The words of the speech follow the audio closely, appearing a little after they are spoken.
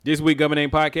This week, Government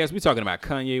Name Podcast, we're talking about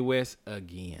Kanye West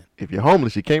again. If you're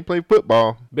homeless, you can't play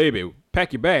football. Baby,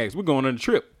 pack your bags. We're going on a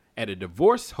trip at a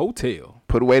divorce hotel.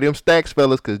 Put away them stacks,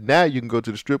 fellas, because now you can go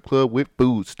to the strip club with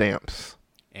food stamps.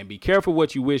 And be careful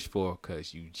what you wish for,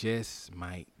 because you just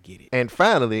might get it. And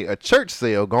finally, a church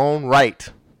sale gone right.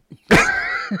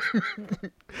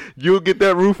 You'll get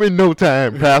that roof in no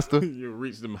time, Pastor. You'll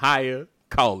reach them higher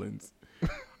callings.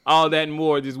 All that and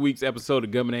more this week's episode of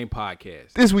Government Name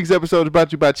Podcast. This week's episode is brought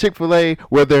to you by Chick-fil-A,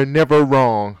 where they're never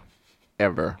wrong.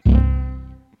 Ever.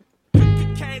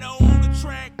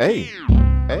 Hey.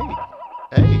 Hey.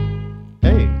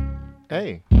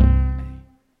 Hey.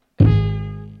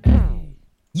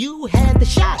 You had the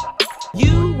shot.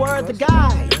 You were the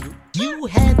guy. You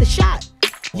had the shot.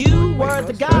 You were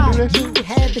the guy. You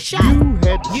had the shot. You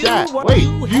had the shot. Wait,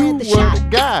 you were the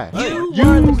guy. You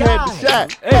had the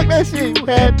shot. Fuck that shit. You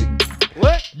had the...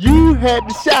 What? You had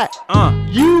the shot.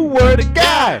 You were the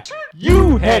guy.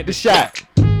 You had the shot.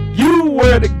 You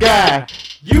were the guy.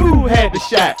 You had the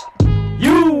shot.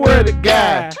 You were the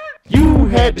guy. You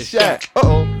had the shot.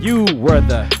 Uh-oh. You were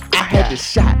the... I had the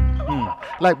shot.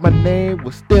 Like my name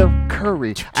was Steph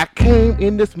Curry. I came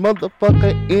in this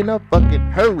motherfucker in a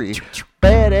fucking hurry.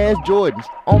 Badass Jordans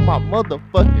on my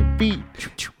motherfucking feet.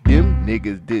 Them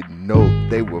niggas didn't know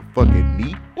they were fucking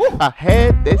neat. I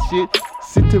had that shit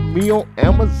sent to me on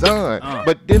Amazon.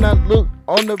 But then I looked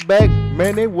on the back,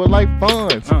 man, they were like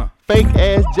funds. Fake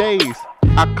ass J's.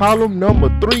 I call them number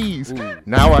 3s. Ooh.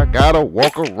 Now I gotta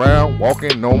walk around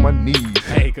walking on my knees.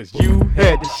 Hey, cause you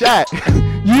had the shot.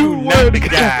 You were the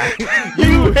guy.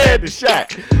 You had the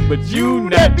shot. But you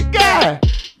not the guy.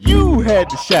 You had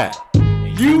the shot.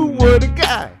 You were the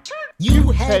guy.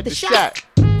 You had the shot.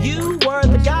 You were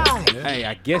the guy. Hey,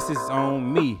 I guess it's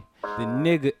on me. The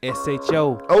nigga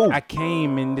SHO. Oh. I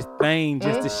came in this thing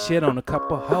just to shit on a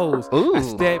couple hoes. Ooh. I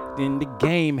stepped in the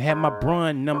game, had my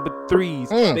brun number 3s.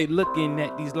 They looking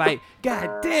at these like, God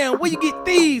damn, where you get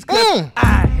these? Cause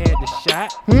I had the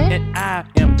shot and I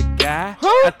am the guy.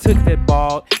 I took that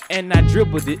ball and I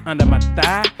dribbled it under my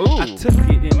thigh. I took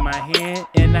it in my hand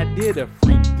and I did a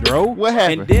free throw. What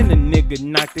happened? And then the nigga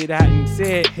knocked it out and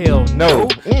said, hell no.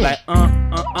 Like,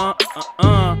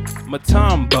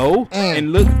 Matumbo.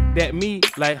 And looked at me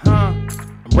like,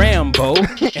 Rambo.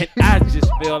 And I just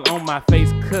fell on my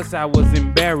face cause I was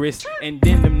embarrassed. And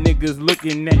then them niggas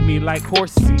looking at me like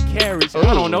horses and carriage.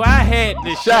 I don't know, I had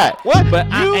the shot. What? But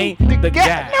I ain't the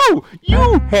guy. No,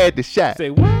 you had the shot. Say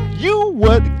what? You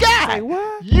were the guy. Say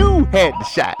what? You had the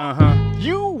shot.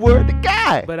 You were the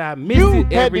guy. But I missed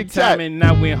it every time and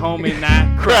I went home and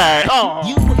I cried. Oh.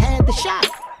 You had the shot.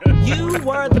 You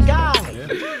were the guy.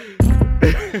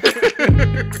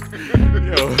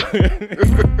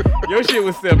 Your shit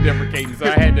was self-deprecating, so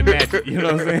I had to match it. You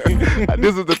know what I'm saying?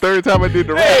 This is the third time I did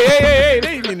the rap. Hey,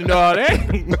 they didn't need to know all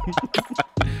that.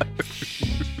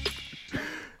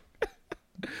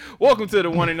 Welcome to the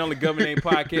one and only Government Name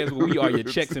Podcast, where we are your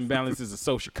checks and balances of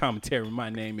social commentary. My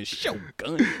name is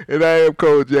Shogun. And I am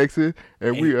Cole Jackson.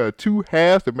 And we are two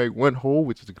halves to make one whole,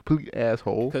 which is a complete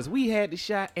asshole. Because we had the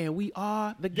shot and we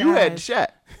are the guys. You had the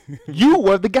shot. You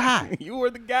were the guy. You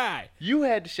were the guy. You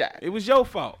had the shot. It was your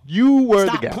fault. You were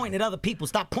the guy. Stop pointing at other people.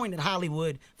 Stop pointing at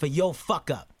Hollywood for your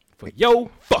fuck up. For your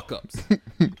fuck ups.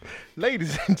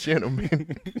 Ladies and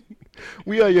gentlemen,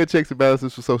 we are your checks and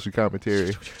balances for social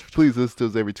commentary. Please listen to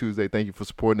us every Tuesday. Thank you for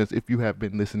supporting us. If you have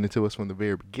been listening to us from the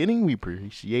very beginning, we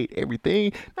appreciate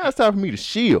everything. Now it's time for me to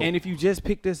shield. And if you just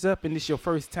picked us up and this your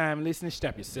first time listening,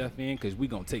 strap yourself in because we're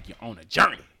going to take you on a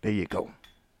journey. There you go.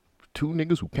 Two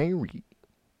niggas who can't read.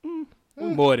 We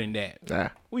more than that. Nah.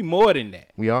 We more than that.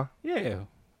 We are? Yeah.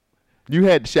 You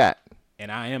had the shot.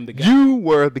 And I am the guy. You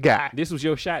were the guy. This was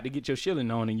your shot to get your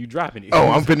shilling on and you dropping it. Oh,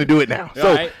 I'm finna do it now.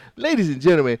 So, right. Ladies and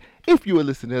gentlemen, if you are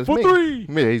listening to us, for free.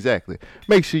 Yeah, exactly.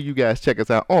 Make sure you guys check us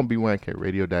out on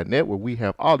B1KRadio.net, where we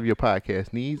have all of your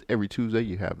podcast needs. Every Tuesday,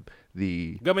 you have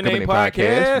the Government Name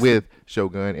Podcast with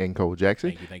Shogun and Cole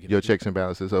Jackson. Thank you. Your checks and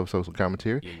balances of social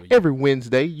commentary. Yeah. Every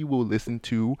Wednesday, you will listen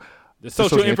to The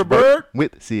Social Infobird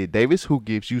with Sid Davis, who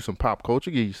gives you some pop culture,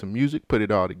 gives you some music, put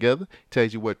it all together,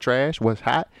 tells you what trash, what's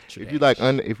hot. Trash. If you like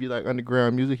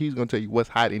underground music, he's gonna tell you what's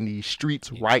hot in these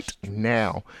streets right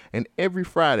now. And every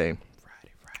Friday,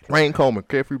 Rain Coleman,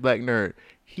 Carefree Black Nerd,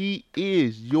 he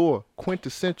is your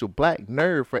quintessential black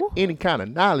nerd for any kind of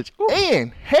knowledge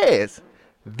and has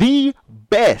the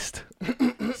best.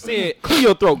 Said, clear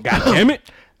your throat, goddammit.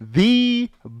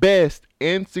 The best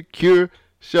insecure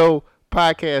show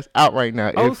podcast out right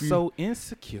now. So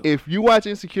Insecure. If you watch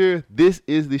Insecure, this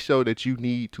is the show that you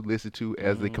need to listen to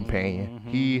as the companion.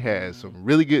 He has some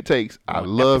really good takes. I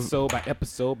love episode by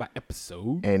episode by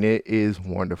episode, and it is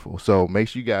wonderful. So make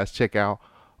sure you guys check out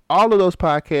all of those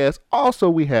podcasts. Also,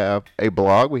 we have a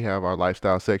blog. We have our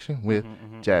lifestyle section with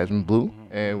Jasmine Blue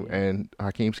and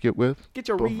Hakeem Skipwith. Get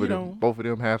your read on. Both of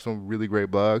them have some really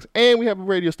great blogs, and we have a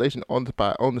radio station on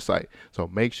the site. So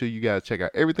make sure you guys check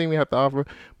out everything we have to offer.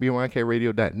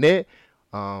 BYNKRadio.net.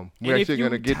 We're actually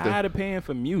gonna get tired of paying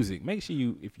for music. Make sure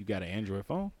if you got an Android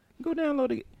phone, go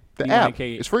download the app.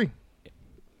 It's free.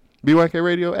 BYNK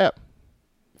Radio app.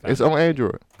 It's on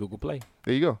Android. Google Play.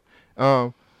 There you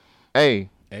go. Hey.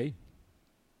 I'm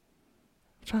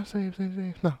trying to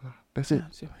say no. That's it.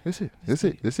 That's it.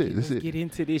 Let's get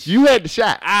into this. You had the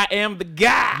shot. I am the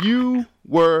guy. You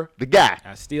were the guy.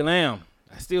 I still am.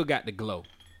 I still got the glow.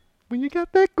 When you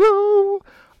got that glow.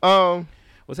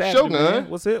 What's happening, Shogun, man?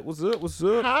 What's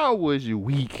up? How was your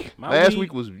week? Last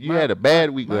week was you had a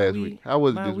bad week last week. How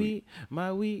was it this week?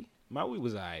 My week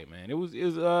was alright, man. It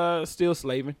was still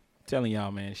slaving. Telling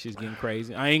y'all, man, shit's getting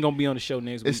crazy. I ain't gonna be on the show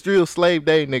next week. It's still slave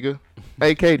day, nigga.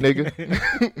 AK,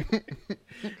 nigga.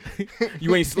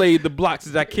 You ain't slaved the block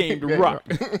since I came to rock.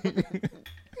 Right.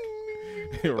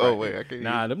 Oh wait, I can't.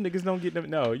 Nah, them niggas don't get them.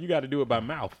 No, you got to do it by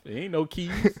mouth. There ain't no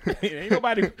keys. Ain't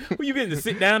nobody. Who you getting to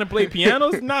sit down and play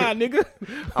pianos? Nah, nigga.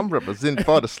 I'm representing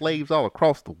for the slaves all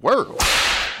across the world.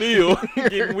 Still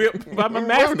getting whipped by my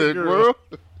master girl.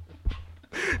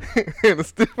 And I'm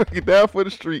still fucking down for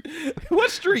the street.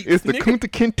 What street? It's the Kunta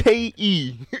Kinte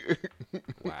E.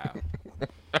 Wow.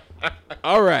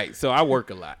 All right, so I work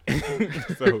a lot.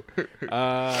 So,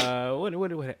 what?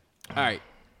 All right.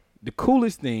 The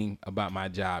coolest thing about my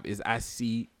job is I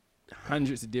see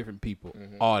hundreds of different people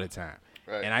all the time.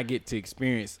 Right. And I get to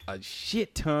experience a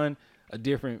shit ton of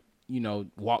different,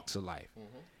 walks of life.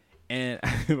 And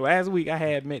last week I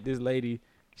had met this lady.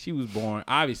 She was born,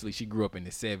 obviously she grew up in the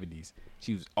 70s.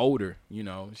 She was older,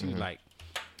 She was like,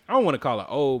 I don't want to call her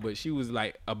old, but she was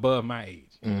like above my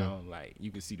age, like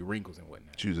you can see the wrinkles and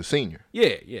whatnot. She was a senior.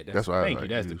 Yeah. That's what thank you.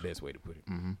 That's the best way to put it.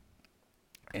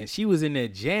 And she was in there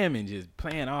jamming, just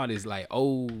playing all this like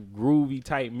old groovy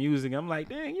type music. I'm like,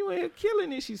 dang, you ain't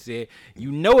killing it. She said,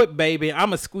 you know it, baby.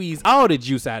 I'ma squeeze all the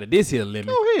juice out of this here lemon.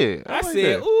 Go ahead. I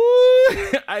said,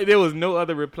 ooh. There was no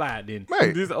other reply then.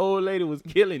 Right. This old lady was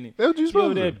killing it. That's what she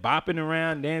over there bopping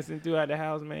around, dancing throughout the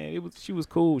house, man. She was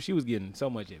cool. She was getting so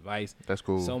much advice. That's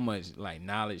cool. So much like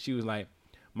knowledge. She was like,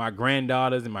 my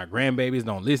granddaughters and my grandbabies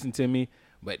don't listen to me,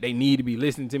 but they need to be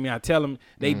listening to me. I tell them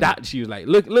they She was like,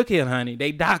 look here, honey.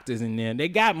 They doctors in there. They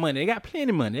got money. They got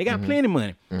plenty of money. They got plenty of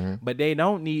money. But they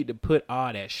don't need to put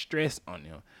all that stress on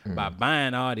them by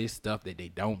buying all this stuff that they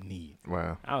don't need.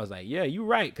 Wow. I was like, yeah, you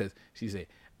right. Because she said,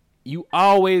 you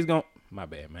always gonna, my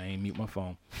bad, man. I ain't mute my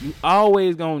phone. You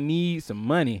always gonna need some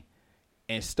money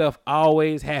and stuff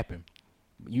always happen.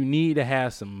 You need to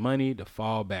have some money to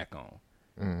fall back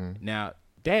on. Now,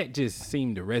 that just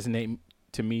seemed to resonate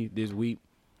to me this week.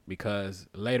 Because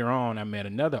later on, I met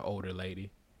another older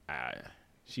lady.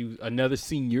 She was another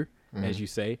senior, as you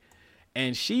say.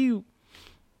 And she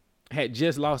had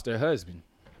just lost her husband.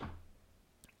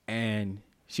 And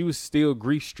she was still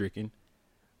grief-stricken.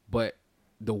 But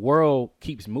the world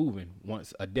keeps moving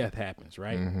once a death happens,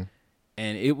 right?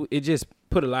 And it just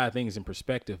put a lot of things in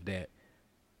perspective that,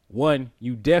 one,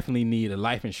 you definitely need a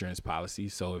life insurance policy.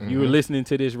 So if you were listening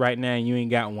to this right now and you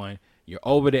ain't got one, you're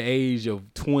over the age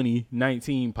of 20,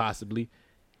 19 possibly,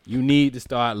 you need to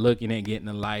start looking at getting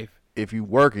a life. If you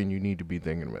working, you need to be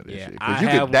thinking about this shit.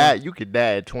 Because you could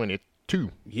die at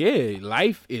 22. Yeah,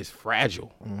 life is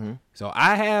fragile. So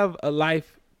I have a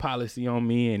life policy on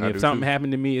me, and if something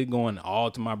happened to me, it's going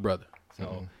all to my brother.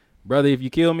 So, brother, if you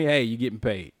kill me, hey, you getting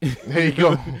paid. There you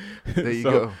go. There you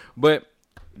go. But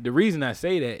the reason I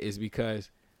say that is because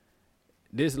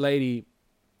this lady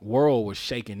world was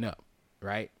shaking up,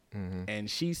 right? And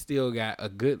she still got a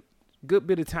good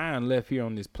bit of time left here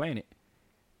on this planet.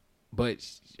 But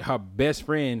her best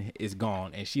friend is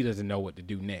gone, and she doesn't know what to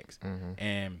do next.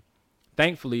 And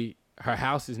thankfully, her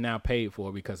house is now paid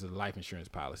for because of the life insurance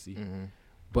policy.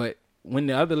 But when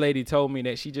the other lady told me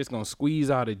that she just going to squeeze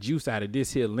all the juice out of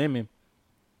this here lemon,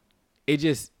 it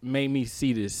just made me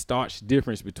see the stark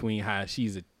difference between how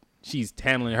she's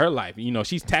handling her life.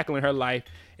 She's tackling her life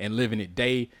and living it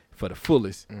day for the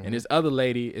fullest. And this other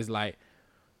lady is like,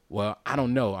 well, I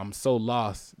don't know. I'm so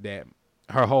lost that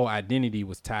her whole identity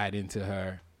was tied into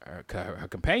her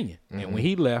companion. And when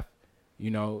he left,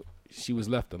 she was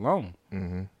left alone.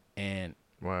 And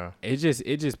wow, it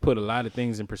just put a lot of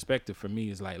things in perspective for me.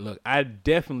 It's like, look, I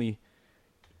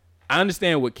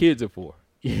understand what kids are for.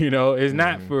 It's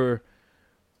not for,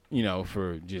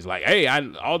 for just like, hey,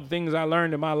 all the things I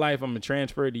learned in my life, I'm gonna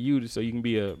transfer it to you so you can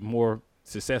be a more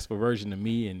successful version of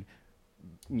me and,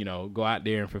 go out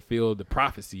there and fulfill the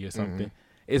prophecy or something.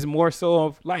 It's more so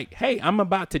of like, hey, I'm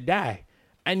about to die.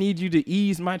 I need you to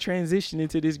ease my transition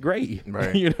into this grave.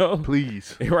 Right.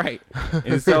 Please. Right.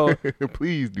 And so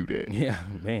please do that. Yeah,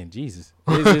 man, Jesus.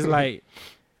 It's just like,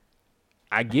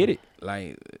 I get it.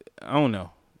 Like, I don't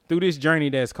know. Through this journey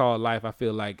that's called life, I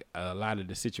feel like a lot of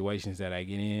the situations that I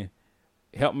get in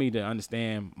help me to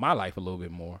understand my life a little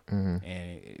bit more.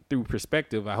 And through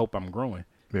perspective, I hope I'm growing.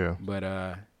 Yeah. But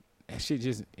that shit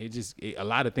a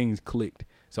lot of things clicked.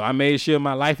 So I made sure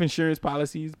my life insurance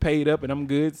policy is paid up and I'm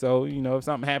good. So, if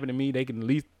something happened to me, they can at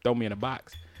least throw me in a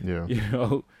box. Yeah.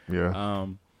 Yeah.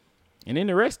 And then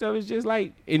the rest of it's just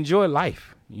like enjoy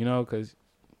life, because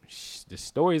the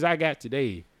stories I got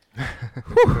today.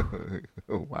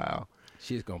 Wow.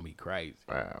 Shit's gonna be crazy.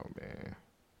 Wow, man.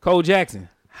 Cole Jackson,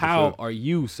 how are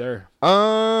you, sir?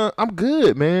 I'm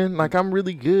good, man. Like, I'm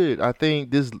really good. I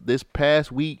think this past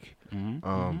week,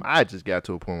 I just got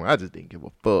to a point where I just didn't give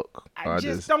a fuck. I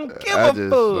just don't give a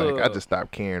fuck. Like, I just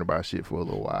stopped caring about shit for a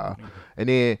little while. And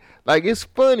then, like, it's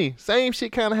funny. Same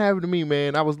shit kind of happened to me,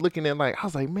 man. I was looking at, like, I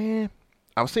was like, man,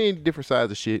 I was seeing different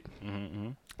sides of shit.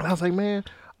 And I was like, man,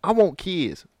 I want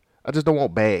kids. I just don't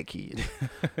want bad kids.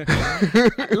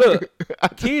 Look,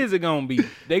 kids are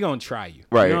they gonna try you.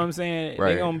 Right. You know what I'm saying?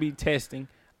 Right. They're gonna be testing.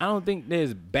 I don't think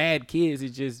there's bad kids.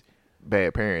 It's just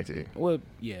bad parenting. Well,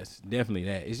 yes, definitely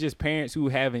that. It's just parents who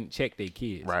haven't checked their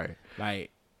kids. Right.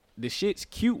 Like, the shit's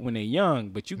cute when they're young,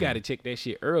 but you got to check that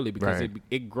shit early because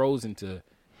it grows into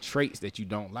traits that you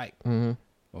don't like.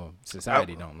 Or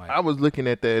society don't like. I was looking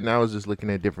at that, and I was just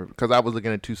looking at different, because I was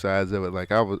looking at two sides of it.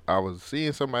 Like, I was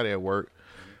seeing somebody at work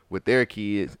with their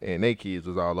kids, and their kids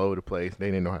was all over the place. They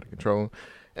didn't know how to control them.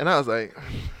 And I was like,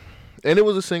 and it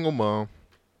was a single mom,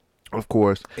 of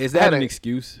course. Is that an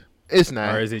excuse? It's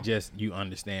not. Or is it just you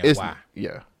understand why?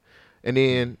 Yeah. And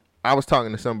then I was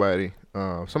talking to somebody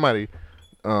I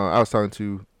was talking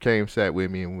to came, sat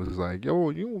with me, and was like, yo,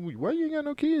 why you ain't got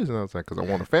no kids? And I was like, because I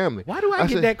want a family. Why do I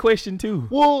get that question too?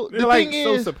 Well, they're the like thing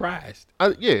so is, surprised.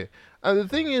 The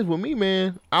thing is with me,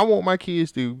 man, I want my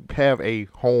kids to have a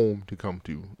home to come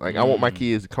to. Like, I want my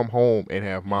kids to come home and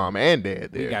have mom and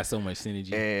dad there. We got so much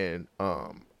synergy. And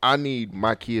I need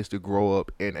my kids to grow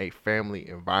up in a family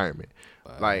environment.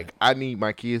 Like, I need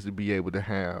my kids to be able to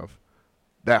have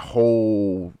that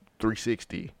whole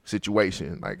 360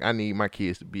 situation. Like, I need my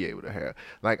kids to be able to have,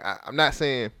 like, I'm not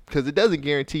saying, because it doesn't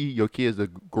guarantee your kids to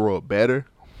grow up better,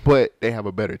 but they have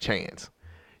a better chance.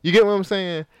 You get what I'm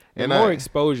saying? The more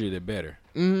exposure, the better.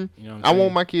 You know what I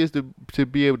want my kids to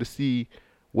be able to see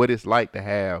what it's like to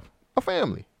have a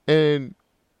family and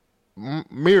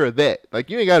mirror that. Like,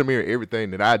 you ain't got to mirror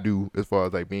everything that I do as far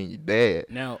as, like, being your dad.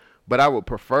 Now, but I would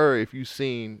prefer if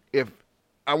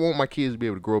I want my kids to be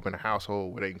able to grow up in a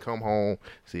household where they can come home,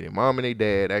 see their mom and their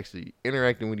dad actually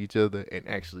interacting with each other and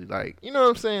actually, like, you know what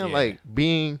I'm saying? Yeah. Like,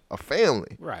 being a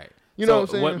family. Right. You know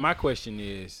what I'm saying? My question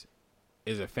is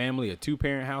a family a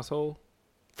 2-parent household?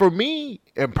 For me,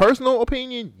 in personal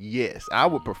opinion, yes, I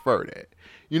would prefer that.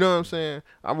 You know what I'm saying?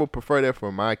 I would prefer that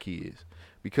for my kids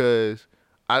because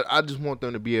I just want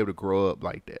them to be able to grow up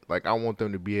like that. Like, I want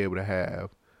them to be able to have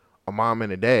a mom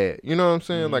and a dad. You know what I'm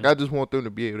saying? Like, I just want them to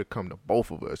be able to come to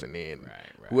both of us, and then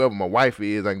whoever my wife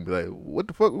is, I can be like, what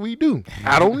the fuck we do?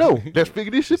 I don't know. Let's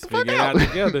figure this shit the fuck out.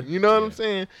 Together. You know what I'm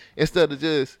saying? Instead of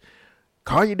just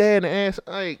call your dad and ask,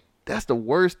 like, that's the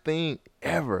worst thing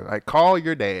ever. Like, call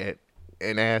your dad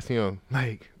and ask him,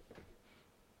 like,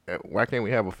 why can't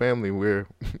we have a family where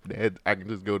I can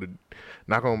just go to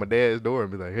knock on my dad's door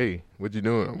and be like, hey, what you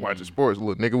doing? I'm watching sports.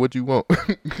 Little nigga, what you want?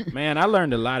 Man, I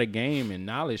learned a lot of game and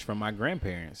knowledge from my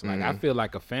grandparents. Like, I feel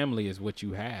like a family is what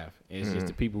you have. It's just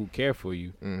the people who care for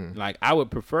you. Like, I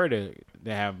would prefer to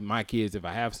have my kids, if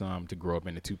I have some, to grow up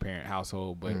in a 2-parent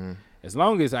household. But as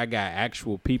long as I got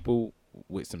actual people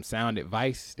with some sound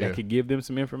advice that could give them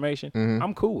some information,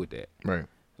 I'm cool with that. Right.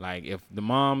 Like, if the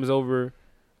mom's over,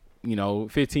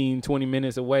 15, 20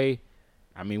 minutes away,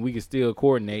 I mean, we can still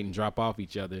coordinate and drop off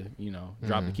each other,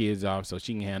 drop the kids off so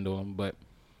she can handle them. But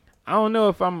I don't know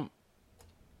if I'm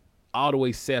all the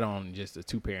way set on just a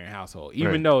 2-parent household,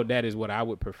 even though that is what I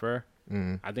would prefer.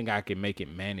 I think I can make it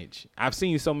manage. I've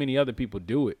seen so many other people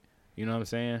do it. You know what I'm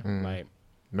saying? Like,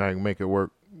 now I can make it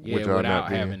work. Without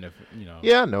having to,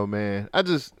 Yeah, I know, man.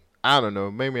 I don't know.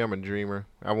 Maybe I'm a dreamer.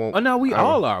 I won't. Oh, no, we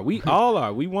all are. We all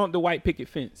are. We want the white picket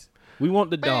fence. We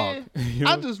want the dog.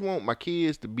 I just want my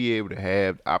kids to be able to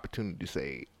have the opportunity to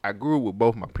say, I grew up with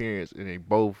both my parents, and they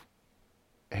both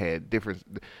had different.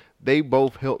 They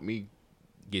both helped me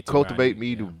cultivate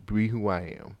me to be who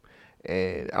I am.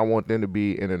 And I want them to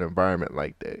be in an environment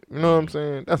like that. You know what I'm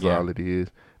saying? That's all it is.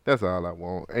 That's all I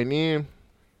want. And then,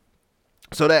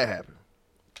 so that happened.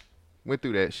 Went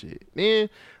through that shit. Then,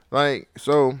 like,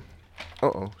 so,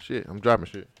 shit, I'm dropping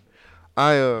shit.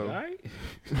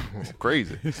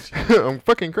 Crazy. I'm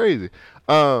fucking crazy.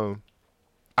 So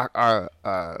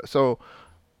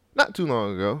not too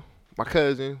long ago,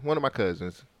 one of my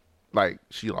cousins, like,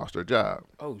 she lost her job.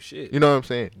 Oh shit. You know what I'm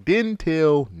saying? Didn't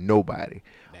tell nobody.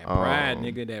 That pride,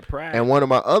 nigga, that pride. And one of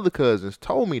my other cousins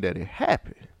told me that it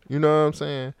happened. You know what I'm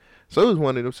saying? So it was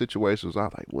one of them situations. I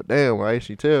was like, well, damn, why didn't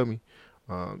she tell me?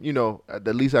 You know,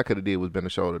 the least I could have did was been a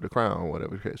shoulder to cry on,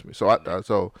 whatever the case may be. So I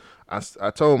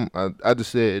told him, I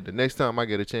just said, the next time I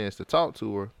get a chance to talk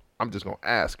to her, I'm just gonna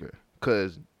ask her,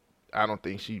 cause I don't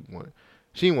think she want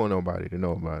nobody to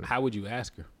know about it. How would you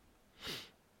ask her?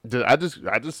 I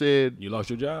just said, you lost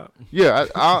your job. Yeah,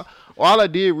 all I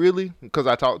did really, cause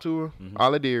I talked to her,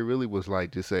 all I did really was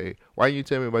like just say, why didn't you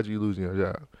tell me about you losing your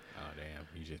job? Oh damn,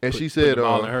 you just and she said, put the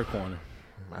ball in her corner.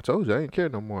 I told you I didn't care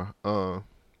no more.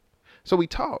 So we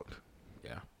talked.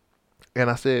 Yeah.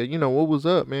 And I said, you know, what was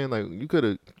up, man? Like, you could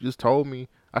have just told me.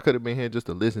 I could have been here just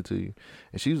to listen to you.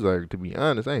 And she was like, to be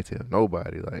honest, I ain't tell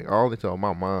nobody. Like, I only told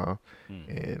my mom.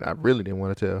 And I really didn't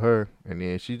want to tell her. And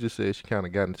then she just said she kind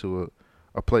of got into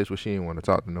a place where she didn't want to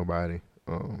talk to nobody.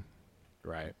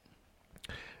 Right.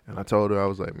 And I told her, I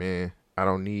was like, man, I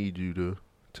don't need you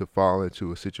to fall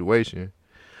into a situation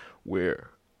where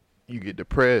you get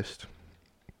depressed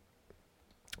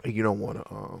and you don't want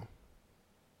to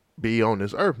be on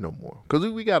this earth no more, because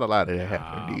we got a lot of that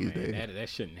happening these days. That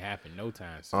shouldn't happen no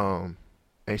time soon.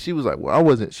 And she was like, well, I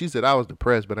wasn't. She said I was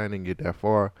depressed, but I didn't get that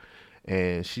far.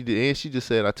 And she did. And she just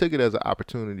said I took it as an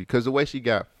opportunity, because the way she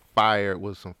got fired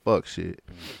was some fuck shit.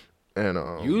 And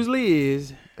usually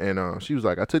is. And she was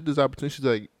like, I took this opportunity. She's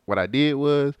like, what I did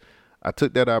was I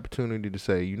took that opportunity to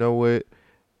say, you know what?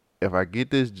 If I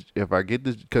get this,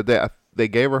 because they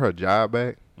gave her job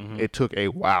back. It took a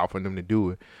while for them to do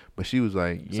it. But she was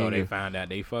like, so they found out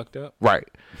they fucked up? Right.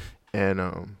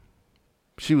 And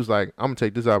she was like, I'm gonna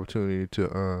take this opportunity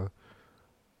to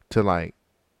like,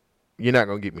 you're not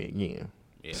gonna get me again.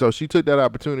 Yeah. So she took that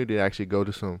opportunity to actually go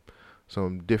to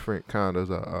some different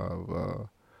kinds of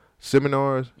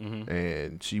seminars,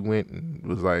 and she went and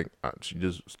was like, she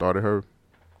just got her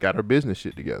business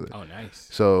shit together. Oh, nice.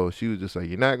 So she was just like,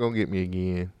 you're not gonna get me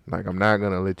again. Like, I'm not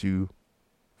gonna let you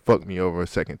fuck me over a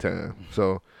second time.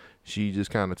 So she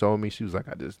just kind of told me, she was like,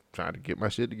 I just tried to get my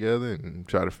shit together and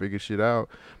try to figure shit out.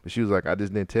 But she was like, I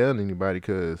just didn't tell anybody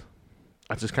because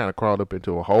I just kind of crawled up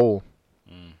into a hole.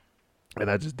 And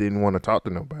I just didn't want to talk to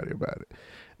nobody about it.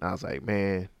 And I was like,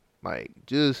 man, like,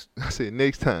 I said,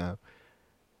 next time,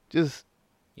 at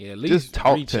least just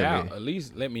talk reach to out. me. At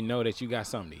least let me know that you got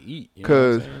something to eat.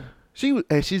 Because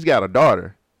she's got a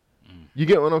daughter. You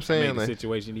get what I'm saying? Make the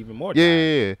situation even more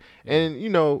yeah. And, you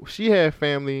know, she had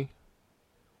family.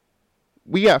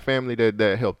 We got family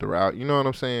that helped her out. You know what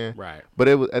I'm saying? Right. But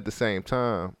it was at the same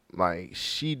time, like,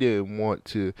 she didn't want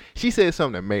to. She said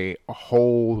something that made a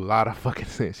whole lot of fucking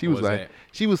sense. She was like,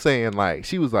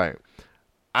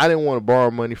 I didn't want to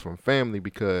borrow money from family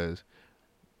because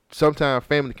sometimes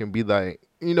family can be like,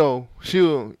 you know,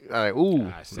 she'll like,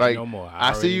 ooh, like, no more.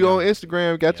 I see you on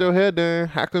Instagram, got your hair done.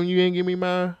 How come you ain't give me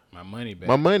my money back?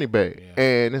 My money back. Yeah.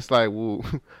 And it's like, well,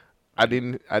 I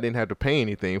didn't have to pay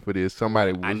anything for this.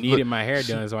 I needed my hair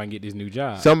done so I can get this new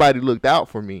job. Somebody looked out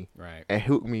for me, right, and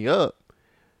hooked me up.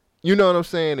 You know what I'm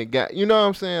saying? You know what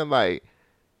I'm saying? Like,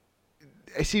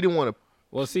 she didn't want to.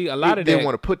 Well, see, a lot of didn't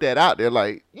want to put that out there.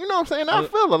 Like, you know what I'm saying? I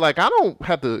feel like I don't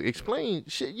have to explain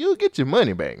shit. You'll get your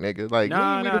money back, nigga. Like,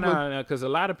 no. Because a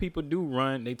lot of people do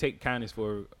run. They take kindness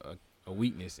for a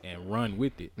weakness and run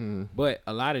with it. But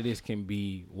a lot of this can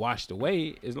be washed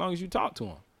away as long as you talk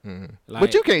to them. Like,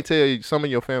 but you can't tell some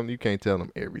of your family. You can't tell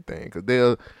them everything,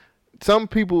 because some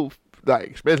people,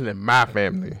 like, especially in my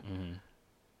family,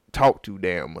 talk too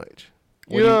damn much.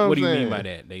 What do you mean by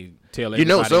that? They tell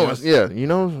everybody else? Yeah, you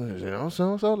know,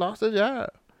 so lost a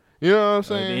job. You know what I'm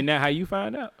saying? Isn't that how you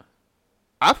find out?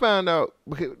 I found out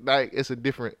because, like, it's a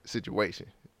different situation.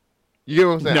 You get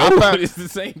what I'm saying? No, it's the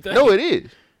same thing. No, it is.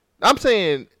 I'm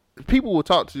saying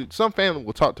some family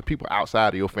will talk to people outside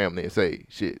of your family and say,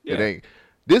 shit, it ain't.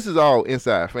 This is all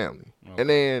inside family. Okay. And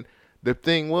then the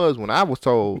thing was, when I was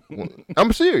told,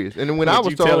 I'm serious. And then when I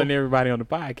was told, telling everybody on the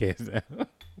podcast.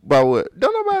 About what?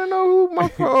 Don't nobody know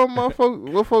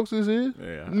who what folks this is.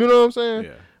 Yeah. You know what I'm saying?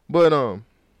 Yeah. But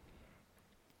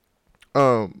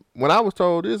when I was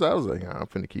told this, I was like, I'm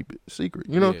finna keep it secret.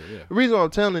 You know, The reason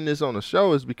I'm telling this on the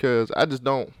show is because I just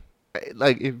don't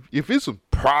like if it's a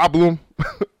problem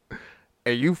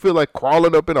and you feel like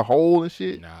crawling up in a hole and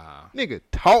shit, Nah. nigga,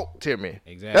 talk to me.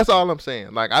 Exactly. That's all I'm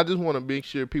saying. Like, I just want to make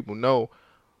sure people know,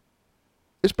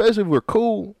 especially if we're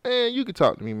cool, man, you can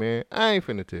talk to me, man. I ain't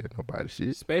finna tell nobody shit.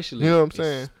 Especially, you know what I'm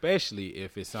saying? Especially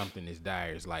if it's something as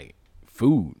dire as like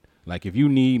food. Like if you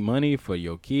need money for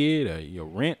your kid or your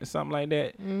rent or something like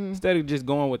that, instead of just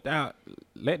going without,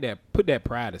 put that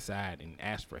pride aside and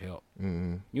ask for help.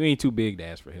 You ain't too big to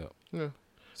ask for help. Yeah.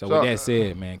 So with that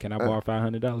said, man, can I borrow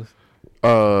 $500?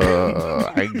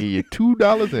 I can give you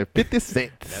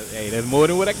 $2.50. Hey, that's more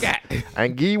than what I got. I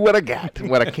can give you what I got,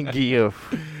 what I can give.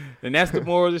 And that's the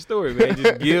moral of the story, man.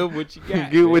 Just give what you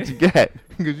got. Give what you got.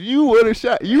 Because you were the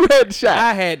shot. You had the shot.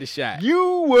 I had the shot.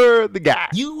 You were the guy.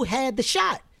 You had the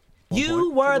shot.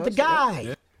 You were the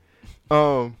guy.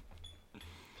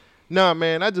 Nah,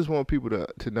 man, I just want people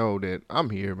to know that I'm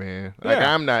here, man. Like,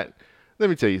 Yeah. I'm not, let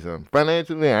me tell you something.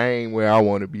 Financially, I ain't where I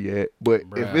want to be at. But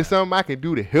if it's something I can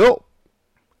do to help,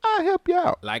 I'll help you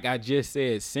out. Like I just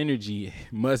said, synergy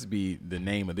must be the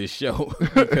name of this show.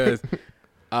 Because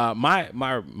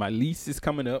my lease is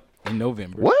coming up in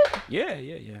November. What? Yeah.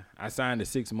 I signed a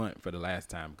 6 month for the last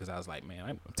time because I was like, man,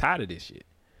 I'm tired of this shit.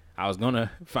 I was going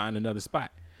to find another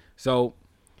spot. So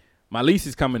my lease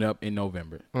is coming up in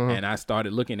November, and I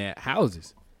started looking at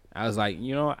houses. I was like,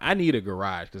 I need a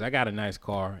garage because I got a nice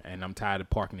car, and I'm tired of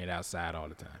parking it outside all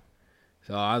the time.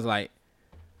 So I was like,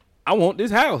 I want this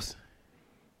house.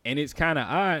 And it's kind of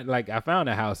odd. Like, I found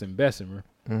a house in Bessemer.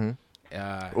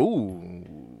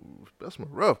 Ooh, Bessemer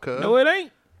rough, cuz. No, it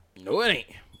ain't.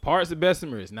 Parts of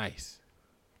Bessemer is nice.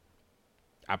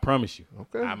 I promise you.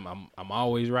 Okay. I'm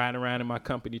always riding around in my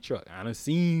company truck. I done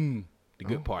seen the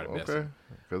good part of Bessemer. Okay.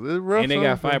 Because it's rough. And they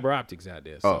got fiber optics out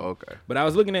there. So. Oh, okay. But I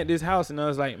was looking at this house, and I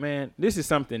was like, man, this is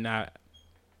something I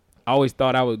always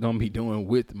thought I was going to be doing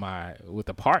with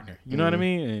a partner. You know what I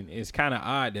mean? And it's kind of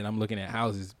odd that I'm looking at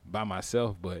houses by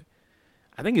myself, but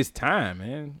I think it's time,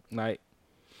 man. Like,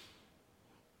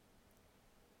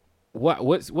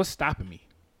 what's stopping me?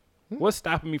 What's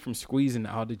stopping me from squeezing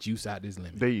all the juice out this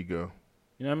lemon? There you go.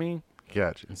 You know what I mean?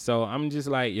 Gotcha. And so I'm just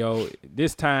like, yo,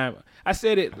 this time, I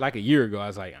said it like a year ago. I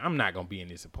was like, I'm not going to be in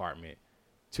this apartment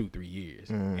 2-3 years.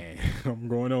 And I'm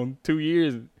going on 2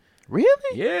 years.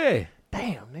 Really? Yeah.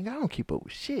 Damn, nigga, I don't keep up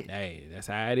with shit. Hey, that's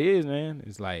how it is, man.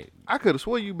 It's like, I could have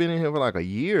swore you been in here for like a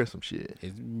year or some shit.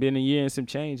 it's been a year and some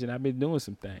change, and I've been doing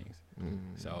some things.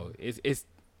 So it's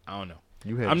I don't know.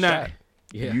 You had I'm a not. shot.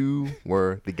 Yeah. You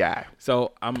were the guy.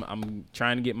 So I'm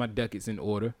trying to get my ducats in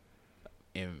order,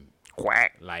 and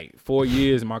Quack. like 4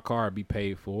 years my car will be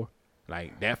paid for.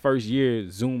 Like that first year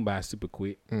zoomed by super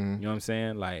quick. You know what I'm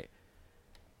saying? Like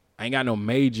I ain't got no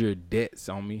major debts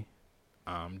on me.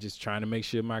 I'm just trying to make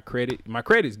sure my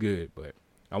credit's good, but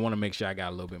I want to make sure I got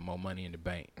a little bit more money in the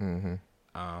bank.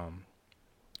 I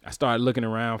started looking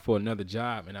around for another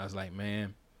job, and I was like,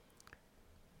 man,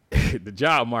 the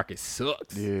job market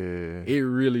sucks. Yeah. It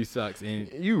really sucks. And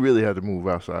You really have to move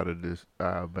outside of this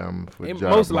Alabama for it job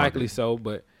most market. likely so,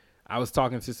 but I was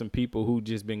talking to some people who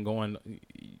just been going.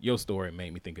 Your story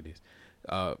made me think of this.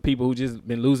 People who just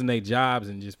been losing their jobs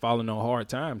and just falling on hard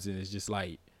times, and it's just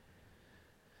like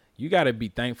you got to be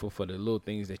thankful for the little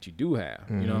things that you do have.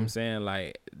 You know what I'm saying?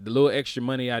 Like the little extra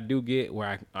money I do get,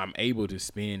 where I'm able to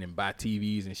spend and buy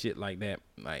TVs and shit like that.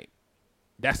 Like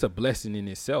that's a blessing in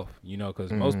itself,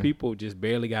 because most people just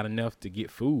barely got enough to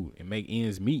get food and make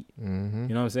ends meet. You know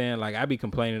what I'm saying? Like I be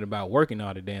complaining about working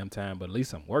all the damn time, but at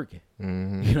least I'm working. You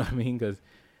know what I mean? Because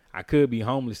I could be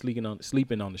homeless sleeping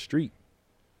on the street.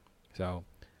 So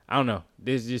I don't know.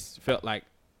 This just felt like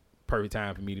perfect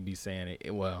time for me to be saying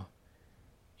it. Well,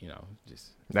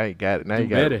 just Now you got it. Now do you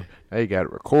got better. it. Now you got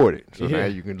it recorded. So Yeah. now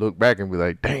you can look back and be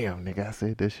like, damn, nigga, I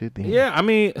said that shit then. Yeah, I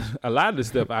mean, a lot of the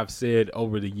stuff I've said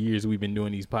over the years we've been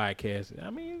doing these podcasts,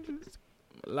 I mean,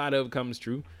 a lot of it comes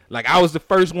true. Like, I was the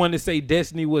first one to say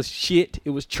Destiny was shit. It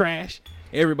was trash.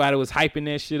 Everybody was hyping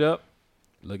that shit up.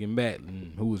 Looking back,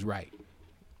 who was right?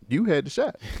 You had the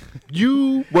shot.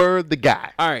 You were the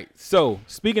guy. All right, so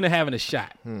speaking of having a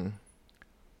shot,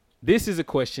 this is a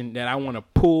question that I want to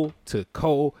pull to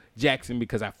Cole Jackson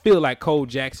because I feel like Cole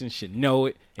Jackson should know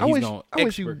it. And I he's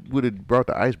wish you would have brought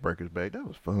the icebreakers back. That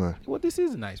was fun. Well, this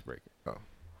is an icebreaker. Oh.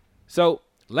 So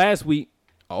last week,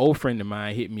 an old friend of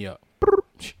mine hit me up.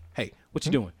 Hey, what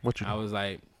you doing? What you I doing? was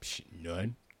like,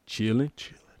 nothing. Chilling.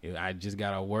 Yeah, I just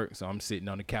got off work, so I'm sitting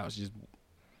on the couch just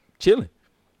chilling.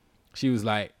 She was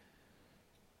like,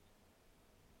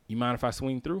 you mind if I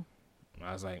swing through?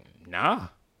 I was like, nah.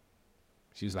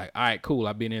 She was like, all right, cool.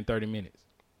 I'll be in 30 minutes.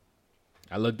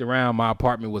 I looked around. My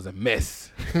apartment was a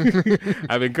mess.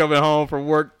 I've been coming home from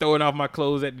work, throwing off my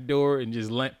clothes at the door, and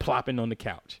just plopping on the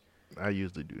couch. I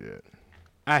usually do that.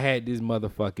 I had this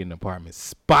motherfucking apartment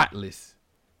spotless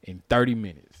in 30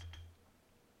 minutes.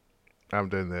 I've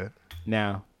done that.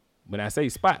 Now, when I say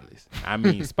spotless, I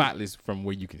mean spotless from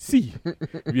where you can see.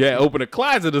 If you had opened a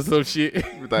closet or some shit,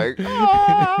 Like, it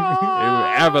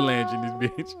was avalanche in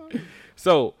this bitch.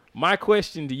 So my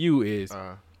question to you is,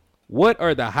 what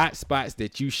are the hot spots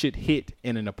that you should hit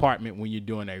in an apartment when you're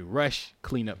doing a rush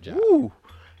cleanup job? you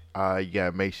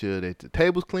gotta make sure that the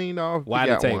table's cleaned off. Why You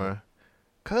the got table? one.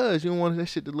 Cause you don't want that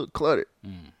shit to look cluttered.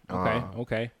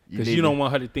 Okay. you Because need you don't to-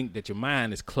 want her to think that your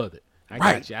mind is cluttered. I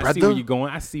Right, got you. I see where brother. you're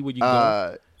going. I see where you're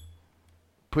going.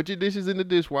 Put your dishes in the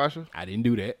dishwasher. I didn't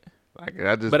do that. Like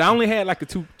I just, But I only had like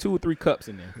two or three cups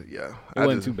in there. yeah, It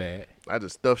wasn't too bad. I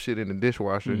just stuff shit in the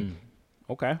dishwasher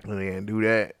Okay. and then do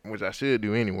that, which I should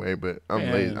do anyway. But I'm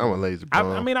Yeah. lazy. I'm a lazy I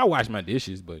bum. mean, I washed my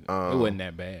dishes, but it wasn't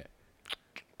that bad.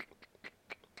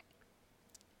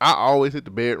 I always hit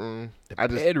the bedroom.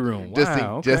 Bedroom. just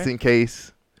Wow, in, just okay. in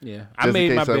case. Yeah, Just I in made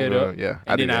case my something bed go up. wrong. Yeah,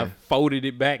 I and do then I that. folded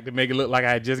it back to make it look like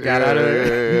I just got out of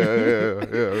it.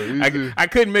 Yeah. I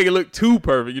couldn't make it look too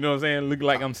perfect. You know what I'm saying? Look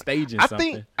like I'm staging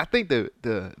something. I think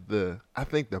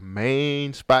the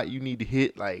main spot you need to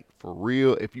hit, like for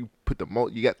real, if you put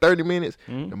you got 30 minutes,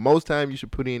 the most time you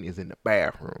should put in is in the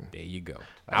bathroom. There you go.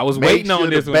 I was Make waiting sure on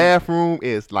this the one. bathroom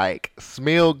is like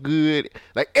smell good.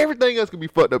 Like everything else can be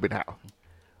fucked up in the house.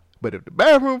 But if the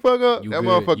bathroom fuck up, You that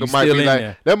good. motherfucker You might still be in like,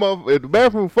 there. that motherfucker. If the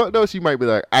bathroom fucked up, she might be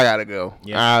like, I gotta go.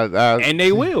 Yeah. And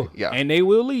they will. Yeah. And they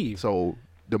will leave. So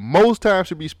the most time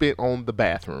should be spent on the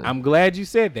bathroom. I'm glad you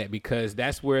said that because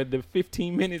that's where the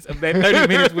 15 minutes of that 30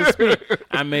 minutes was spent.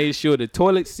 I made sure the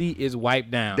toilet seat is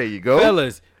wiped down. There you go.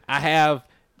 Fellas, I have,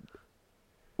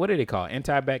 what are they called?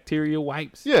 Antibacterial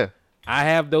wipes? Yeah. I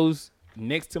have those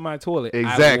next to my toilet. I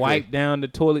Exactly. wipe down the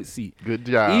toilet seat. Good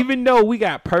job. Even though we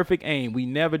got perfect aim, we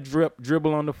never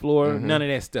dribble on the floor, none of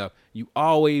that stuff. You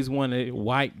always want to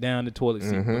wipe down the toilet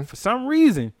seat. But for some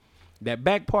reason, that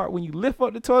back part when you lift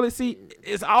up the toilet seat,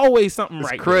 it's always something It's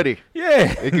right cruddy. there.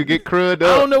 Yeah. It could get crudded I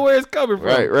up. don't know where it's coming from.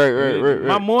 Right.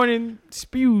 My morning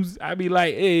spews, I be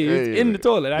like, hey, it's Yeah, in the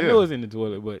toilet. I yeah. know it's in the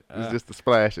toilet, but It's just the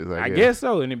splashes. I guess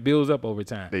so, and it builds up over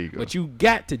time. There you go. But you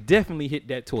got to definitely hit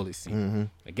that toilet seat.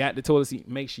 I got the toilet seat.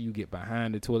 Make sure you get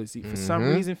behind the toilet seat. For some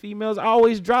reason, females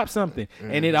always drop something,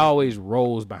 and it always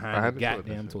rolls behind the the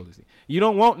goddamn toilet toilet seat. You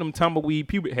don't want them tumbleweed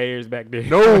pubic hairs back there.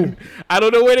 No. I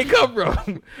don't know where they come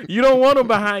from. You don't want them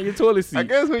behind your toilet seat. I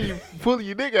guess when you pull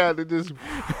your dick out,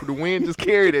 the wind just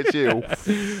carry that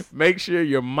shit. Make sure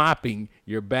you're mopping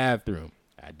your bathroom.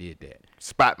 I did that.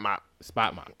 Spot mop.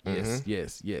 Spot mop.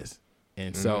 Yes.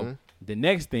 And so the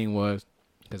next thing was,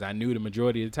 because I knew the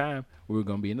majority of the time we were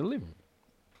going to be in the living room.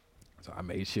 So I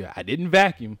made sure I didn't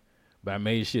vacuum, but I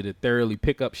made sure to thoroughly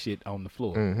pick up shit on the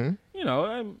floor. You know,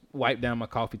 I wiped down my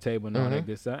coffee table and all that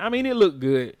good stuff. I mean, it looked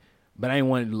good, but I didn't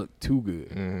want it to look too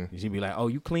good. She'd be like, oh,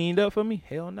 you cleaned up for me?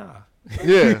 Hell nah.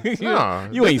 Yeah.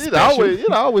 You ain't it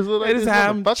special. always look like That is this how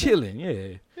I'm motherfucker. chilling,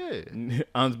 yeah. Yeah.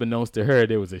 Unbeknownst to her,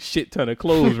 there was a shit ton of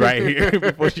clothes right here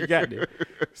before she got there.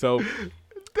 So,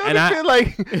 Don't it feel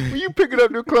like when you picking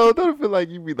up your clothes, don't it feel like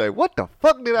you be like, what the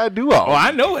fuck did I do all? oh,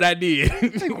 I know what I did.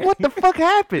 like, what the fuck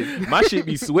happened? My shit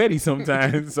be sweaty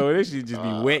sometimes, so that shit just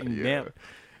be wet and damp.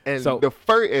 And So-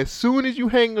 as soon as you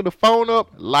hang the phone up,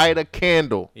 light a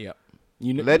candle. Yep.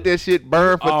 You know, Let that shit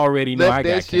burn for already know let I that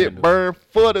got shit candles. burn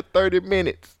for the 30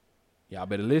 minutes. Y'all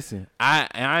better listen. I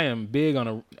am big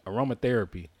on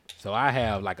aromatherapy. So I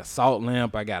have like a salt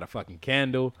lamp. I got a fucking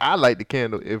candle. I light the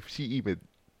candle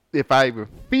if I even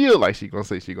feel like she gonna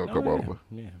say she gonna come over.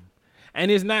 Yeah. And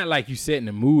it's not like you setting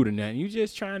the mood or nothing. You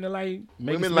just trying to like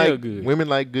make it smell good. Women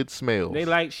like good smells. They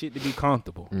like shit to be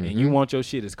comfortable. And you want your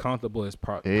shit as comfortable as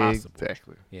possible.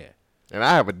 Exactly. Yeah. And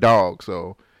I have a dog,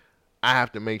 so I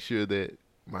have to make sure that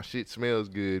my shit smells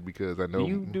good because I know. Do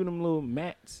you do them little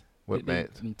mats? What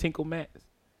mats? Them tinkle mats.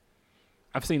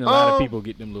 I've seen a lot of people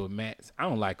get them little mats. I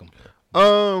don't like them.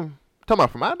 Talking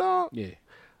about for my dog, Yeah.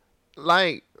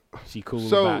 like She cool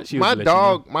so about she my was let you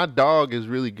know. my dog is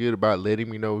really good about letting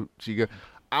me know she got.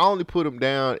 I only put him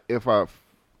down if I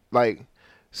like.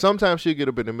 Sometimes she'll get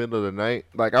up in the middle of the night.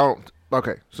 Like I don't.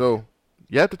 Okay, so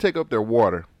you have to take up their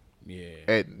water, Yeah.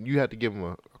 and you have to give them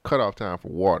a cutoff time for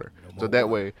water, so that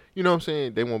way you know what I'm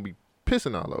saying they won't be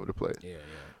pissing all over the place. Yeah.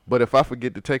 But if I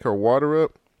forget to take her water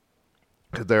up,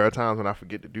 because there are times when I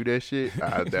forget to do that shit,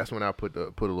 that's when I put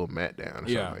a little mat down or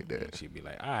something like that. She'd be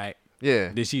like, all right. Yeah.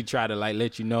 Did she try to like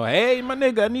let you know, hey, my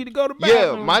nigga, I need to go to the Yeah,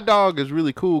 bathroom? my dog is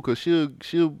really cool because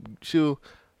she'll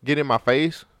get in my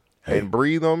face and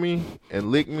breathe on me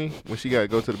and lick me when she got to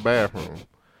go to the bathroom.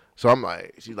 So I'm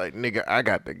like, she's like, nigga, I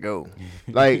got to go.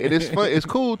 Like, and it's fun. It's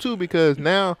cool too because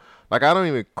now, like, I don't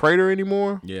even crate her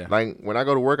anymore. Yeah. Like when I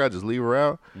go to work, I just leave her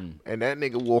out, and that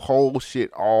nigga will hold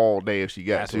shit all day if she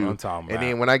got That's to. what I'm talking about. And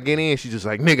then when I get in, she's just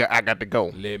like, nigga, I got to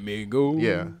go. Let me go.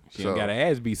 Yeah, She so- ain't got her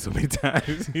ass beat so many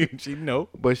times. She know.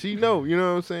 But she know, you know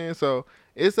what I'm saying? So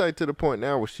it's like to the point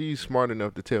now where she's smart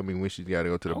enough to tell me when she's got to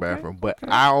go to the bathroom. But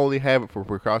I only have it for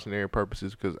precautionary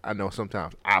purposes because I know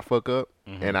sometimes I fuck up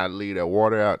and I leave that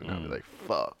water out and I'll be like,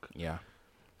 fuck. Yeah.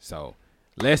 So,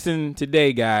 lesson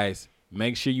today, guys.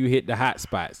 Make sure you hit the hot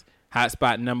spots. Hot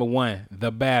spot number 1,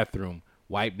 the bathroom.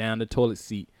 Wipe down the toilet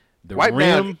seat. The Wipe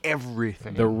rim, down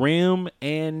everything. the rim,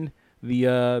 and the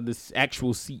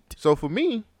actual seat. So for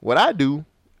me, what I do,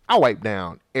 I wipe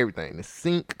down everything. The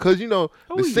sink, because you know,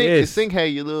 Oh, the yes. sink had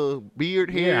your little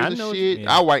beard hairs I and know what you shit. mean.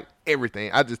 I wipe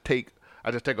everything. I just take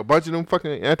a bunch of them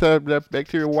fucking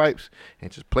antibacterial wipes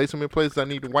and just place them in places I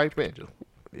need to wipe it. Just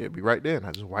it'll be right there, and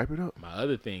I just wipe it up. My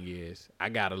other thing is I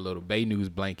got a little Bay News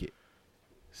blanket.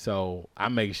 So I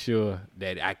make sure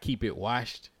that I keep it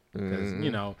washed because,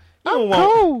 you know, you don't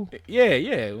want. Yeah.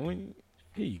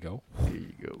 Here you go. There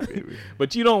you go, baby.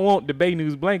 But you don't want the Bay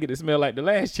News blanket to smell like the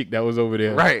last chick that was over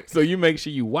there. Right. So you make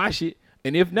sure you wash it.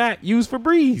 And if not, use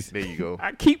Febreze. There you go.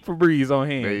 I keep Febreze on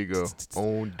hand. There you go.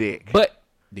 On deck. But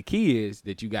the key is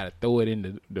that you got to throw it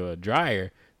in the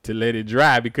dryer to let it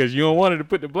dry because you don't want it to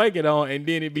put the blanket on and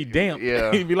then it be damp.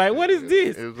 Yeah. You'd be like, what is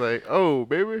this? It's like, oh,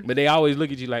 baby. But they always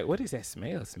look at you like, what is that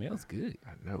smell? It smells good.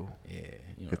 I know. Yeah.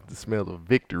 You know. It's the smell of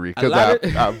victory A because lot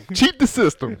I cheat the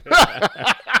system.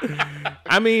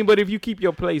 I mean, but if you keep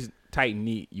your place tight and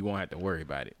neat, you won't have to worry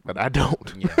about it. But I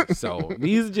don't. Yeah. So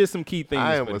these are just some key things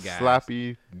I am for a the guys.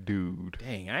 sloppy dude.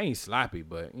 Dang, I ain't sloppy,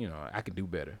 but you know, I could do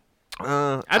better.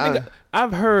 I I think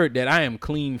I've heard that I am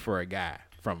clean for a guy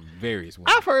from various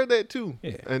women. I've heard that too.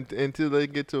 Yeah. Until they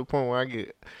get to a point where I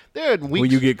get there are weeks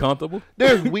When you get comfortable,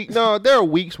 there are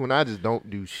weeks when I just don't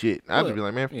do shit. I just be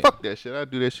like, man, Yeah. fuck that shit. I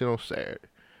do that shit on Saturday.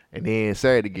 And then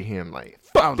Saturday get him like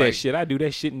fuck that shit. I do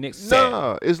that shit next Saturday.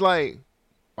 Nah, it's like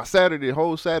my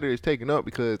whole Saturday is taken up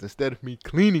because instead of me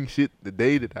cleaning shit the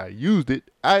day that I used it,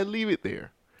 I leave it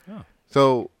there. Oh.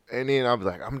 So, and then I was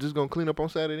like, I'm just gonna clean up on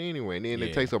Saturday anyway. And then Yeah.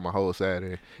 it takes up my whole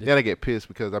Saturday. Then I get pissed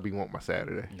because I be wanting my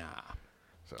Saturday. Nah,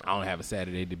 So. I don't have a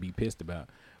Saturday to be pissed about.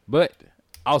 But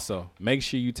also, make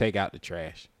sure you take out the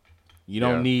trash. You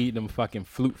don't Yeah. need them fucking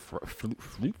flute Fruit.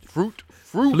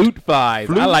 flies.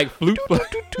 I like flute flies.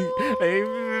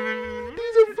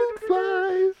 These are fruit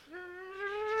flies.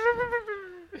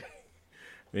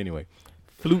 Anyway,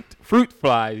 fruit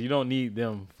flies. You don't need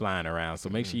them flying around. So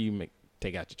make sure you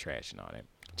take out your trash and all that.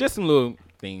 Just some little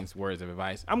things, words of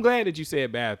advice. I'm glad that you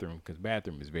said bathroom because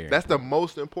bathroom is very. That's the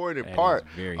most important That part. is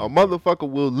very A motherfucker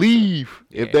will leave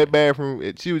if Yeah. that bathroom.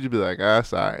 She would just be like, "Ah,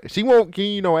 sorry." She won't give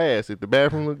you no ass if the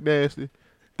bathroom look nasty.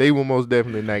 They will most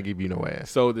definitely not give you no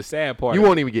ass. So the sad part. You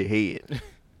won't even get head.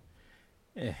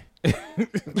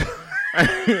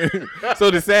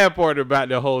 So the sad part about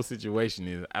the whole situation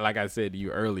is, like I said to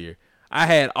you earlier, I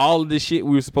had all of the shit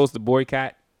we were supposed to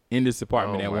boycott in this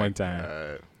apartment Oh at my one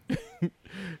time. God.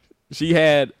 She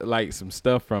had like some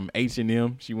stuff from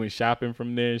H&M. She went shopping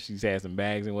from there. She's had some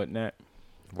bags and whatnot.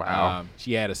 Wow.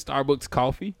 She had a Starbucks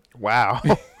coffee, Wow.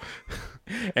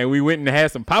 and we went and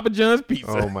had some Papa John's pizza.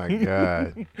 Oh my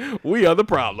God. We are the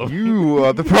problem. You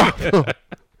are the problem.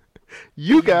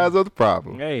 You guys are the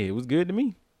problem. Hey, it was good to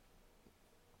me.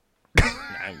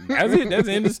 That's it. That's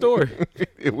the end of the story.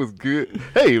 It was good.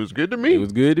 Hey, it was good to me. It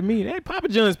was good to me. That Papa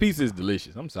John's pizza is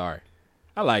delicious. I'm sorry.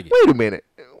 I like it. Wait a minute.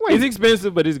 It's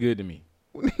expensive, but it's good to me.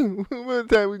 One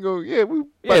time we go, Yeah, it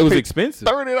was expensive.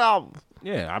 $30.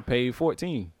 Yeah, I paid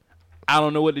 $14. I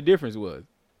don't know what the difference was,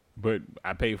 but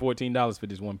I paid $14 for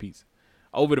this one pizza.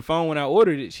 Over the phone when I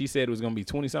ordered it, she said it was gonna be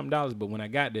 $20-something, but when I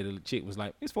got there, the chick was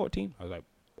like, "It's $14." I was like,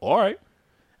 "All right."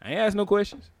 I ain't asked no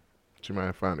questions. She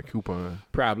might find a coupon.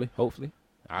 Probably, hopefully,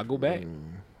 I'll go back.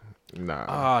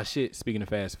 Nah. Oh shit! Speaking of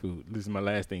fast food, this is my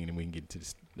last thing, and then we can get to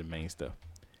the main stuff.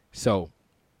 So,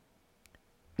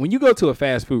 when you go to a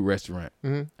fast food restaurant,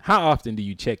 how often do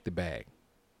you check the bag?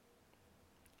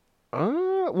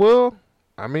 Well,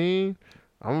 I mean,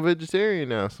 I'm a vegetarian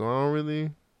now, so I don't really.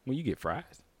 When you get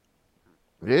fries,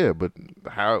 Yeah, but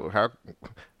how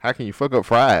can you fuck up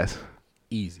fries?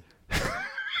 easy.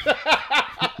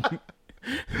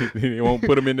 They won't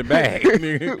put them in the bag.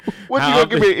 What, How you gonna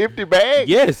give me an empty bag?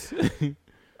 Yes.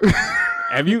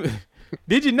 Have you?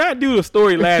 Did you not do a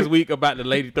story last week about the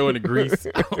lady throwing the grease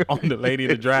on the lady in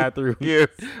the drive-thru? Yes.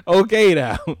 Okay,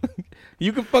 now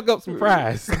you can fuck up some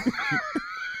fries.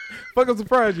 Fuck up some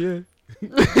fries, yeah.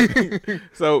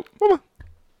 So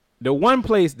the one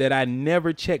place that I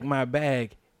never check my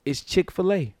bag is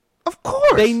Chick-fil-A. Of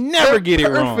course. They never get it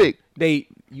wrong. Perfect.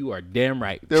 You are damn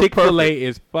right. They're Chick-fil-A perfect.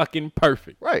 is fucking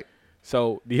perfect. Right.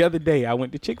 So the other day I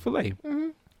went to Chick-fil-A.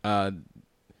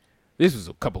 This was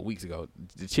a couple weeks ago.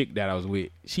 The chick that I was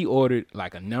with, she ordered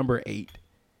like a number 8.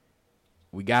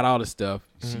 We got all the stuff.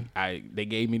 They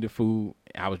gave me the food.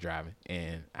 I was driving,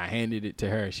 and I handed it to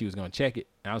her. She was gonna check it,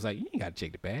 and I was like, "You ain't gotta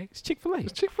check the bag. It's Chick-fil-A."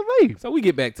 It's Chick-fil-A. So we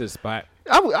get back to the spot.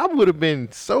 I would have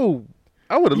been so.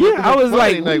 I would have. Yeah, I was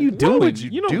like, "What are you why doing? would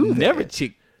you don't do never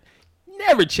that?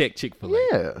 never check Chick-fil-A.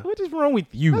 Yeah. What is wrong with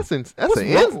you? That's an What are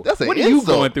you insult.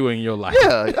 going through in your life?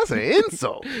 Yeah, that's an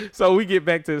insult. So we get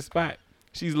back to the spot.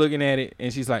 She's looking at it,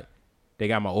 and she's like, "They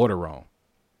got my order wrong."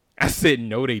 I said,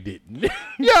 "No, they didn't."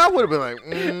 Yeah, I would have been like,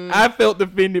 I felt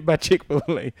offended by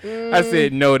Chick-fil-A. I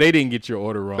said, "No, they didn't get your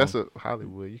order wrong." that's a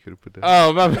Hollywood. You could have put that.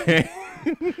 Oh, my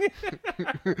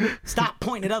bad. Stop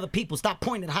pointing at other people. Stop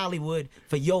pointing at Hollywood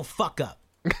for your fuck up.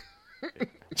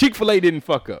 Chick-fil-A didn't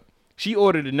fuck up. She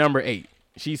ordered a number 8.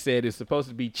 She said it's supposed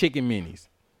to be chicken minis.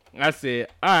 I said,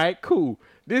 all right, cool.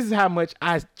 This is how much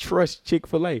I trust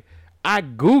Chick-fil-A. I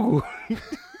Googled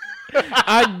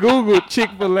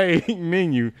Chick-fil-A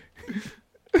menu.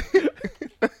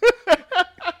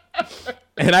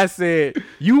 And I said,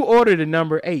 you ordered a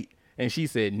number 8. And she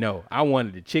said, no, I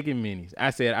wanted the chicken minis. I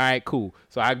said, all right, cool.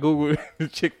 So I Googled the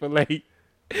Chick-fil-A.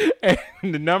 And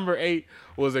the number 8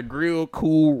 was a Grill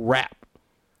Cool wrap.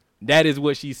 That is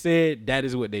what she said. That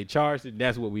is what they charged. And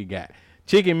that's what we got.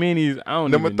 Chicken minis, I don't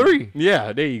Number even 3.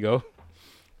 Yeah, there you go.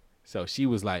 So she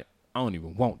was like, I don't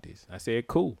even want this. I said,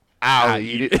 cool. I'll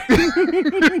eat it.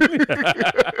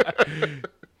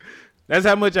 That's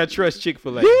how much I trust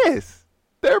Chick-fil-A. Yes,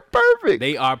 they're perfect.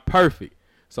 They are perfect.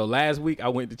 So last week I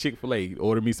went to Chick-fil-A,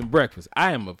 ordered me some breakfast.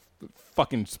 I am a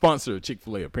fucking sponsor of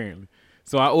Chick-fil-A apparently.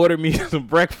 So I ordered me some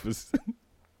breakfast.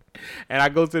 And I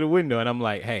go to the window and I'm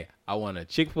like, hey, I want a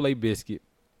Chick-fil-A biscuit.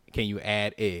 Can you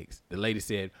add eggs? The lady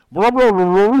said, blah, blah,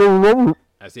 blah, blah, blah.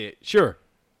 I said, sure.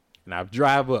 And I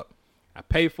drive up. I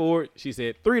pay for it. She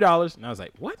said $3. And I was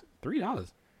like, what?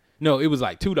 $3? No, it was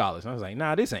like $2. And I was like,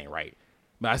 nah, this ain't right.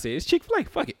 But I said, it's Chick-fil-A.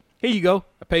 Fuck it. Here you go.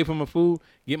 I pay for my food,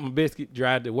 get my biscuit,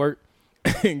 drive to work,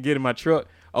 and get in my truck,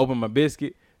 open my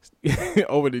biscuit,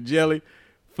 over the jelly,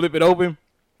 flip it open.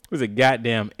 It was a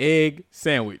goddamn egg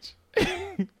sandwich.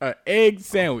 An egg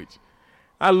sandwich.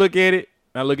 I look at it.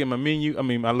 I look at my menu.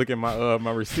 I look at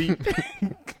my receipt.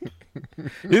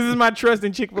 This is my trust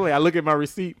in Chick-fil-A. I look at my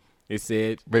receipt. It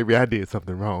said, maybe I did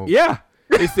something wrong. yeah.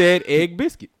 It said egg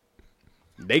biscuit.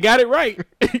 They got it right.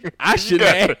 I should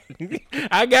have.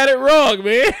 I got it wrong,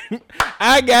 man.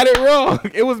 I got it wrong.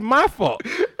 It was my fault.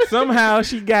 Somehow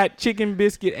she got chicken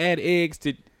biscuit, add eggs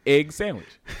to egg sandwich.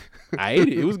 I ate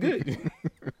it. It was good.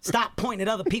 Stop pointing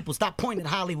at other people. Stop pointing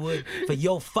at Hollywood for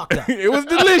your fuck up. It was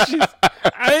delicious.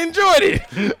 I enjoyed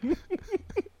it.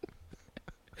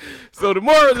 So the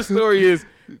moral of the story is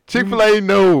Chick-fil-A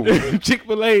knows.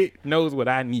 Chick-fil-A knows what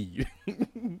I need.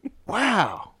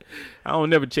 Wow. I don't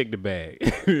never check the bag.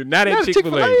 Not at Not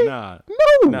Chick-fil-A. Chick-fil-A? Nah.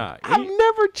 No. Nah. I've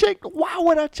never checked. Why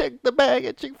would I check the bag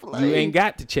at Chick-fil-A? You ain't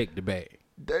got to check the bag.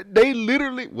 They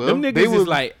literally. Well, Them they niggas was is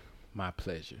like, my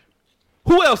pleasure.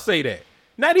 Who else say that?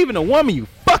 Not even a woman. You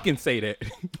fucking say that.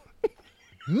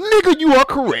 nigga, you are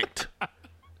correct.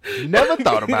 Never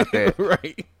thought about that.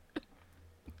 Right.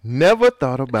 Never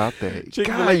thought about that.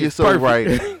 Chick-fil-A God, you're is so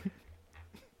perfect. right.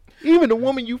 Even the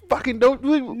woman you fucking don't.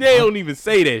 They don't even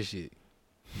say that shit.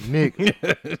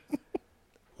 Nigga.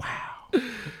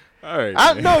 All right.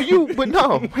 I man. know you, but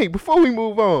no. Wait, before we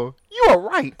move on, you are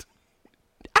right.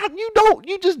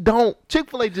 You just don't.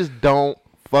 Chick-fil-A just don't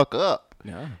fuck up.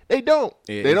 No. They don't.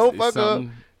 They don't fuck up.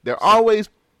 They're always,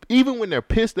 even when they're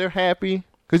pissed, they're happy.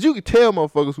 Because you can tell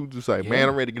motherfuckers who just like, man,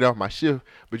 I'm ready to get off my shift.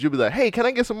 But you'll be like, hey, can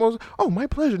I get some more? Oh, my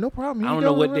pleasure. No problem. I don't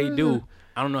know what they do.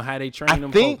 I don't know how they train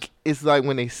them. I think folks. it's like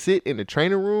when they sit in the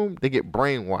training room, they get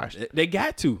brainwashed. They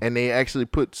got to. And they actually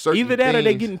put certain Either that or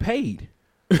they things- getting paid.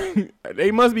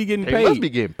 They must be getting They paid. must be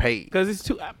getting paid. Because it's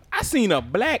too. I seen a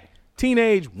black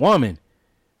teenage woman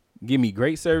give me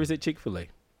great service at Chick-fil-A.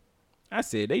 I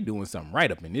said, they doing something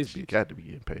right up in this She bitch. got to be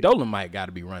getting paid. Dolomite got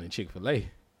to be running Chick-fil-A.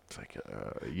 It's like,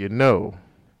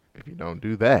 if you don't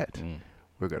do that, I'm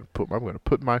gonna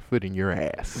put my foot in your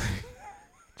ass.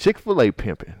 Chick-fil-A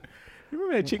pimping. You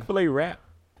remember that Chick-fil-A rap?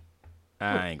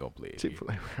 I ain't gonna play it.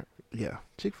 Chick-fil-A. Yeah,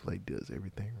 Chick-fil-A does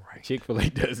everything right. Chick-fil-A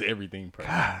does everything perfect.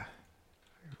 God,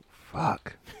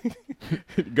 fuck.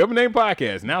 Government Name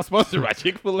Podcast, now sponsored by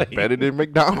Chick-fil-A. Better than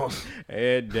McDonald's.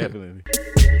 Yeah, definitely.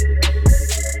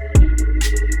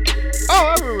 Oh,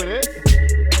 I remember that.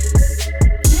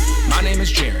 My name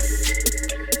is Jaron.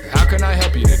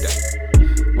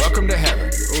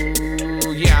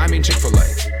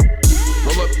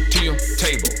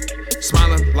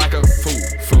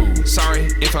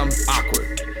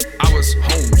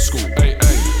 homeschool. Hey,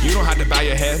 hey, you don't have to bow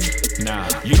your head. Nah,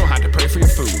 you don't have to pray for your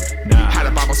food. Nah, had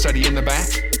a Bible study in the back.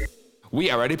 We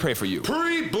already pray for you.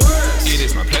 Pre-blessed. It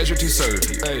is my pleasure to serve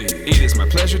you. Hey. It is my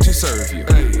pleasure to serve you.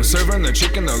 Hey. We're serving the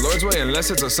chicken the Lord's way,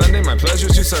 unless it's a Sunday. My pleasure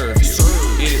to serve you.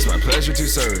 It is my pleasure to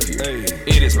serve you. Hey.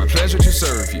 It is my pleasure to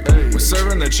serve you. Hey. We're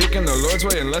serving the chicken the Lord's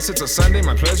way, unless it's a Sunday.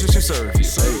 My pleasure to serve you.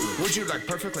 Hey. Would you like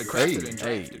perfectly crafted and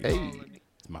drafted? Hey.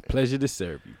 It's my pleasure to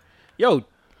serve you. Yo,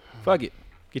 fuck it.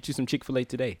 Get you some Chick-fil-A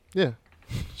today. Yeah.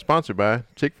 Sponsored by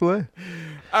Chick-fil-A.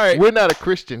 All right. We're not a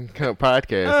Christian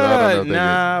podcast. So I don't know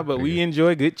nah, but we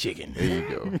enjoy good chicken. There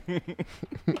you go.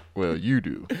 Well, you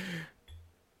do.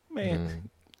 Man.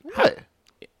 What?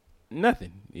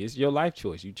 Nothing. It's your life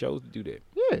choice. You chose to do that.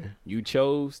 Yeah. You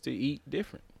chose to eat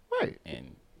different. Right.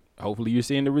 And hopefully you're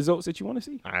seeing the results that you want to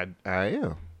see. I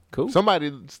am. Cool.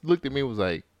 Somebody looked at me and was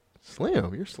like,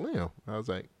 Slim, you're slim. I was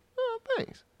like, oh,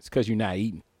 thanks. It's because you're not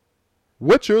eating.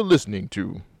 What you're listening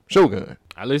to, Shogun.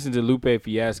 I listened to Lupe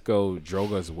Fiasco,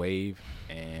 Droga's Wave,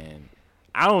 and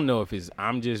I don't know if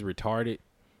I'm just retarded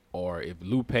or if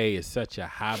Lupe is such a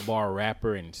high bar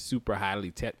rapper and super highly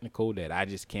technical that I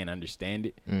just can't understand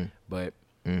it. But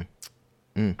I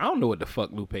don't know what the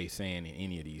fuck Lupe's saying in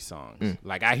any of these songs.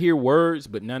 Like, I hear words,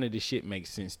 but none of this shit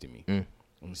makes sense to me.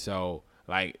 And so,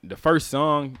 like, the first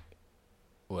song,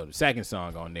 well, the second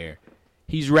song on there,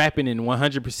 he's rapping in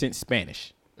 100%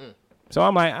 Spanish. So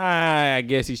I'm like, I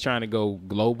guess he's trying to go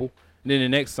global. And then the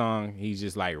next song, he's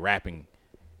just like rapping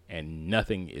and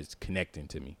nothing is connecting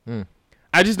to me.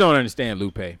 I just don't understand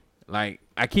Lupe. Like,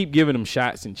 I keep giving him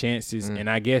shots and chances. And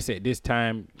I guess at this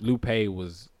time, Lupe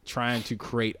was trying to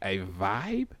create a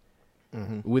vibe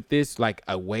with this, like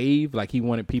a wave. Like, he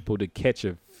wanted people to catch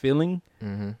a feeling.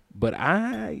 But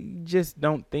I just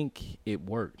don't think it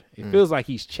worked. It feels like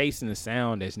he's chasing a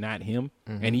sound that's not him.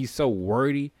 And he's so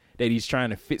wordy that he's trying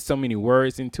to fit so many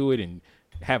words into it and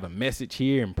have a message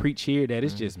here and preach here that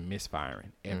it's just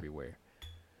misfiring everywhere.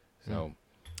 So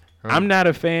I'm not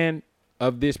a fan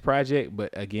of this project, but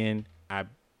again, I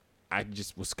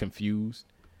just was confused.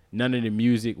 None of the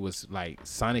music was like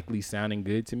sonically sounding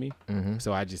good to me.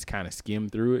 So I just kind of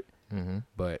skimmed through it.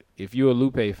 But if you're a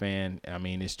Lupe fan, I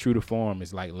mean, it's true to form.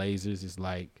 It's like Lasers. It's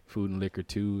like Food and Liquor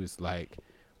 2. It's like,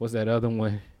 what's that other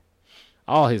one?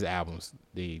 All his albums,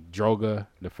 the Droga,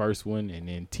 the first one, and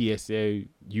then TSO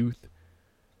Youth.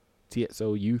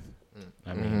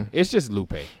 I mean, it's just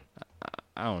Lupe.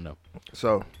 I don't know.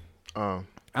 So, I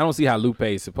don't see how Lupe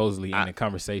is supposedly in the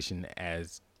conversation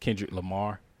as Kendrick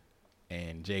Lamar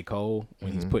and J. Cole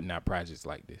when he's putting out projects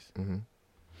like this.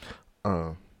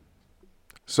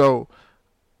 So,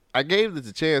 I gave this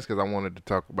a chance because I wanted to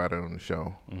talk about it on the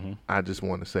show. I just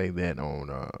want to say that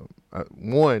on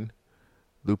one,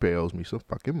 Lupe owes me some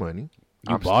fucking money.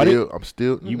 You bought it? I'm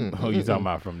still. You talking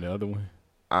about from the other one?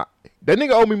 That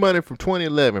nigga owe me money from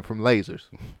 2011 from Lasers.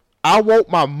 I want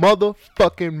my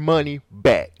motherfucking money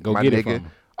back. Go my get nigga. it from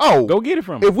him. Oh, Go get it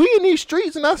from him. If we in these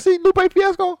streets and I see Lupe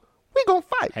Fiasco, we gonna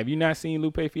fight. Have you not seen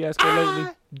Lupe Fiasco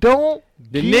lately? Don't.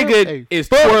 The nigga is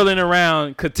twirling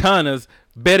around katanas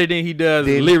better than he does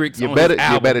lyrics on his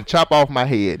album. You better chop off my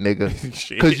head, nigga.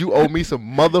 Because you owe me some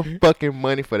motherfucking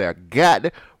money for that goddamn.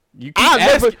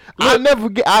 I'll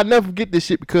never forget this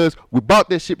shit because we bought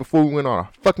that shit before we went on a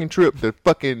fucking trip to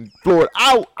fucking Florida.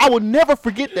 I will never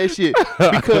forget that shit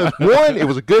because one, it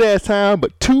was a good ass time,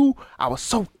 but two, I was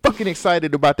so fucking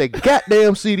excited about that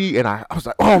goddamn CD, and I was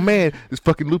like, oh man, this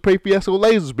fucking Lupe Fiasco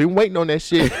Lasers been waiting on that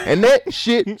shit, and that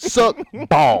shit sucked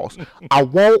balls. I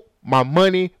want my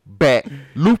money back.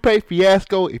 Lupe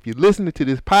Fiasco, if you're listening to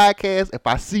this podcast, if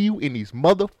I see you in these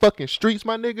motherfucking streets,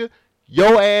 my nigga,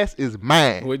 your ass is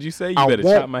mine. What'd you say? You better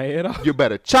chop my head off? You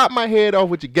better chop my head off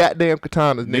with your goddamn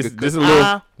katanas, nigga. This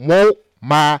I want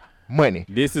my money.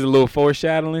 This is a little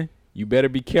foreshadowing. You better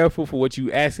be careful for what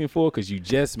you asking for because you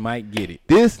just might get it.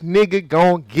 This nigga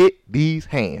gonna get these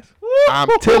hands. I'm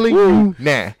telling you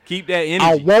now. Keep that energy.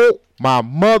 I want my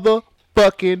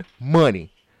motherfucking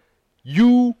money.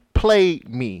 You played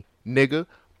me, nigga.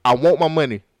 I want my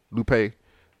money, Lupe.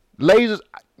 Lasers,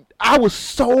 I was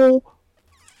so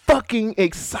fucking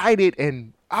excited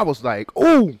and I was like,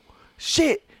 oh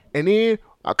shit. And then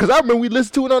because I remember we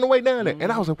listened to it on the way down there and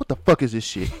I was like, what the fuck is this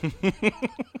shit?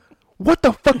 What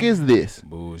the fuck is this?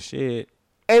 Bullshit.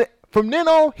 And from then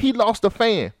on, he lost a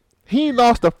fan. He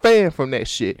lost a fan from that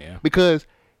shit. Because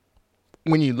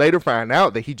when you later find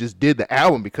out that he just did the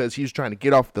album because he was trying to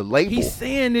get off the label. He's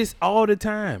saying this all the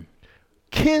time.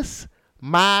 Kiss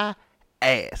my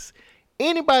ass.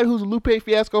 Anybody who's a Lupe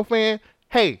Fiasco fan,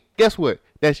 hey, guess what?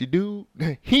 That's your dude.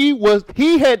 He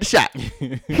had the shot.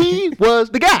 He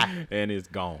was the guy. And it's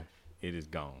gone. It is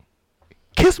gone.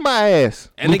 Kiss my ass.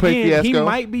 And Lupe again, Fiasco. he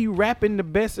might be rapping the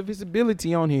best of his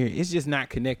ability on here. It's just not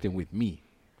connecting with me.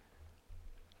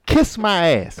 Kiss my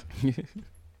ass.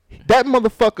 That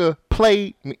motherfucker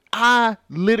played me. I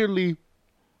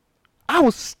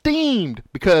was steamed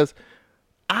because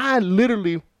I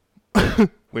literally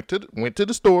went to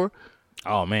the store.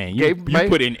 Oh man, you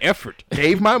put in effort.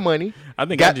 Gave my money. I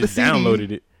think I just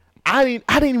downloaded it. I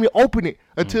didn't even open it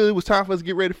until it was time for us to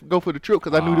get ready to go for the trip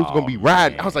because I knew this was gonna be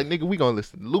riding. Man. I was like, nigga, we gonna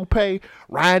listen to Lupe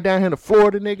riding down here to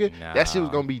Florida, nigga. No. That shit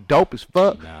was gonna be dope as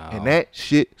fuck, and that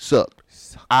shit sucked.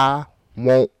 I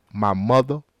want my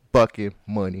motherfucking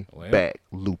money back,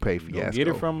 Lupe Fiasco. Get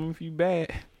it from him if you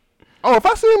bad. Oh, if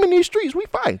I see him in these streets, we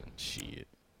fight. Shit,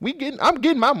 I'm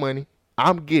getting my money.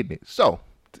 I'm getting it. So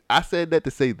I said that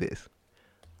to say this.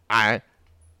 I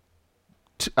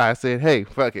said, hey,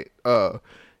 fuck it.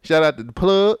 Shout out to the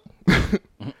plug.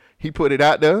 He put it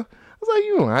out there. I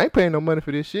was like, I ain't paying no money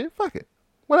for this shit. Fuck it.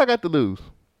 What I got to lose?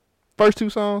 First 2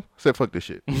 songs, I said, fuck this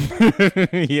shit.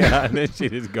 Yeah, that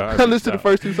shit is garbage. I listened to the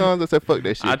first 2 songs, I said, fuck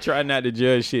that shit. I try not to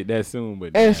judge shit that soon,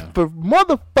 but and for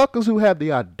motherfuckers who have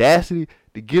the audacity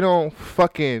to get on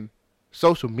fucking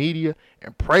social media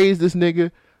and praise this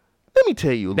nigga, let me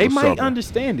tell you a little something. They might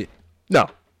understand it. No.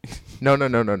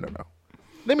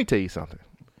 Let me tell you something.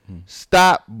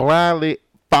 Stop blindly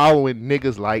following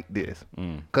niggas like this.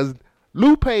 Because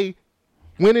Lupe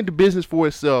went into business for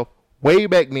himself way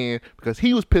back then because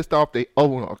he was pissed off they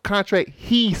over a contract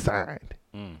he signed.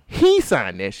 He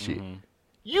signed that shit.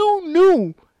 You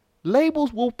knew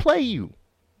labels will play you.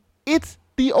 It's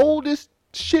the oldest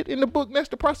shit in the book next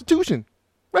to prostitution.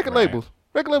 Record labels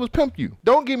pimp you.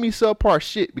 Don't give me subpar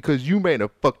shit because you made a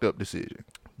fucked up decision.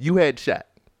 You had shot.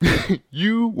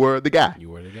 You were the guy.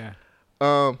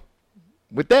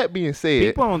 With that being said,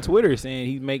 people on Twitter saying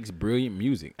he makes brilliant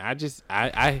music.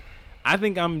 I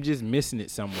think I'm just missing it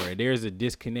somewhere. There's a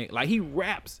disconnect. Like he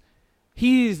raps,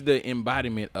 he's the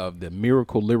embodiment of the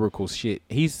miracle lyrical shit.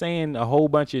 He's saying a whole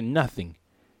bunch of nothing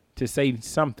to say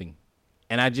something,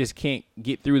 and I just can't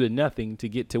get through the nothing to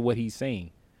get to what he's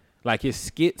saying. Like his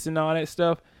skits and all that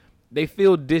stuff, they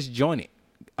feel disjointed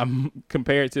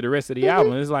compared to the rest of the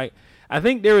album. It's like I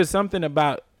think there is something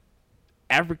about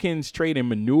Africans trading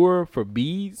manure for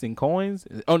beads and coins.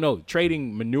 Oh no,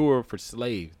 trading manure for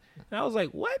slaves. And I was like,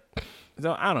 what?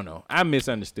 So I don't know. I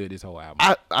misunderstood this whole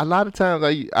album. A lot of times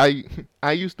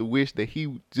I used to wish that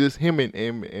him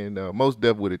and Mos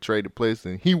Def would have traded places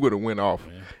and he would have went off,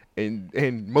 and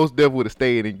Mos Def would have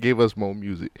stayed and give us more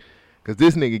music. Cause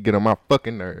this nigga get on my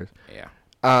fucking nerves.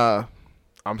 Yeah.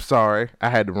 I'm sorry. I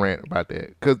had to rant about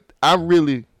that. Cause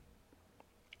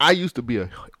I used to be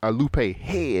a Lupe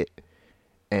head.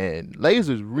 And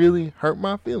lasers really hurt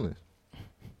my feelings.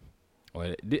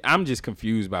 Well, I'm just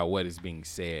confused by what is being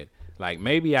said. Like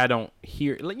maybe I don't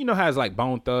hear. You know how it's like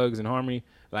Bone Thugs and Harmony.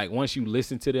 Like once you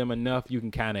listen to them enough, you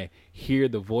can kind of hear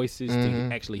the voices to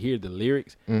actually hear the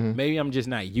lyrics. Maybe I'm just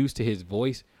not used to his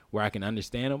voice where I can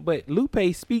understand him. But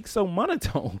Lupe speaks so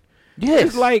monotone. Yes,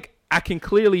 it's like I can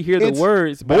clearly hear the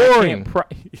words. Boring. But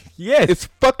I can't yes, it's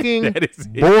fucking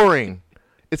boring.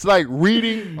 It's like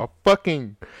reading a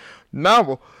fucking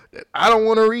novel that I don't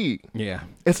want to read. Yeah,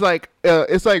 it's like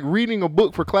reading a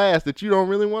book for class that you don't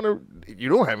really want to. You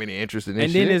don't have any interest in.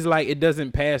 And then it's like it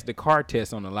doesn't pass the car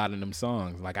test on a lot of them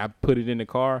songs. Like I put it in the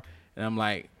car and I'm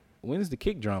like, when's the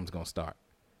kick drums gonna start?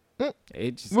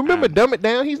 It just, remember Dumb It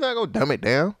Down. He's not gonna dumb it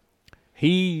down.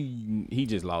 He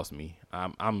just lost me.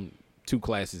 I'm 2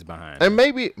 classes behind. And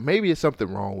maybe it's something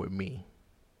wrong with me.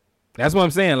 That's what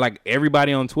I'm saying. Like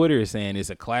everybody on Twitter is saying it's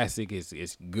a classic,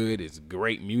 it's good, it's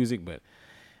great music, but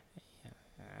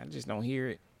I just don't hear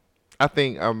it. I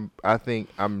think I'm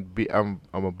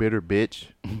a bitter bitch,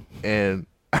 and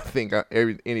I think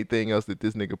anything else that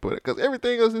this nigga put out, because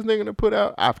everything else this nigga put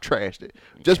out, I've trashed it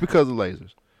just because of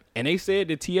lasers. And they said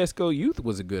the Tiesco Youth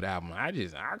was a good album. I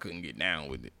couldn't get down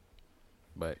with it.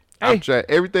 But hey,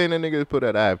 everything that nigga put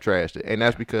out, I've trashed it, and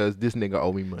that's because this nigga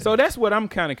owe me money. So that's what I'm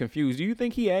kind of confused. Do you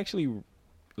think he actually,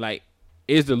 like,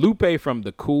 is the Lupe from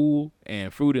The Cool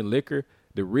and Fruit and Liquor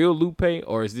the real Lupe,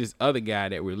 or is this other guy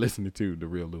that we're listening to the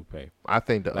real Lupe? I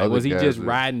think the like, other was he just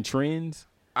riding trends?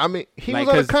 I mean, he was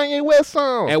on a Kanye West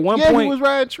song. At one point, he was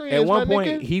riding trends. At one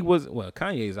point, he was. Well,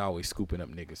 Kanye's always scooping up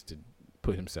niggas to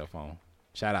put himself on.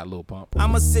 Shout out Lil Pump.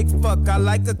 I'm a sick fuck. I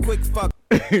like a quick fuck.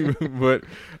 But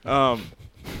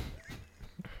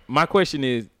my question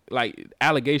is, like,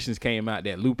 allegations came out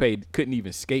that Lupe couldn't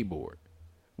even skateboard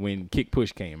when Kick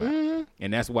Push came out,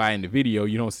 and that's why in the video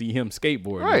you don't see him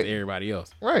skateboarding with everybody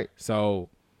else. Right. So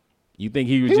you think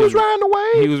he was just riding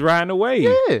away? He was riding away.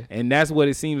 Yeah. And that's what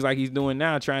it seems like he's doing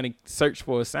now, trying to search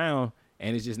for a sound,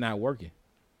 and it's just not working.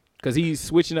 Because he's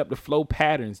switching up the flow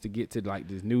patterns to get to like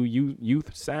this new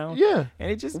youth sound. Yeah. And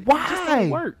it just Why?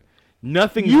 don't work.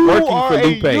 Nothing's You working are for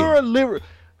Lupe. you're a lyric.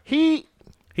 He's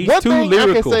He's too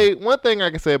lyrical. One thing I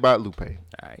can say about Lupe.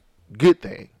 All right. Good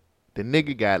thing. The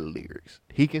nigga got lyrics.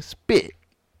 He can spit.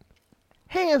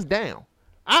 Hands down.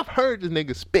 I've heard this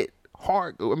nigga spit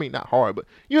hard. I mean, not hard, but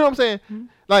you know what I'm saying? Mm-hmm.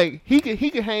 Like, he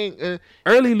can hang.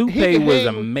 Early Lupe was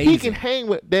amazing. He can hang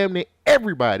with damn near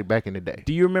everybody back in the day.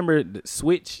 Do you remember the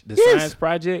Switch, the Yes. Science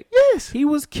Project? Yes. He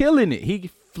was killing it. He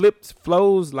flips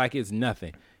flows like it's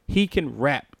nothing. He can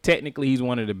rap. Technically, he's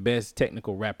one of the best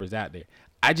technical rappers out there.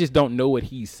 I just don't know what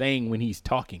he's saying when he's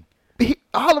talking.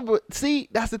 See,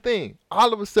 that's the thing.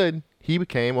 All of a sudden, he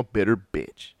became a bitter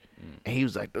bitch. And he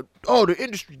was like, the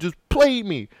industry just played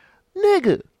me.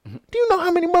 Nigga, do you know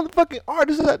how many motherfucking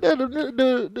artists out there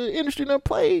the industry done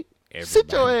played?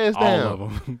 Sit your ass down. All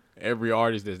of them. Every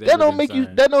artist that's That don't make you.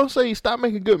 That don't say you stop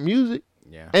making good music.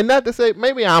 Yeah. And not to say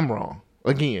maybe I'm wrong.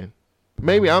 Again,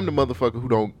 maybe I'm the motherfucker who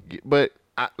don't get. But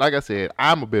like I said,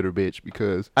 I'm a bitter bitch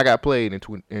because I got played in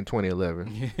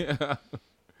 2011. Yeah.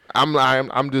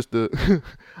 I'm just the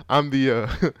I'm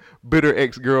the bitter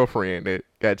ex-girlfriend that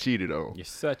got cheated on. You're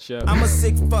such a. I'm a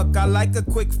sick fuck. I like a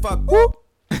quick fuck.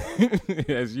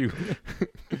 That's you.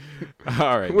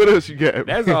 All right. What else you got?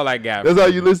 That's all I got. That's all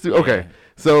you listen to? Yeah. Okay.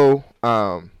 So,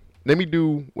 let me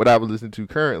do what I was listening to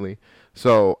currently.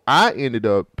 So, I ended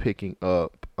up picking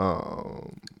up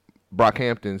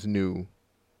Brockhampton's new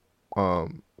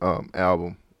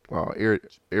album,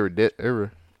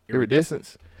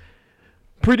 Iridescence.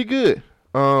 Pretty good.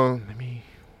 I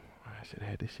should have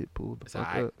had this shit pulled the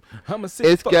fuck up. I'm a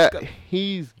sick fuck.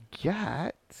 He's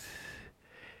got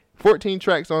 14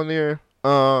 tracks on there.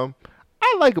 I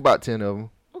like about 10 of them.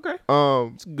 Okay.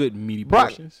 It's good meaty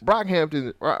portions.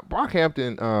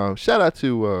 Brockhampton. Shout out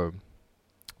to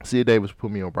Sia Davis put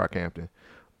me on Brockhampton.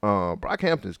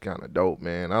 Brockhampton's kind of dope,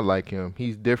 man. I like him.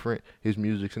 He's different. His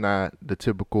music's not the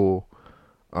typical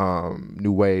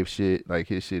new wave shit. Like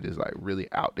his shit is like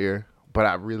really out there. But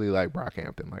I really like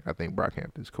Brockhampton. Like I think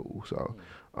Brockhampton's cool. So,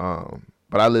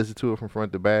 but I listened to it from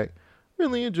front to back.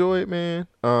 Really enjoy it, man.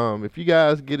 If you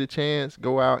guys get a chance,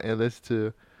 go out and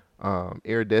listen to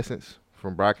Iridescence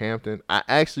from Brockhampton. I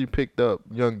actually picked up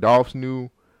Young Dolph's new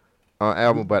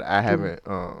album, but I haven't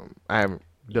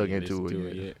dug into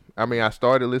it yet. I mean, I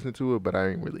started listening to it, but I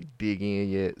didn't really dig in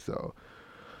yet. So,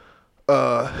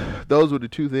 those were the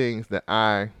two things that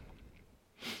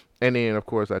and then, of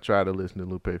course, I tried to listen to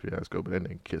Lupe Fiasco, but that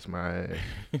nigga kissed my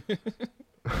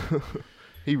ass.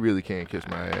 He really can't kiss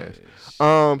my ass.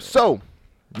 So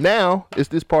now it's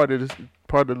this part of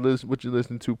the list, what you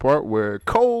listen to part where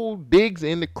Cole digs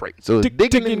in the crates. So it's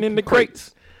digging in the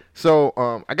crates. So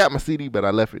I got my CD, but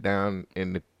I left it down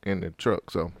in the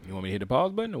truck. So You want me to hit the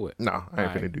pause button or what? no, I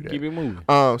ain't finna do that. Keep it moving.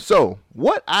 So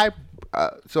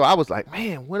I was like,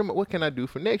 man, what can I do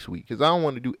for next week? Because I don't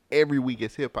want to do every week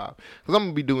as hip hop. Because I'm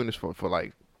gonna be doing this for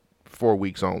like 4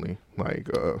 weeks only. Like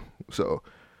I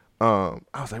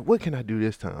was like, what can I do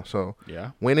this time? So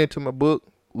Yeah. went into my book,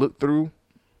 looked through,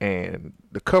 and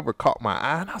the cover caught my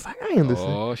eye, and I was like, I ain't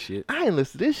listening. Oh shit. I ain't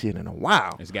listened to this shit in a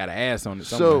while. It's got an ass on it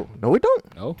somewhere. So no, it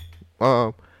don't.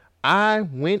 No. I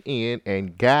went in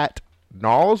and got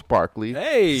Gnarls Barkley,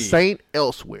 Hey. Saint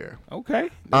Elsewhere. Okay.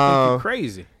 That's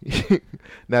crazy.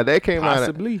 Now that came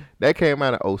Possibly.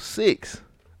 out of 06.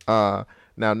 Now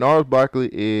Gnarls Barkley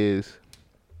is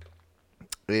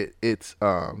it's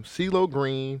CeeLo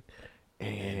Green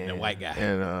and the white guy.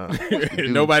 and what's the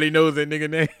dude? Nobody knows that nigga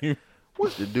name.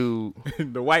 What's the dude?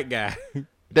 The white guy.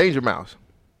 Danger Mouse.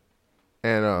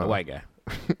 And The white guy.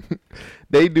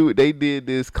 they did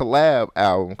this collab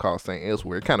album called Saint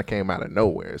Elsewhere. It kind of came out of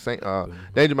nowhere.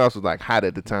 Danger Mouse was like hot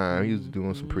at the time. He was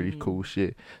doing some pretty cool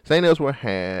shit. Saint Elsewhere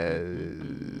has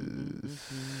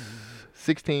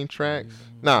 16 tracks.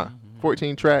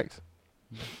 14 tracks.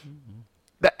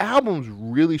 The album's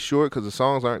really short because the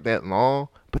songs aren't that long,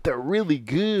 but they're really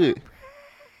good.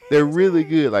 They're really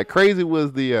good. Like Crazy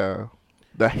was the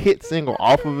hit single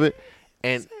off of it,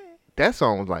 and that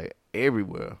song was like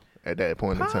everywhere at that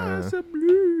point in time.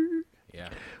 Yeah.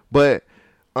 But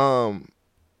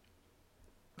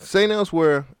Saint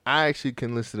Elsewhere, I actually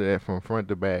can listen to that from front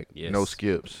to back, Yes. no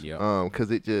skips. Yep. Because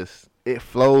it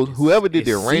flows. Whoever did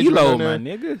the arrangement CeeLo, on there, my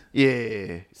nigga.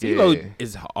 yeah, CeeLo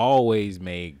is always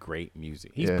made great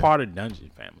music. He's Yeah. part of Dungeon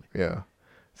Family. yeah.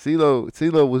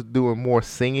 CeeLo was doing more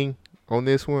singing on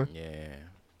this one, Yeah.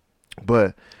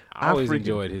 but I always freaking-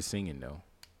 enjoyed his singing though.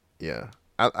 Yeah,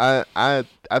 I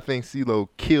think CeeLo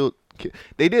killed.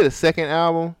 They did a second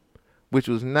album, which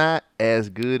was not as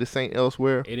good as Saint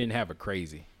Elsewhere. It didn't have a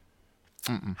crazy.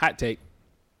 Hot take.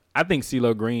 I think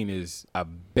CeeLo Green is a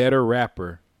better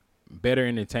rapper, better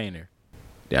entertainer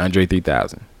than Andre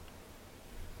 3000.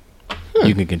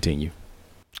 You can continue.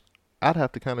 I'd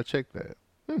have to kind of check that.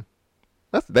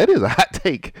 That is a hot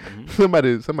take.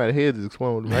 Somebody's head is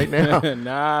exploding right now.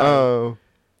 Nah.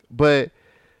 But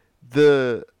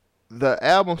the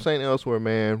album Saint Elsewhere,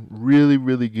 man, really,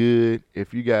 really good.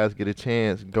 If you guys get a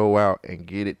chance, go out and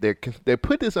get it. They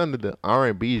put this under the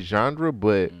R&B genre,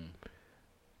 but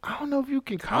I don't know if you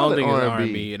can call it R&B.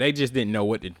 R&B. They just didn't know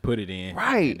what to put it in.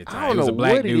 Right. At the time. I don't know it was a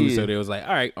black what it dude, is. so they was like,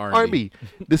 all right, R&B.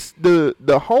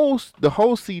 The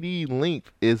whole CD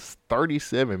length is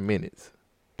 37 minutes.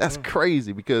 That's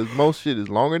crazy because most shit is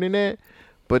longer than that.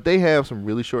 But they have some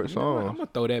really short songs. I'm gonna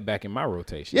throw that back in my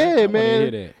rotation. Yeah, I man.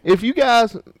 Hear that. If you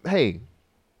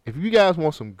guys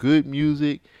want some good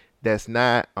music that's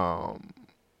not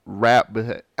rap,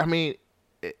 but I mean,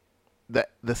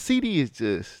 the CD is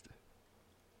just.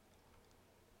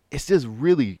 It's just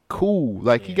really cool.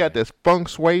 Like, he got this Funk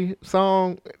Sway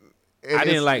song. I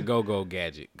didn't like Go Go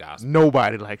Gadget gospel.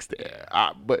 Nobody likes that.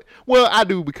 I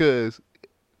do because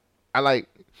I like.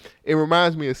 It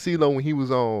reminds me of CeeLo when he was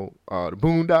on the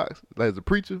Boondocks, like as a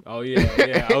preacher. Oh yeah,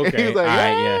 okay. He was like, all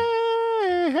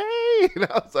right, hey, and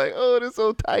I was like, oh, that's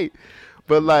so tight.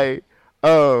 But like,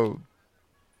 man,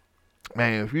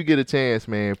 if you get a chance,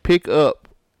 man,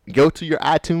 go to your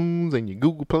iTunes and your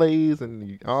Google Plays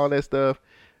and all that stuff.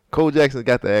 Cole Jackson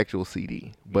got the actual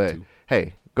CD, but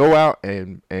hey, go out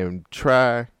and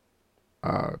try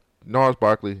Gnarls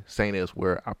Barkley, Saint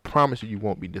Elsewhere. I promise you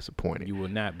won't be disappointed. You will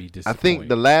not be disappointed. I think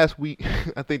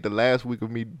the last week of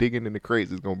me digging in the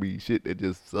crates is gonna be shit that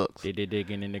just sucks. They're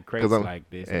digging in the crates like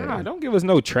this. Nah, don't give us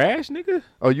no trash, nigga.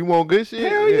 Oh, you want good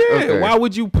shit? Hell yeah. Okay. Why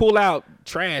would you pull out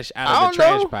trash out of the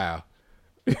trash pile?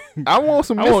 I want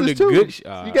some misses want the too. good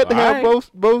You got to have both.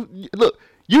 Look,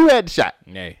 you had the shot.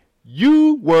 Hey.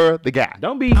 You were the guy.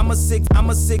 Don't be. I'm a sick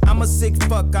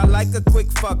fuck. I like a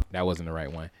quick fuck. That wasn't the right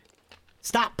one.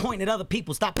 Stop pointing at other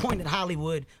people. Stop pointing at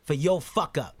Hollywood for your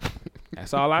fuck up.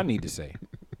 That's all I need to say.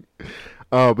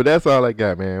 But that's all I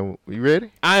got, man. You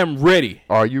ready? I am ready.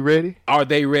 Are you ready? Are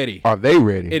they ready? Are they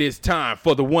ready? It is time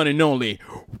for the one and only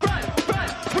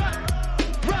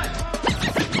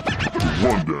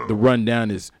Rundown. The Rundown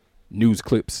is news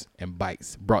clips and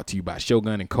bites brought to you by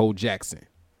Shogun and Cole Jackson.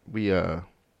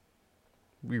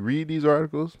 We read these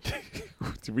articles.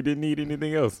 We didn't need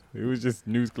anything else. It was just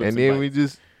news clips.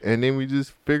 And then we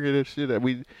just figure that shit out.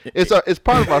 It's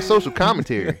part of our social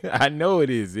commentary. I know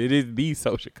it is. It is the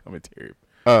social commentary.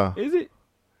 Is it?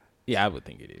 Yeah, I would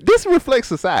think it is. This reflects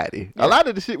society. Yeah. A lot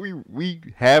of the shit we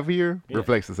have here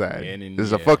reflects society. This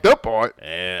is a fucked up part.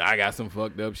 And I got some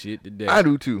fucked up shit today. I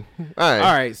do too. All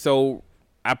right. So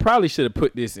I probably should have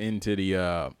put this into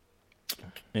the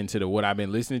what I've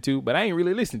been listening to, but I ain't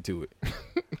really listened to it.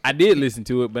 I did listen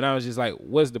to it, but I was just like,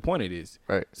 what's the point of this?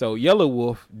 Right. So Yellow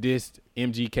Wolf dissed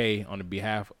MGK on the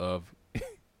behalf of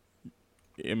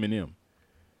Eminem.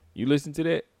 You listened to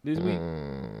that this week?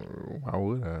 Why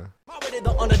would I?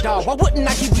 The underdog. Why wouldn't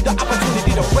I give you the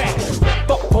opportunity to rap?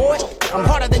 Fuck boy, I'm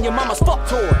harder than your mama's fuck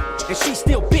toy, and she's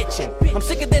still bitching. I'm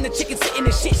sicker than the chicken sitting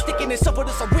in shit, sticking itself with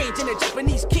a syringe in a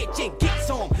Japanese kitchen. Get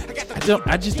some.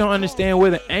 I just don't understand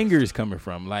where the anger is coming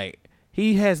from. Like,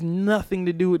 he has nothing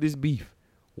to do with this beef.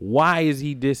 Why is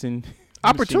he dissing?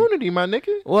 Opportunity, my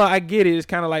nigga. Well, I get it. It's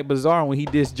kind of like Bizarre when he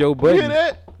dissed Joe Budden. You hear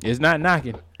that? It's not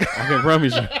knocking. I can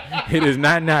promise you. It is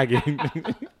not knocking.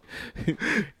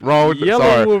 Wrong.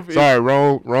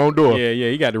 Wrong door. Yeah,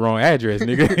 he got the wrong address,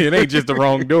 nigga. It ain't just the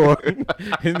wrong door.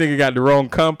 His nigga got the wrong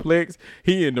complex.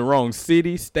 He in the wrong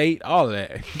city, state, all of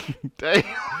that. Damn.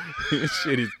 This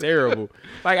shit is terrible.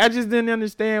 Like, I just didn't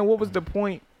understand what was the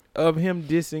point of him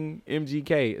dissing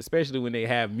MGK, especially when they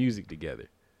have music together.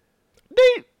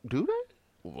 They do that?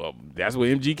 Well, that's what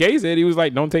MGK said. He was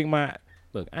like, don't take my...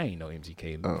 Look, I ain't no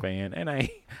MGK fan, and I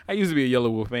used to be a Yellow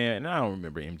Wolf fan, and I don't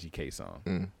remember MGK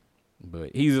song.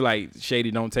 But he's like,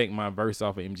 Shady, don't take my verse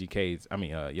off of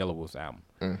Yellow Wolf's album.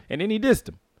 And then he dissed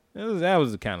him. That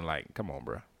was kind of like, come on,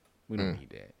 bro. We don't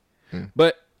need that.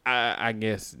 But I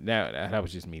guess that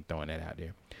was just me throwing that out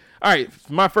there. All right,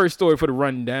 my first story for the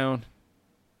rundown,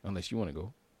 unless you want to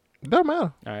go. Doesn't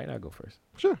matter. All right, I'll go first.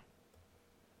 Sure.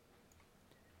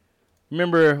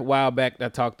 Remember a while back I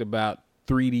talked about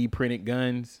 3D printed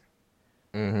guns?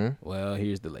 Mm-hmm. Well,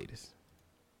 here's the latest.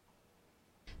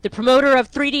 The promoter of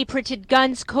 3D printed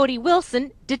guns, Cody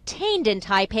Wilson, detained in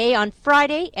Taipei on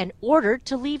Friday and ordered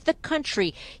to leave the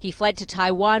country. He fled to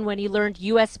Taiwan when he learned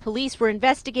U.S. police were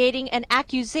investigating an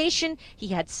accusation he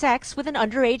had sex with an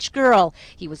underage girl.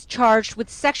 He was charged with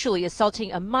sexually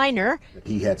assaulting a minor.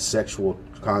 He had sexual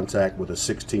contact with a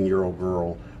 16-year-old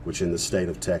girl which in the state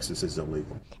of Texas is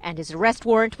illegal. And his arrest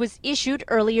warrant was issued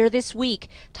earlier this week.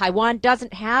 Taiwan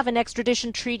doesn't have an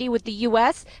extradition treaty with the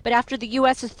U.S., but after the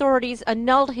U.S. authorities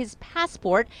annulled his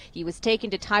passport, he was taken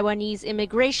to Taiwanese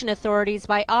immigration authorities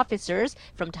by officers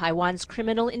from Taiwan's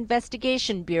Criminal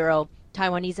Investigation Bureau.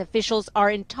 Taiwanese officials are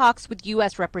in talks with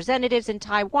U.S. representatives in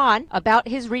Taiwan about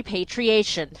his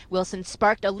repatriation. Wilson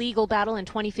sparked a legal battle in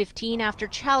 2015 after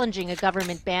challenging a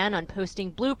government ban on posting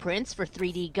blueprints for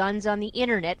 3D guns on the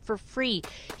internet for free.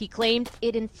 He claimed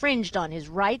it infringed on his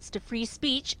rights to free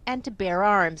speech and to bear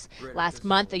arms. Last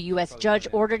month, a U.S. judge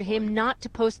ordered him not to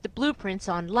post the blueprints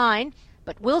online.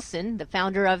 But Wilson, the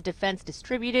founder of Defense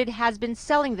Distributed, has been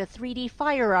selling the 3D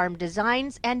firearm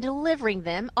designs and delivering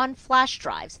them on flash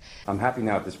drives. I'm happy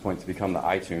now at this point to become the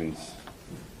iTunes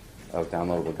of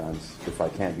downloadable guns if I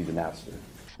can't be the Napster.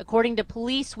 According to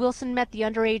police, Wilson met the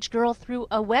underage girl through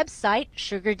a website,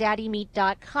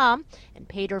 SugarDaddyMeet.com, and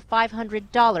paid her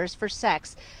 $500 for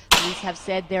sex. Police have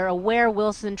said they're aware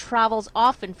Wilson travels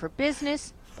often for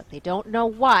business, but they don't know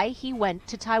why he went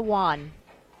to Taiwan.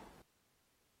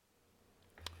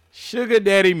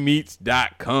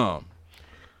 SugarDaddyMeets.com.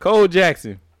 Cole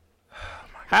Jackson,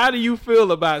 how do you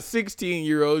feel about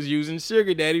 16-year-olds using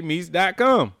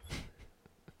SugarDaddyMeets.com?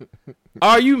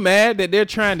 Are you mad that they're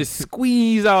trying to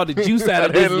squeeze all the juice out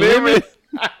of this lemon?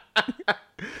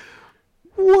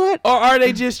 What? Or are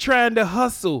they just trying to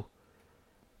hustle?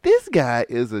 This guy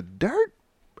is a dirt.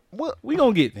 What? We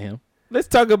gonna get to him. Let's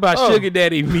talk about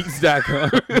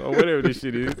SugarDaddyMeets.com or whatever this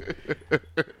shit is.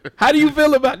 How do you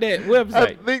feel about that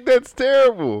website? I think that's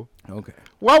terrible. Okay.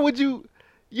 Why would you?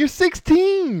 You're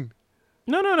 16.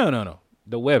 No.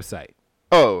 The website.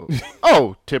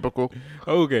 Oh, typical.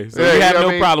 Okay, so you have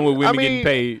no problem with women getting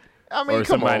paid. I mean, or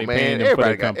come somebody on, man. paying them for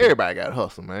their company. Everybody got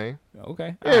hustle, man.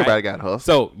 Okay. Everybody got hustle.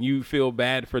 So you feel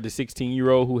bad for the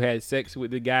 16-year-old who had sex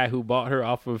with the guy who bought her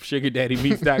off of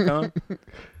SugarDaddyMeets.com?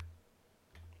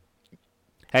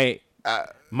 Hey,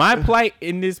 my plight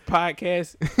in this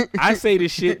podcast, I say the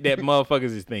shit that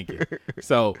motherfuckers is thinking.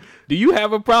 So, do you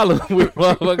have a problem with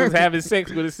motherfuckers having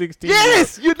sex with a 16-year-old?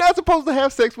 Yes, you're not supposed to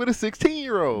have sex with a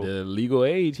 16-year-old. The legal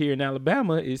age here in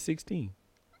Alabama is 16.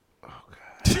 Oh,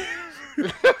 God.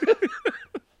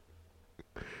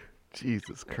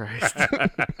 Jesus Christ.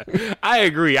 I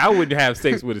agree. I wouldn't have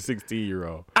sex with a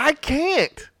 16-year-old. I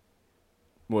can't.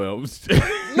 Well,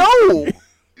 no.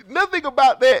 Nothing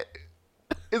about that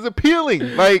is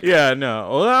appealing. Like, yeah, no.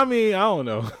 Well, I mean, I don't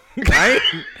know.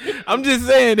 I'm just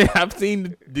saying that I've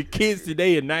seen the kids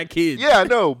today and not kids. Yeah, I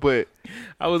know, but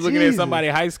I was looking at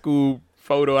somebody's high school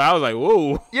photo. I was like,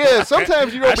 whoa. Yeah,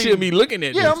 sometimes you don't. I shouldn't be looking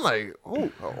at this. Yeah, I'm like,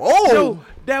 oh. So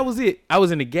that was it. I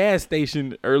was in a gas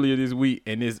station earlier this week,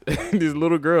 and this this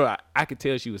little girl, I could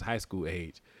tell she was high school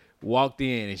age, walked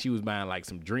in and she was buying like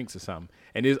some drinks or something.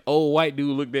 And this old white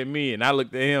dude looked at me, and I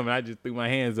looked at him, and I just threw my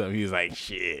hands up. He was like,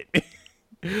 shit.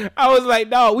 I was like,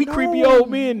 dog, we creepy old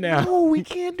men now. No, we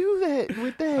can't do that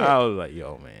with that. I was like,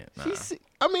 yo, man. Nah.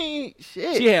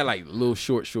 Shit. She had like little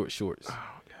shorts. Oh, God.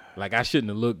 Like I shouldn't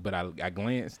have looked, but I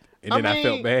glanced, and then I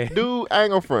felt bad. Dude, I ain't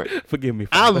gonna front. Forgive me.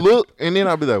 I look, and then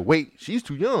I'll be like, wait, she's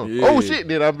too young. Yeah. Oh, shit.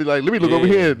 Then I'll be like, let me look over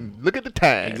here and look at the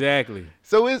time. Exactly.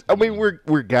 So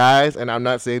we're guys, and I'm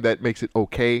not saying that makes it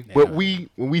okay, but when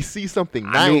we see something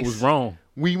nice. I knew it was wrong.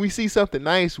 We see something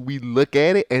nice, we look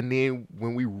at it, and then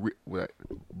when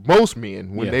most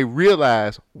men, when they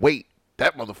realize, wait,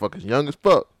 that motherfucker's young as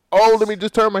fuck. Oh, let me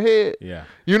just turn my head. Yeah.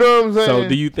 You know what I'm saying? So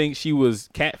do you think she was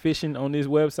catfishing on this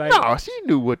website? No, she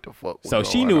knew what the fuck was So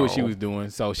she knew what she was doing.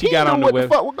 So she got on the website. What the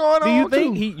fuck was going on? Do you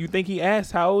think you think he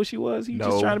asked how old she was? He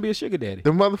just trying to be a sugar daddy.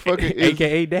 The motherfucker is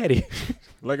AKA daddy.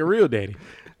 Like a real daddy.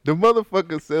 The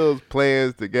motherfucker sells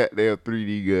plans to goddamn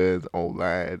 3D guns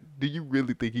online. Do you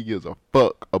really think he gives a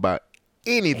fuck about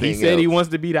anything He said else? he wants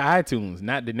to be the iTunes,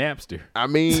 not the Napster. I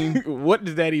mean, what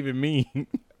does that even mean?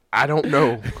 I don't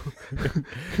know.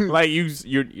 Like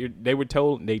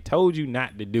they told you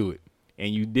not to do it,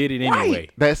 and you did it anyway.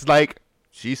 Right. That's like,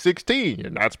 she's 16.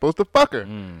 You're not supposed to fuck her.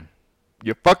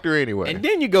 You fucked her anyway. And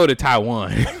then you go to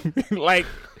Taiwan. Like,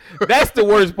 that's the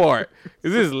worst part.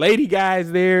 Is this lady guys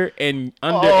there and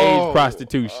underage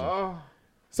prostitution.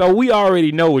 So we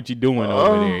already know what you're doing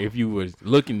over there. If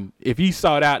you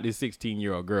sought out this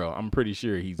 16-year-old girl, I'm pretty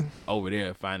sure he's over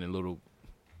there finding little,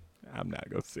 I'm not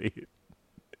going to say it.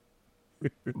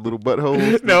 Little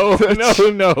buttholes?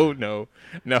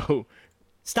 No.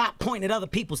 Stop pointing at other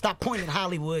people. Stop pointing at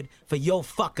Hollywood for your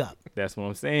fuck up. That's what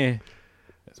I'm saying.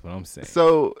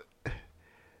 So,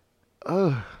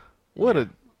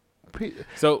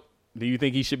 So, do you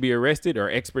think he should be arrested or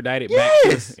expedited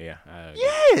yes. back? Yeah.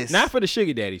 Yes. Not for the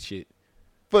sugar daddy shit.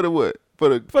 For the what? For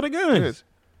the guns.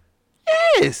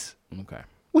 Yes. Okay.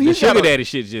 Well, The he's sugar got a- daddy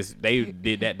shit just they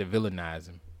did that to villainize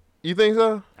him. You think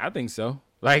so? I think so.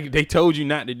 Like they told you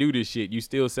not to do this shit. You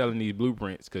still selling these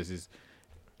blueprints because it's.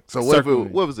 So what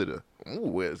circling. was it?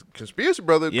 It's conspiracy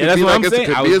brother. Yeah, that's what I'm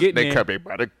saying. I was getting They there.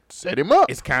 about to set him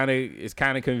up. It's kind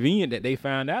of convenient that they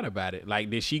found out about it. Like,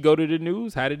 did she go to the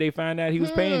news? How did they find out he was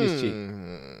paying this chick?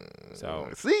 So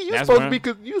See, that's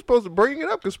you supposed to bring it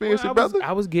up, conspiracy brother.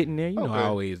 I was getting there. You know, I Okay.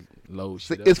 always load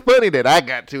See, shit up. it's funny that I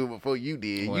got to it before you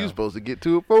did. Well. You supposed to get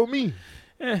to it before me.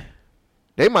 Eh.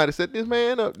 They might have set this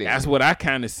man up there. That's what I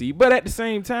kind of see. But at the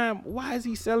same time, why is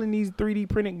he selling these 3D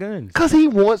printed guns? Cause he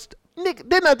wants, nigga.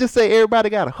 Didn't I just say everybody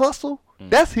got to hustle?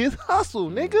 That's his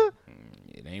hustle, nigga.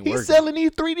 It ain't He's working. selling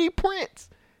these 3D prints.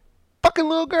 Fucking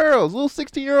little girls, little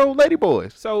 16-year-old lady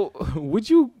boys. So would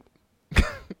you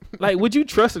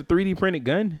trust a 3D printed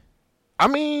gun? I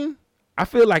mean, I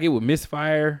feel like it would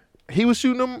misfire. he was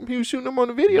shooting them. He was shooting them on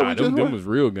the video. Nah, them was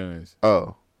real guns.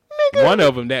 Oh, One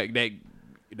of them, that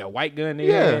the white gun they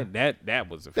Yeah. had, that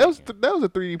was a that was freaking- a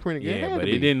 3D printed gun. yeah, Had but to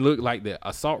it be. didn't look like the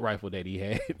assault rifle that he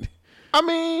had. I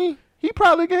mean, he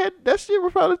probably had that shit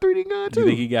was probably a 3D gun Do too. you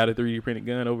think he got a 3D printed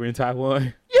gun over in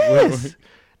Taiwan? Yes.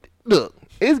 Look,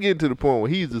 it's getting to the point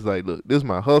where he's just like, look, this is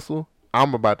my hustle.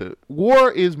 I'm about to. War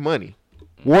is money.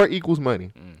 War equals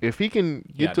money. If he can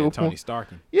He get out to there a Tony point,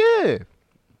 Starking. yeah.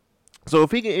 So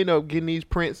if he can end up getting these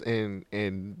prints and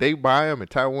they buy them, and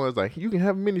Taiwan's like, you can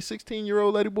have as many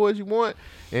 16-year-old lady boys you want,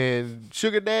 and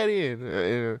sugar daddy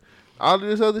and all of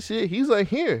this other shit. He's like,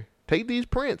 here, take these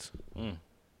prints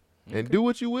and do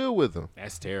what you will with them.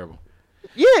 That's terrible.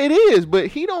 Yeah, it is, but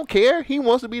he don't care. He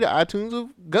wants to be the iTunes of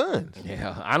guns.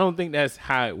 Yeah, I don't think that's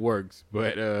how it works,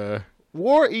 but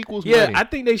War equals yeah, money. I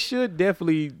think they should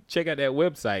definitely check out that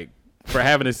website for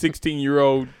having a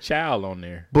 16-year-old child on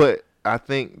there. But I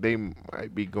think they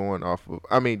might be going off of.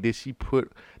 I mean, did she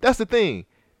put? That's the thing.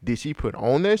 Did she put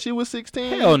on there she was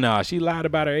 16? Hell no, she lied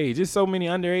about her age. There's so many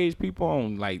underage people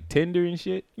on like Tinder and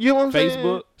shit. You know what I'm saying?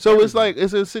 Facebook. So it's like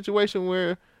it's a situation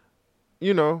where,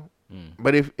 you know,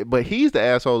 but he's the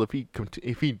asshole if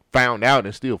he found out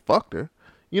and still fucked her.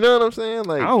 You know what I'm saying?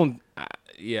 Like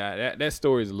yeah, that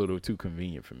story is a little too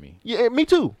convenient for me. yeah, me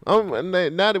too.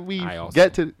 Now that we I also.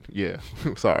 got to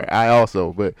sorry, I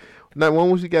also, but now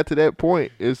once we got to that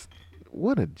point, it's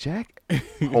what a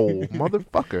jackhole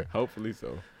motherfucker. Hopefully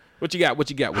so. What you got?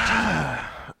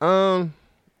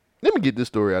 Let me get this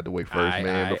story out the way first,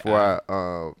 man, Aight, before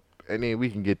I and then we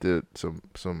can get to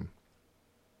some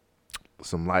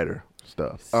lighter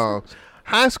stuff.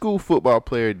 High school football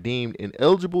player deemed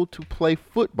ineligible to play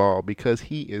football because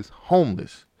he is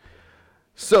homeless.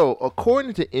 So,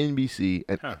 according to NBC,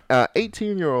 an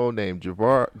 18-year-old named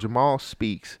Jamal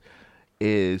Speaks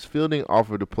is fielding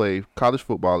offer to play college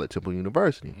football at Temple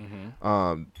University.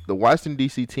 The Washington,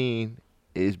 D.C. team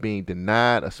is being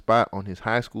denied a spot on his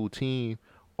high school team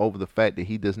over the fact that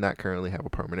he does not currently have a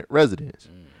permanent residence.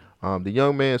 The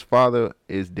young man's father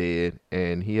is dead,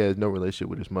 and he has no relationship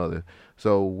with his mother.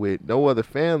 So with no other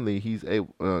family, he's able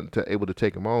to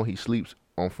take him on. He sleeps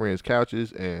on friends'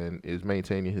 couches and is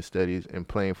maintaining his studies and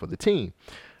playing for the team.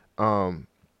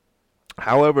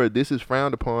 However, this is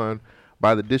frowned upon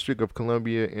by the District of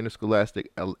Columbia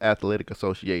Interscholastic Athletic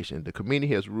Association. The committee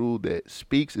has ruled that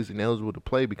Speaks is ineligible to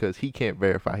play because he can't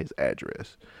verify his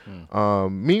address.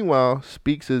 Meanwhile,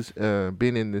 Speaks has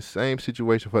been in the same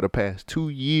situation for the past 2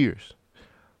 years.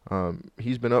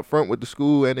 He's been upfront with the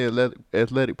school and the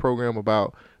athletic program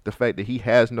about the fact that he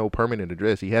has no permanent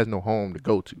address. He has no home to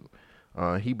go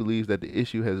to. He believes that the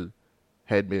issue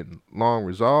had been long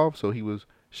resolved, so he was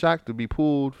shocked to be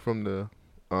pulled from the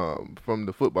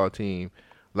football team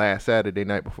last Saturday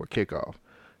night before kickoff.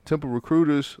 Temple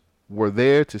recruiters were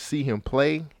there to see him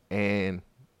play, and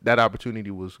that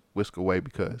opportunity was whisked away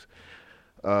because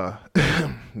they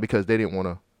didn't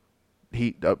want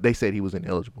to. They said he was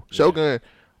ineligible. Shogun,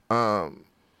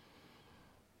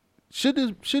 should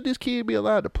this kid be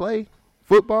allowed to play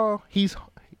football? He's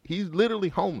literally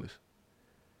homeless.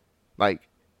 Like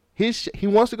he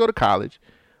wants to go to college.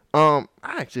 I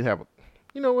actually have a.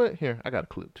 You know what? Here, I got a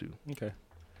clip too. Okay.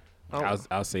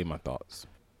 I'll say my thoughts.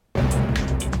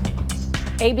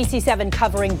 ABC7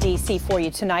 covering D.C. for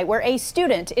you tonight, where a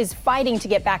student is fighting to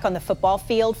get back on the football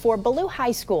field for Ballou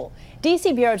High School.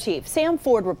 D.C. Bureau Chief Sam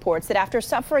Ford reports that after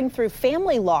suffering through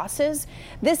family losses,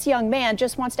 this young man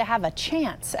just wants to have a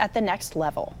chance at the next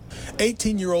level.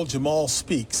 18-year-old Jamal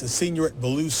Speaks, a senior at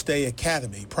Ballou Stay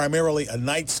Academy, primarily a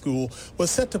night school, was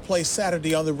set to play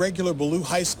Saturday on the regular Ballou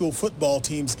High School football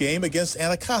team's game against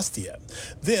Anacostia.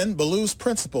 Then Ballou's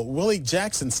principal, Willie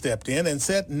Jackson, stepped in and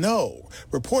said no,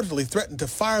 reportedly threatened to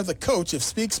fire the coach if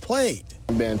Speaks played.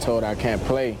 Being told I can't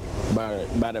play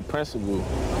by the principal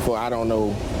for I don't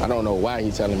know why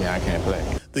he's telling me I can't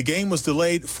play. The game was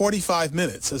delayed 45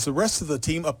 minutes as the rest of the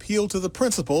team appealed to the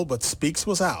principal, but Speaks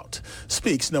was out.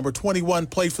 Speaks, number 21,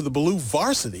 played for the Blue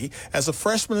varsity as a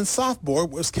freshman and sophomore,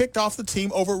 was kicked off the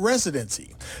team over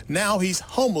residency. Now he's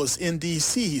homeless in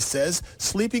D.C., he says,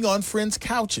 sleeping on friends'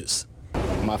 couches.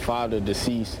 My father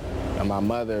deceased, and my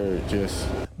mother just...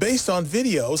 Based on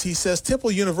videos, he says Temple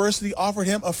University offered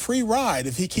him a free ride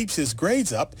if he keeps his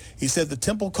grades up. He said the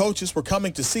Temple coaches were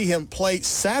coming to see him play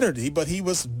Saturday, but he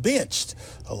was benched.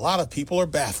 A lot of people are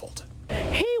baffled.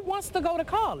 He wants to go to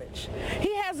college.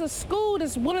 He has a school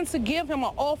that's willing to give him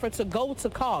an offer to go to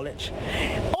college.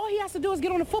 All he has to do is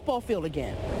get on the football field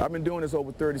again. I've been doing this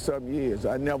over 30-something years.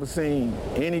 I've never seen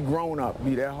any grown-up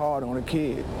be that hard on a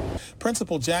kid.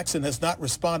 Principal Jackson has not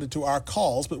responded to our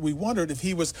calls, but we wondered if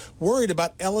he was worried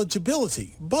about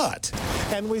eligibility.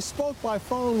 And we spoke by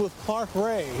phone with Clark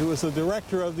Ray, who is the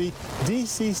director of the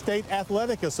D.C. State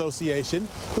Athletic Association,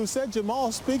 who said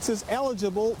Jamal Speaks is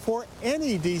eligible for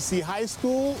any D.C. high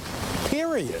school,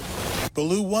 period.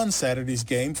 Ballou won Saturday's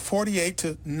game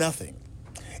 48-0.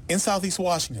 In Southeast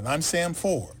Washington, I'm Sam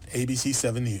Ford, ABC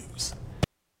 7 News.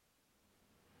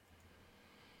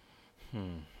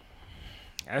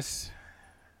 That's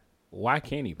why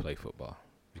can't he play football?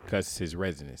 Because it's his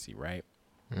residency, right?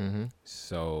 Mm-hmm.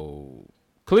 So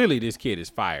clearly this kid is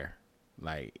fire.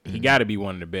 Like, he got to be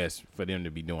one of the best for them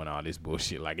to be doing all this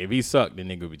bullshit. Like, if he sucked, the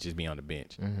nigga would just be on the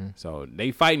bench. Mm-hmm. So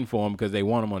they fighting for him because they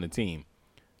want him on the team.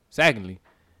 Secondly,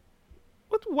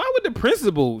 why would the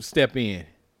principal step in?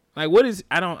 Like, what is?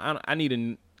 I need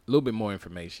a little bit more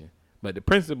information. But the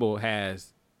principal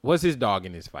what's his dog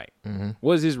in this fight? Mm-hmm.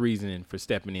 What's his reasoning for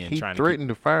stepping in? He threatened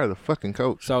to fire the fucking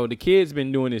coach. So the kid's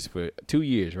been doing this for 2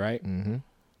 years, right? Mm-hmm.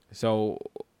 So,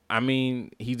 I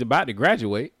mean, he's about to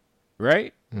graduate,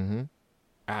 right? Mm-hmm.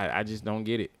 I just don't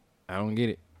get it. I don't get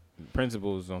it. The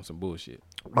principal's on some bullshit.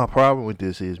 My problem with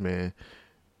this is, man,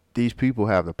 these people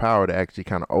have the power to actually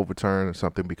kind of overturn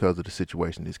something because of the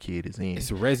situation this kid is in.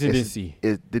 It's residency.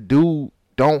 The dude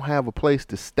don't have a place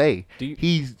to stay.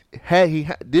 He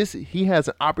has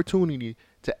an opportunity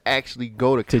to actually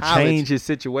go to college. Change his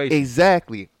situation.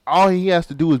 Exactly. All he has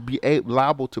to do is be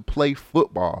liable to play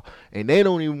football, and they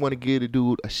don't even want to give the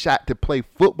dude a shot to play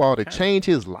football to change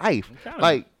his life.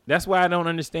 Like, that's why I don't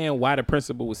understand why the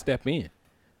principal would step in.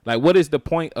 Like, what is the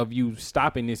point of you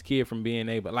stopping this kid from being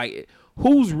able? Like,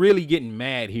 who's really getting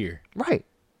mad here? Right.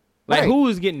 Like, right. who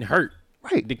is getting hurt?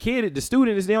 Right. The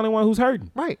student is the only one who's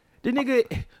hurting. Right. The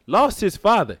nigga lost his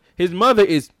father. His mother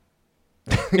is.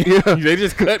 Yeah. They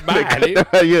just cut by. They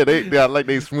like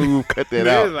they smooth cut that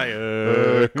out.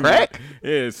 It's like crack.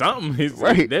 Yeah, something. It's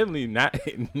right. Definitely not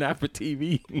for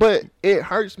TV. But it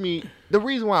hurts me. The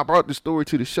reason why I brought this story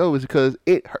to the show is because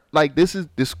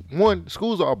this one,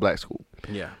 school's all black school.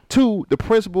 Yeah. 2, the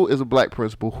principal is a black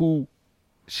principal who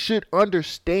should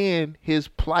understand his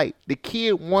plight. The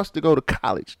kid wants to go to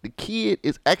college. The kid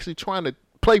is actually trying to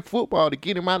play football to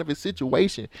get him out of his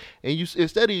situation. And you,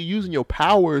 instead of using your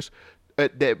powers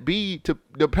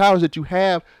the powers that you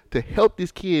have to help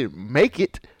this kid make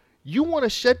it, you want to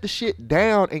shut the shit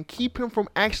down and keep him from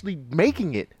actually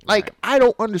making it. Like, right. I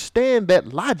don't understand that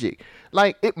logic.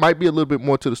 Like, it might be a little bit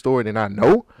more to the story than I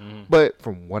know, but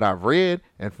from what I've read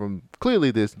and from clearly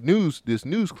this news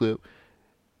clip,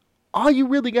 all you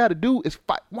really got to do is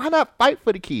fight. Why not fight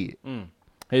for the kid?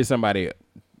 Here's somebody.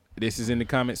 This is in the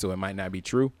comments, so it might not be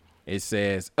true. It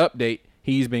says, update,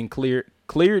 he's been cleared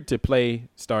to play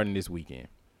starting this weekend.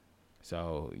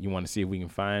 So you want to see if we can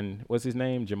find, what's his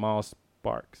name? Jamal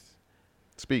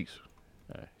Speaks.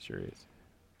 Sure is.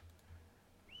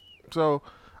 So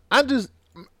I just,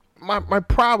 my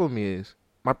problem is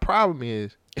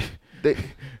that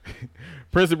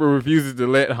principal refuses to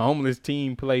let homeless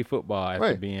team play football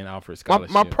after being offered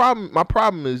scholarship. My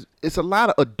problem is it's a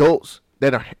lot of adults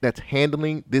that's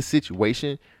handling this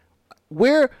situation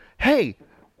where, hey,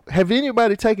 have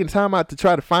anybody taken time out to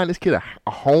try to find this kid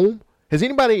a home? Has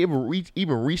anybody ever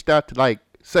reached out to, like,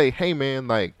 say, hey man,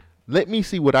 like, let me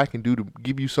see what I can do to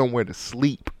give you somewhere to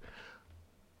sleep?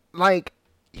 Like,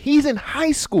 he's in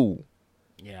high school.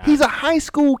 Yeah, he's a high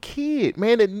school kid,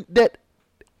 man, that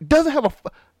doesn't have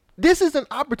this is an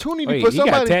opportunity for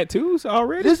somebody. He got tattoos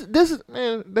already? This is,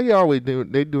 man, they always do.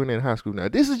 They doing it in high school now.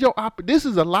 This is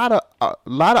a lot of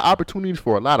opportunities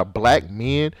for a lot of black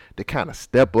men to kind of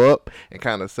step up and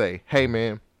kind of say, hey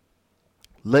man,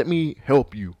 let me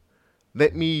help you.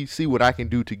 Let me see what I can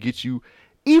do to get you.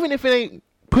 Even if it ain't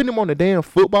putting him on the damn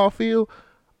football field,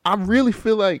 I really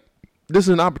feel like this is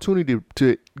an opportunity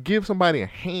to give somebody a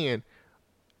hand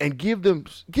and give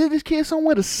this kid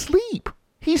somewhere to sleep.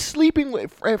 He's sleeping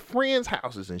at friends'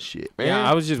 houses and shit, man. Yeah,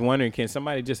 I was just wondering, can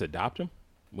somebody just adopt him?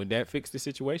 Would that fix the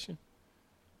situation?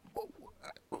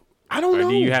 I don't know.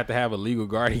 Or do you have to have a legal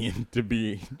guardian to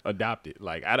be adopted?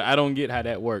 Like, I don't get how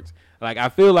that works. Like, I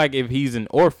feel like if he's an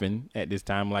orphan at this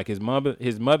time, like his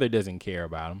mother doesn't care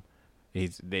about him.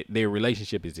 Their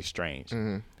relationship is estranged.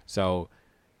 Mm-hmm. So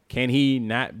can he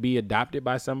not be adopted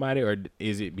by somebody, or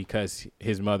is it because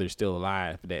his mother's still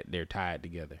alive that they're tied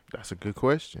together? That's a good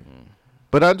question.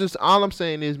 But all I'm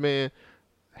saying is, man,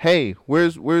 hey,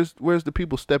 where's the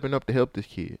people stepping up to help this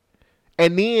kid?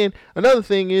 And then another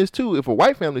thing is, too, if a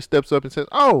white family steps up and says,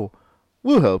 oh,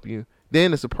 we'll help you,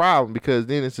 then it's a problem, because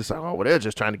then it's just like, oh, well, they're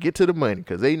just trying to get to the money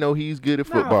because they know he's good at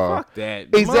football. Fuck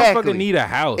that. The motherfucker need a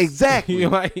house. Exactly.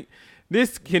 Like,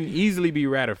 this can easily be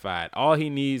ratified. All he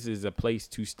needs is a place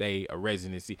to stay, a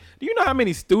residency. Do you know how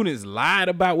many students lied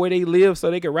about where they live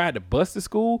so they could ride the bus to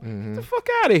school? Get the fuck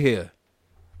out of here.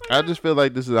 I just feel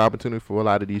like this is an opportunity for a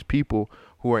lot of these people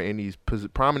who are in these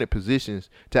prominent positions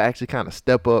to actually kind of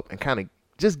step up and kind of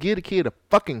just give a kid a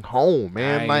fucking home,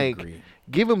 man. I agree.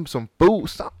 Give him some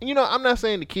food. I'm not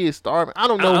saying the kid's starving. I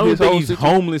don't know. I don't think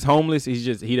he's homeless. He's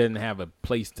just, he doesn't have a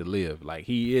place to live. Like,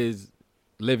 he is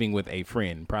living with a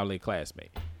friend, probably a classmate.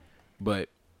 But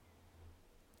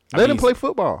let him play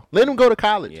football. Let him go to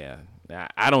college. Yeah.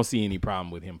 I don't see any problem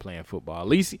with him playing football. At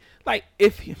least, all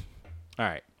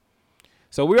right.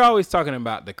 So we're always talking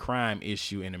about the crime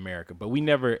issue in America, but we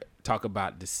never talk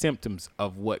about the symptoms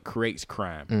of what creates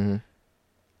crime. Mm-hmm.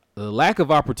 The lack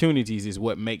of opportunities is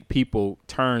what make people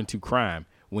turn to crime.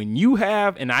 When you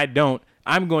have and I don't,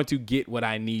 I'm going to get what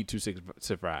I need to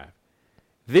survive.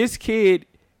 This kid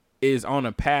is on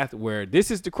a path where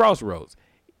this is the crossroads.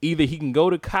 Either he can go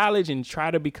to college and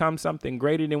try to become something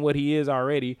greater than what he is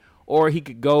already, or he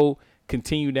could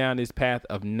continue down this path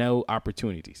of no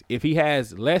opportunities. If he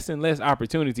has less and less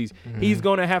opportunities, he's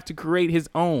going to have to create his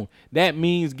own. That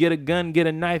means get a gun, get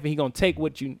a knife, and he's going to take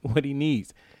what he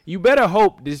needs. You better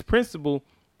hope this principal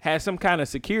has some kind of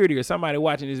security or somebody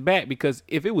watching his back, because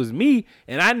if it was me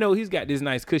and I know he's got this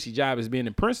nice cushy job as being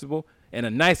a principal and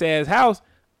a nice ass house,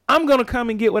 I'm going to come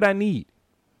and get what I need.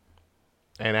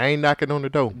 And I ain't knocking on the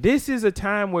door. This is a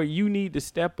time where you need to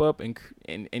step up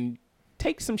and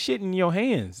take some shit in your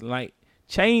hands. Like,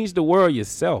 change the world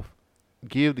yourself.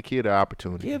 Give the kid an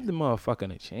opportunity. Give the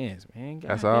motherfucker a chance, man.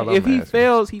 God, that's all. If he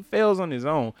fails, he fails on his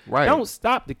own. Right. Don't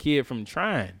stop the kid from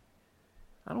trying.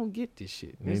 I don't get this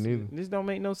shit. Me neither. This don't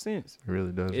make no sense. It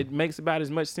really doesn't. It makes about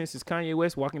as much sense as Kanye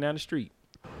West walking down the street.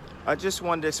 I just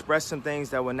wanted to express some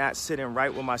things that were not sitting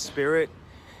right with my spirit.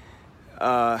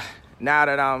 Now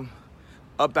that I'm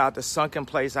up out the sunken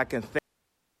place, I can think.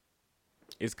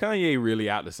 Is Kanye really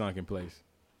out the sunken place?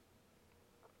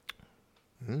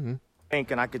 Mm-hmm.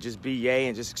 And I could just be yay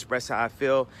and just express how I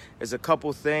feel. There's a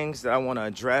couple things that I want to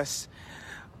address.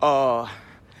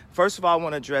 First of all, I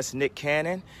want to address Nick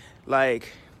Cannon.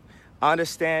 Like, I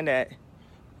understand that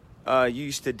you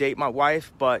used to date my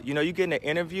wife, but, you get in an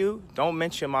interview, don't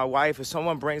mention my wife. If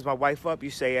someone brings my wife up, you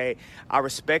say, hey, I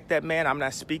respect that man. I'm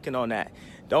not speaking on that.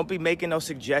 Don't be making no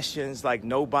suggestions like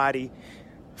nobody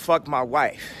fuck my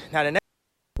wife. Now, the next...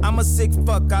 I'm a sick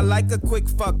fuck, I like a quick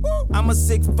fuck. I'm a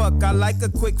sick fuck, I like a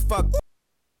quick fuck.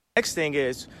 Next thing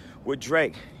is with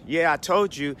Drake. Yeah, I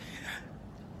told you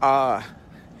that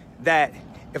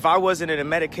if I wasn't in a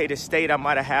medicated state, I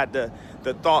might have had the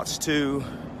thoughts to...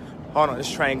 Hold on,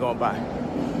 this train going by.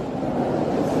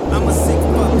 I'm a sick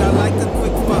fuck, I like a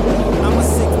quick fuck. I'm a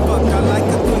sick fuck, I like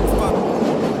a quick fuck.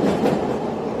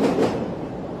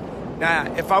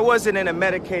 Now, if I wasn't in a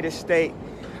medicated state,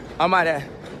 I might have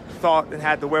thought and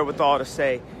had the wherewithal to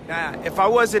say,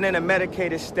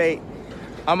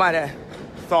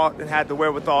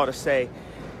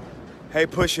 hey,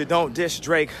 Pusha, don't diss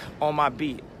Drake on my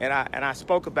beat. And I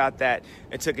spoke about that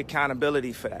and took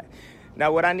accountability for that.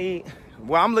 Now, what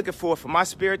I'm looking for my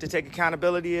spirit to take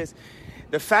accountability is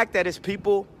the fact that it's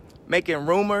people making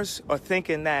rumors or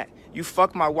thinking that you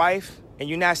fuck my wife and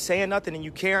you're not saying nothing and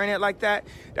you carrying it like that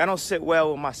don't sit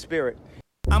well with my spirit.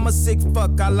 I'm a sick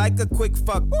fuck, I like a quick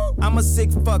fuck. I'm a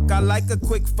sick fuck, I like a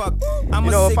quick fuck.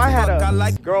 If I had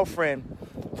a girlfriend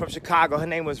from Chicago, her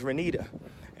name was Renita,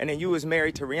 and then you was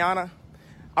married to Rihanna,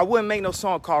 I wouldn't make no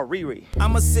song called Riri.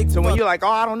 I'm a sick So fuck. when you're like, oh,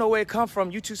 I don't know where it come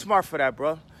from, you too smart for that,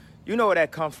 bro. You know where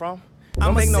that come from.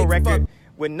 Don't make no record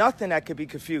with nothing that could be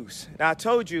confused. Now, I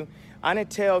told you, I didn't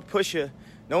tell Pusha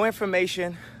no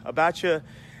information about your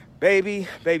baby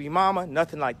mama,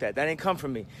 nothing like that. That ain't come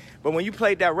from me. But when you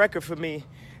played that record for me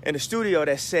in the studio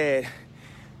that said,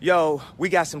 yo, we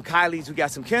got some Kylies, we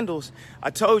got some Kendalls,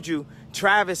 I told you,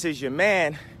 Travis is your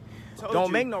man.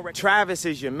 Don't make no record. Travis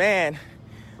is your man.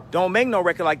 don't make no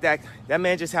record like that. That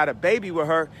man just had a baby with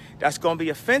her. That's gonna be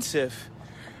offensive.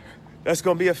 That's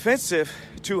gonna be offensive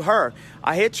to her.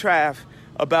 I hit Trav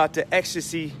about the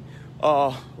ecstasy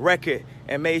record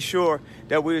and made sure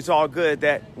that we was all good,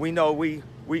 that we know we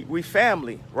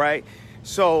family, right?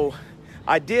 So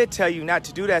I did tell you not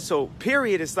to do that. So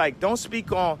period, it's like, don't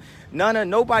speak on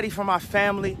nobody from my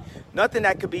family, nothing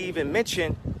that could be even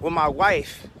mentioned with my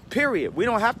wife, period. We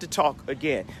don't have to talk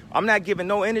again. I'm not giving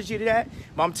no energy to that,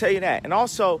 but I'm telling you that. And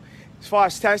also, as far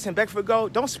as Tyson Beckford go,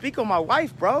 don't speak on my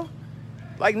wife, bro.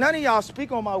 Like, none of y'all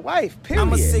speak on my wife, period.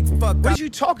 I'm a sick fuck. What are you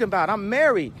talking about? I'm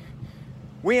married.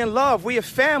 We in love. We a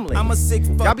family. I'm a sick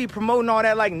fuck. Y'all be promoting all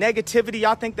that like negativity.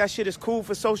 Y'all think that shit is cool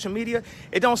for social media.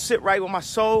 It don't sit right with my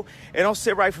soul. It don't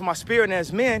sit right for my spirit. And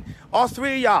as men, all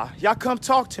three of y'all come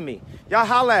talk to me. Y'all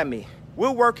holler at me.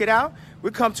 We'll work it out.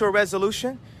 We'll come to a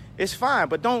resolution. It's fine,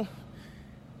 but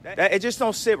it just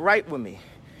don't sit right with me.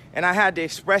 And I had to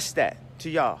express that to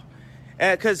y'all.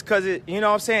 And cause it, you know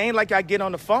what I'm saying? Ain't like I get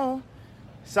on the phone.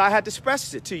 So I had to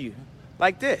express it to you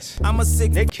like this. I'm a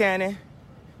sick Nick Cannon,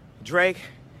 Drake,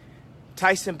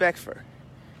 Tyson Beckford.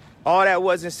 All that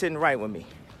wasn't sitting right with me.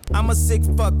 I'm a sick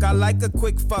fuck, I like a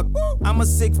quick fuck. I'm a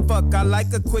sick fuck, I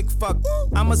like a quick fuck.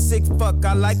 I'm a sick fuck,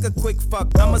 I like a quick fuck.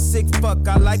 I'm a sick fuck,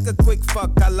 I like a quick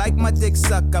fuck. I like my dick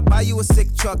suck. I buy you a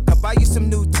sick truck. I buy you some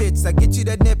new tits. I get you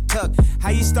that nip tuck. How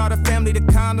you start a family, the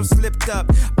condom slipped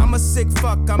up. I'm a sick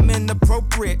fuck, I'm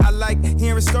inappropriate. I like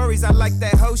hearing stories, I like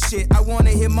that hoe shit. I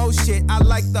wanna hear more shit, I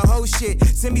like the whole shit.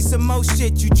 Send me some more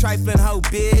shit, you trifling hoe,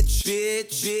 bitch.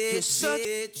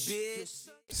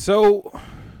 So,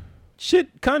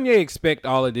 should Kanye expect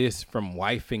all of this from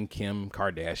wife and Kim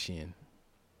Kardashian?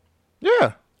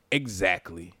 Yeah.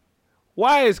 Exactly.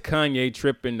 Why is Kanye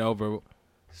tripping over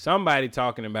somebody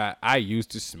talking about, I used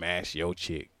to smash your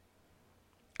chick?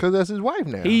 Because that's his wife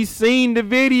now. He's seen the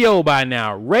video by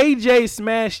now. Ray J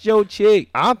smashed your chick.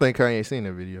 I don't think Kanye seen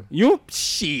the video.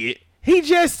 Shit. He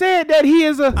just said that he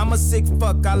is I'm a sick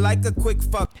fuck, I like a quick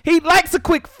fuck. He likes a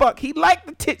quick fuck. He like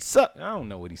the tit suck. I don't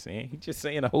know what he's saying. He's just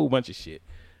saying a whole bunch of shit.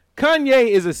 Kanye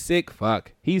is a sick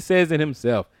fuck. He says it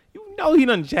himself. You know he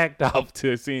done jacked off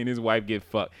to seeing his wife get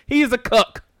fucked. He is a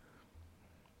cuck.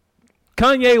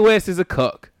 Kanye West is a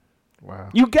cuck. Wow.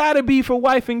 You gotta be for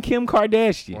wife and Kim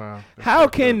Kardashian. Wow. How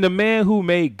can the man who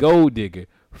made Gold Digger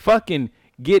fucking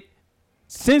get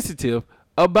sensitive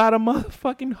about a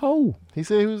motherfucking hoe? He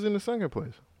said he was in the sunken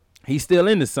place. He's still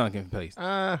in the sunken place.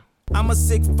 I'm a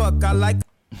sick fuck, I like.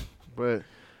 But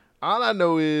all I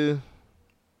know is,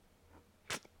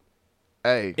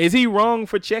 hey, is he wrong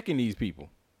for checking these people?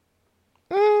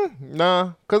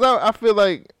 Nah, cause I feel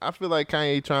like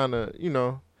Kanye trying to,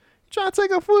 trying to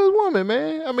take up for his woman,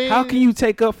 man. I mean, how can you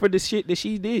take up for the shit that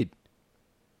she did?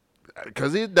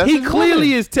 Cause he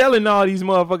clearly is telling all these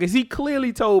motherfuckers. He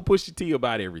clearly told Pusha T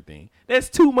about everything. That's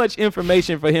too much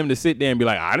information for him to sit there and be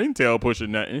like, I didn't tell Pusha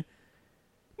nothing.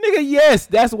 Nigga, yes,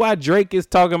 that's why Drake is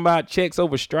talking about checks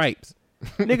over stripes.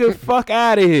 Nigga, fuck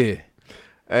out of here.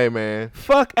 Hey, man.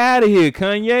 Fuck out of here,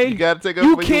 Kanye. You gotta take up for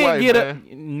your wife, You can't get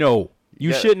man. No.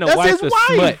 You shouldn't have wiped the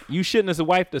smut. You shouldn't have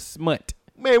wiped the smut.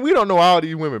 Man, we don't know all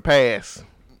these women pass.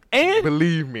 And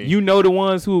believe me, you know the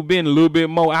ones who've been a little bit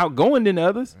more outgoing than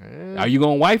others. Are you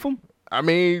gonna wife them? I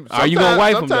mean, are you gonna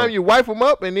wife them? Sometimes you wife them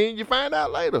up and then you find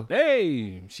out later.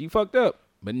 Hey, she fucked up,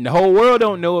 but the whole world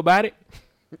don't know about it.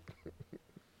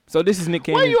 So this is Nick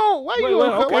Cannon. Why you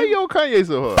on Kanye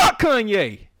so hard? Fuck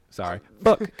Kanye. Sorry,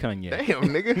 fuck Kanye. Damn,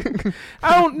 nigga.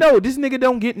 I don't know. This nigga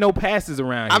don't get no passes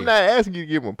around I'm here. not asking you to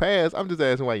give him a pass. I'm just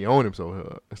asking why you own him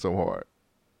so hard.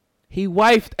 He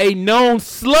wifed a known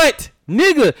slut.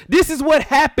 Nigga, this is what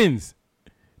happens.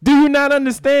 Do you not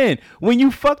understand? When you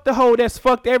fuck the hoe that's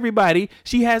fucked everybody,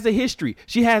 she has a history.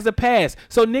 She has a past.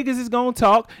 So niggas is gonna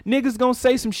talk. Niggas gonna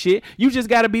say some shit. You just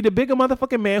gotta be the bigger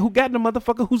motherfucking man who got the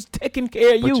motherfucker who's taking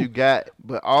care of you.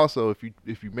 But also if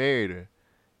you married her,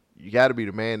 you gotta be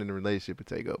the man in the relationship and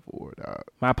take up for her, dog.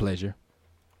 My pleasure.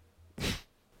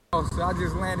 So I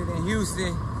just landed in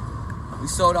Houston. We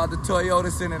sold out the Toyota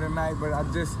Center tonight, but I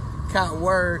just caught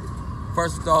word.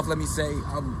 First off, let me say,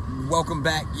 welcome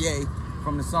back, Ye,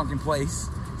 from the sunken place.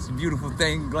 It's a beautiful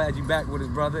thing. Glad you back with us,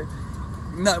 brother.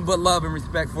 Nothing but love and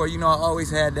respect for you. You know, I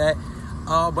always had that.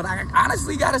 But I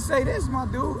honestly got to say this, my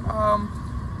dude.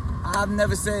 I've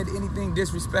never said anything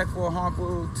disrespectful or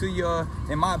harmful to your,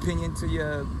 in my opinion, to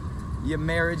your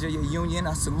marriage or your union.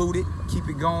 I salute it. Keep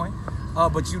it going.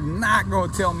 But you're not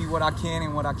going to tell me what I can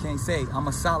and what I can't say. I'm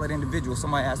a solid individual.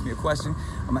 Somebody asked me a question,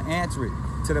 I'm going to answer it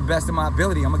to the best of my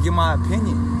ability. I'm going to give my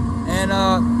opinion. And,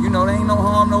 there ain't no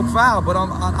harm, no foul. But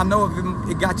I know if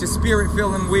it got your spirit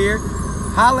feeling weird,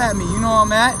 holla at me. You know where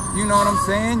I'm at. You know what I'm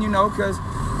saying? Because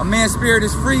a man's spirit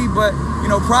is free, but you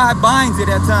know, pride binds it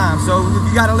at times. So if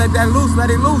you gotta let that loose, let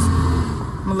it loose.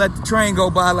 I'm gonna let the train go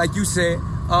by, like you said.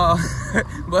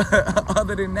 But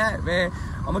other than that, man,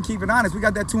 I'm gonna keep it honest. We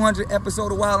got that 200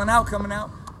 episode of Wildin' Out coming out.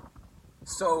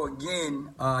 So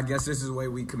again, I guess this is the way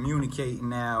we communicate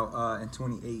now in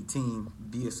 2018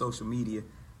 via social media.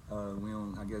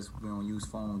 I guess we don't use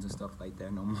phones and stuff like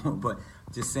that no more. But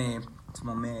just saying to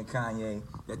my man Kanye,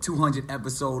 that 200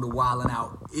 episode of Wildin'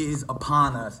 Out is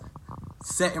upon us.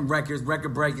 Setting records,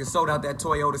 record breakers, sold out that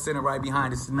Toyota Center right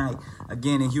behind us tonight,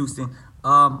 again in Houston.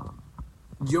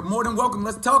 You're more than welcome.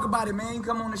 Let's talk about it, man.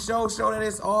 Come on the show that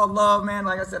it's all love, man.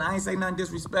 Like I said, I ain't say nothing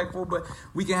disrespectful, but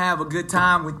we can have a good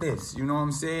time with this. You know what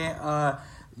I'm saying?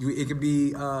 It could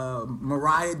be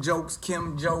Mariah jokes,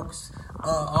 Kim jokes,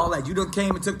 all that. You done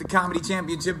came and took the comedy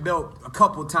championship belt a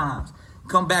couple times.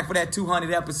 Come back for that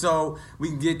 200 episode. We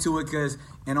can get to it because,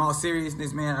 in all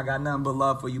seriousness, man, I got nothing but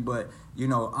love for you. But, you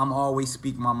know, I'm always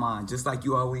speak my mind, just like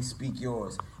you always speak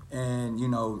yours. And, you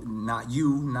know, not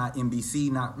you, not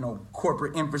NBC, not no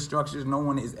corporate infrastructures. No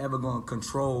one is ever going to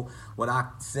control what I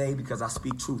say because I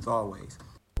speak truth always.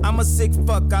 I'm a sick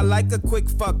fuck, I like a quick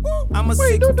fuck. I'm a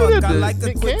sick fuck, I like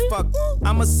a quick fuck.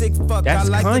 I'm a sick fuck, That's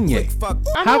I like Kanye. a quick fuck.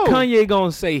 How Kanye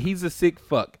gonna say he's a sick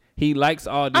fuck? He likes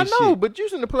all this shit. I know, but you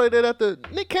shouldn't have played that after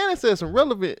Nick Cannon said some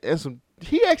relevant and some.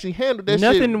 He actually handled that shit.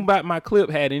 Nothing about my clip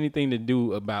had anything to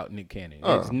do about Nick Cannon.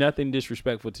 It's nothing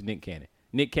disrespectful to Nick Cannon.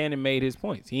 Nick Cannon made his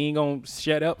points. He ain't gonna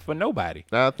shut up for nobody.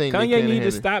 I think Kanye need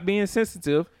to stop being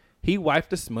sensitive. He wiped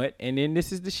the smut, and then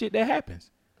this is the shit that happens.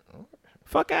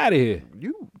 Fuck out of here.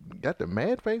 You got the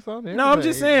mad face on there. No, I'm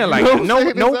just saying, like,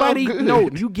 nobody,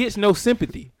 you gets no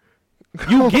sympathy.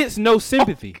 You gets no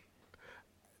sympathy.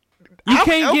 You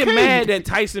can't get mad that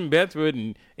Tyson Bedford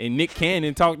and Nick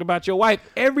Cannon talked about your wife.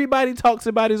 Everybody talks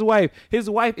about his wife. His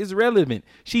wife is relevant.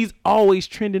 She's always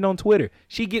trending on Twitter.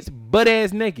 She gets butt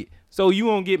ass naked. So you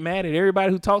won't get mad at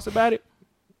everybody who talks about it?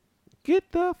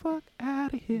 Get the fuck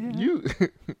out of here.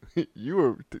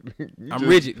 I'm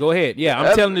rigid. Go ahead. Yeah,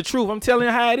 I'm telling the truth. I'm telling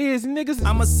you how it is, niggas.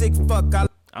 I'm a sick fuck.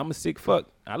 I'm a sick fuck.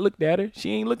 I looked at her.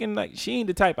 She ain't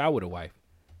the type I would have wife.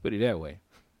 Put it that way.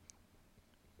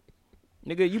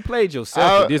 Nigga, you played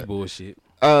yourself with this bullshit.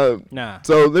 Nah.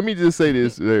 So let me just say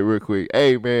this real quick.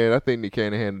 Hey, man, I think Nick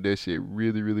Cannon handled that shit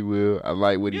really, really well. I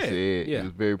like what he said. Yeah. It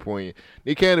was very poignant.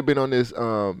 Nick Cannon been on this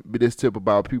tip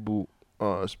about people,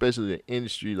 especially the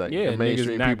industry, like the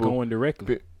mainstream niggas not people going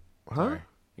directly. Huh? Sorry.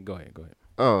 Go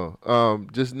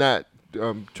ahead. Just not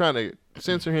trying to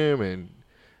censor him. And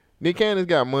Nick Cannon's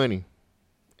got money,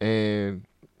 and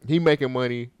he making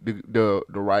money the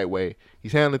right way.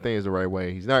 He's handling things the right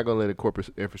way. He's not gonna let the corporate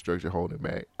infrastructure hold him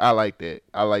back. I like that.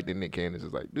 I like that Nick Cannon's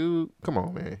is like, dude, come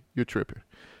on, man, you're tripping.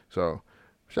 So,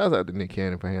 shouts out to Nick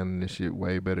Cannon for handling this shit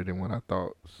way better than what I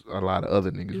thought a lot of other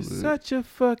niggas would. You're such a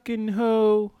fucking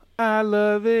hoe. I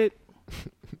love it.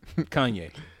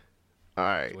 Kanye. All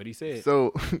right. That's what he said.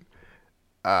 So,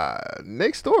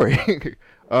 next story.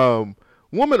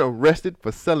 Woman arrested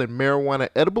for selling marijuana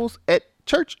edibles at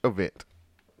church event.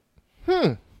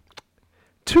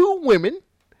 2 women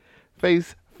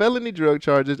face felony drug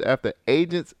charges after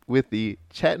agents with the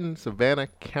Chatton Savannah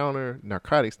Counter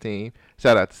Narcotics Team,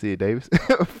 shout out to Sid Davis,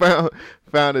 found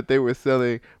that they were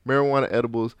selling marijuana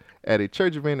edibles at a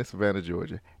church event in Savannah,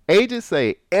 Georgia. Agents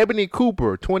say Ebony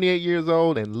Cooper, 28 years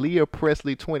old, and Leah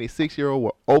Presley, 26-year-old,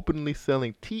 were openly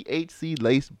selling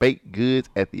THC-laced baked goods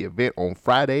at the event on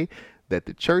Friday that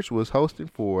the church was hosting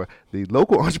for the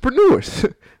local entrepreneurs.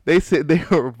 They said there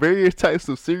were various types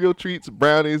of cereal treats,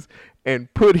 brownies,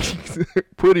 and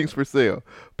puddings for sale.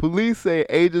 Police say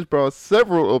agents brought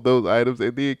several of those items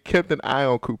and then kept an eye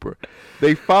on Cooper.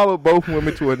 They followed both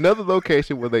women to another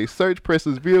location where they searched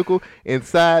Presley's vehicle.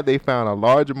 Inside, they found a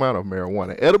large amount of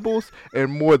marijuana edibles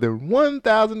and more than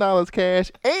 $1,000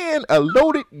 cash and a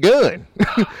loaded gun,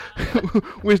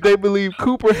 which they believe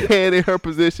Cooper had in her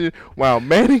possession while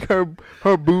manning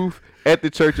her booth at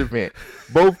the church event.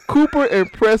 Both Cooper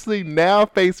and Presley now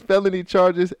face felony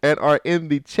charges and are in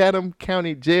the Chatham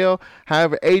County Jail.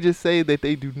 However, agents say that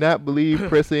they do not believe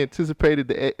Presley anticipated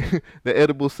the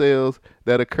edible sales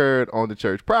that occurred on the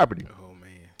church property. Oh,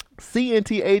 man.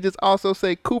 CNT agents also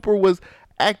say Cooper was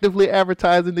actively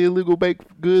advertising the illegal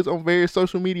baked goods on various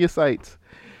social media sites.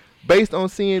 Based on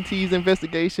CNT's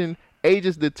investigation,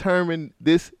 agents determined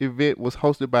this event was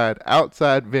hosted by an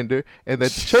outside vendor and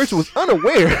that the church was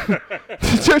unaware.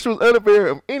 The church was unaware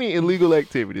of any illegal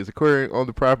activities occurring on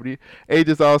the property.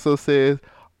 Agents also says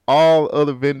all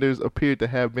other vendors appeared to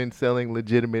have been selling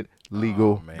legitimate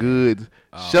legal goods.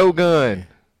 Shogun,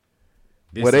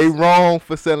 were they wrong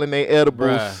for selling their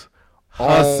edibles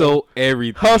Hustle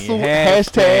everything. Hustle,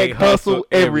 hashtag hustle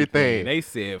everything. They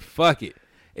said, fuck it.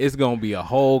 It's going to be a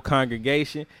whole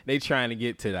congregation. They trying to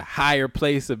get to the higher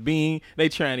place of being. They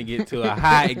trying to get to a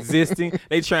high existing.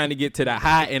 They trying to get to the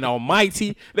high and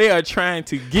almighty. They are trying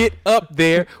to get up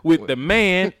there with the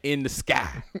man in the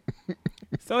sky.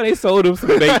 So they sold them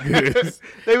some baked goods.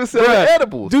 They were selling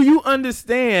edibles. Do you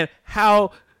understand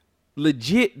how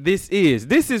legit this is?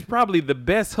 This is probably the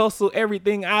best hustle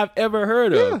everything I've ever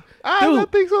heard of. I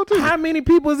think so too. How many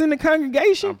people is in the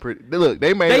congregation? Look,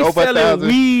 they made they over selling 1,000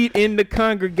 weed in the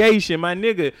congregation, my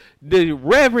nigga. The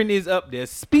Reverend is up there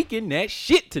speaking that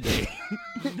shit today.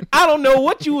 I don't know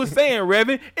what you were saying,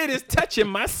 Reverend. It is touching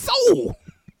my soul.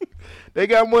 They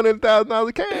got more than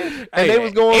 $1,000 cash, and they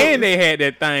was going. And they had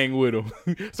that thing with them.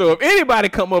 So if anybody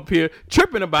come up here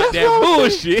tripping about that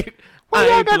bullshit. Why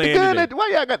y'all got the gun at?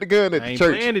 Why y'all got the gun at the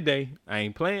church? I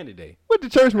ain't playing today. What the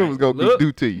church members gonna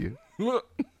do to you? Look,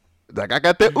 like I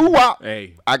got that ooh-wop.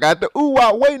 Hey, I got the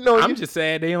ooh-wop waiting on you. I'm just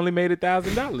sad they only made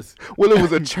 $1,000. Well, it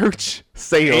was a church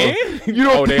sale. And?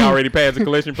 They already passed the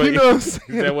collection plate. You know what I'm saying?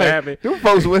 Is that what happened? Them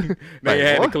folks went. They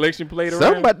had the collection plate around.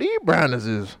 Something about these brownies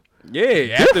is.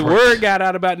 Yeah, after word got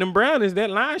out about them brownies, that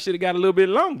line should have got a little bit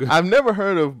longer. I've never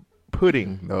heard of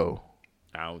pudding though.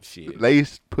 Oh shit,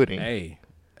 laced pudding. Hey,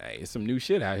 it's some new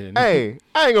shit out here. Hey,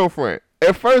 I ain't gonna front.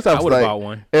 At first I was would've like, bought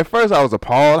one. At first I was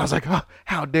appalled. I was like, oh,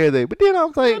 how dare they? But then I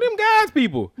was like, them God's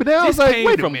people. But then I was this like, came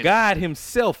wait a from minute. God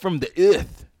Himself, from the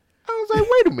earth. I was like,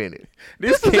 wait a minute.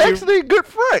 This is came- actually a good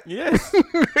front. Yes,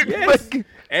 yes,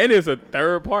 and it's a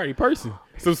third party person.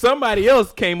 So somebody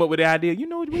else came up with the idea. You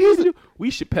know what we need to do? We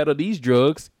should peddle these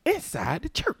drugs inside the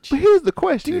church. But here's the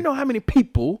question: do you know how many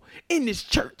people in this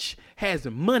church has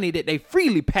money that they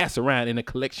freely pass around in a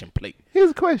collection plate? Here's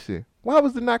the question: why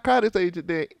was the narcotics agent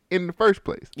there in the first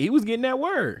place? He was getting that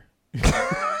word.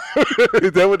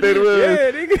 Is that what they was?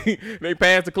 Yeah, they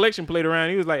passed the collection plate around.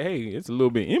 He was like, "Hey, it's a little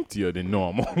bit emptier than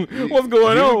normal. What's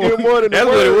going on?" Get more than the That's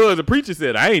what it word. was. The preacher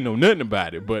said, "I ain't know nothing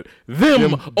about it, but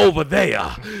them over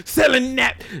there selling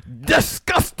that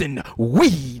disgusting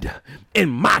weed in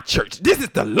my church. This is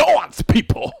the Lord's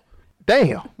people."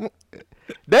 Damn.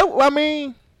 I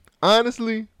mean,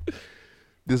 honestly,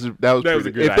 that was a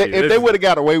pretty. good If idea. they would have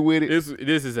got away with it,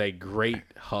 This is a great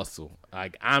hustle.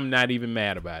 Like, I'm not even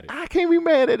mad about it. I can't be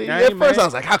mad at it. I At ain't first, mad. I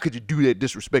was like, "How could you do that?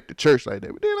 Disrespect the church like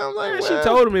that?" But then I was like, Man, well, she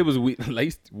told him it was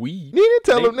laced weed. You didn't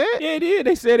tell them that. Yeah, they did.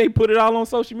 They said they put it all on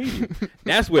social media.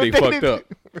 That's where they fucked up.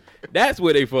 That's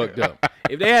where they fucked up.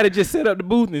 If they had to just set up the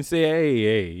booth and say,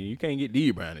 hey, you can't get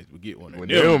these brownies, but get one of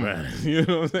them brownies. You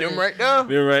know what I'm saying? Them right there.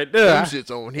 Them right there. Them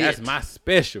shit's on here. That's my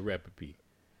special recipe.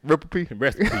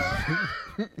 Recipe.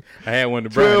 I had one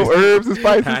of the 12 brownies. herbs and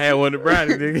spices. I had one of the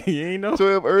brownies, nigga. You ain't know?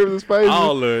 12 herbs and spices.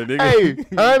 All of it, nigga.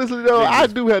 Hey, honestly though, I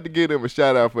do have to give them a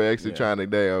shout out for actually trying to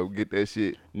get that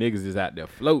shit. Niggas is out there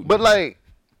floating. But like,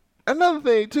 another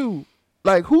thing too,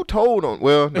 like who told on?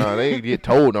 Well, no, they didn't get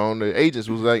told on. The agents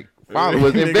was like, finally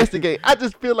was investigating. I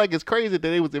just feel like it's crazy that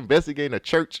they was investigating a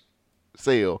church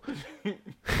sale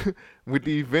with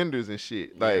these vendors and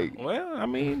shit. Like, well, I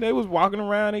mean, they was walking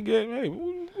around and getting, hey,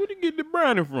 where did you get the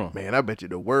brownie from? Man, I bet you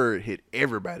the word hit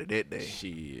everybody that day.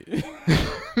 Shit.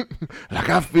 Like,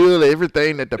 I feel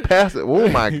everything that the pastor, oh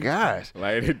my gosh.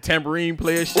 Like the tambourine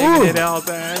player shaking it all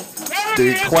the time.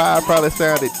 The choir probably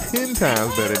sounded 10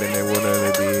 times better than that one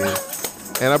other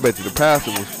did. And I bet you the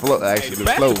pastor was actually The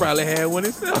pastor floating. probably had one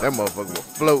himself. That motherfucker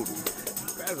was floating.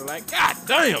 The pastor like, God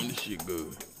damn, this shit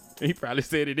good. He probably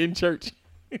said it in church.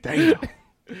 Damn.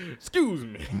 Excuse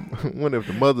me. Wonder if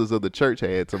the mothers of the church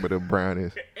had some of them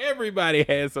brownies. Everybody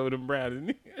had some of them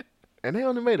brownies. And they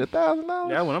only made $1,000?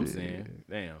 That's what I'm saying.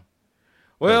 Damn.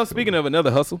 Well, speaking of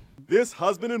another hustle. This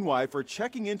husband and wife are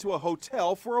checking into a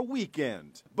hotel for a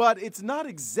weekend. But it's not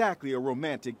exactly a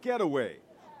romantic getaway.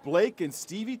 Blake and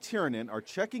Stevie Tiernan are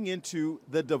checking into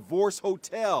the Divorce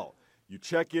Hotel. You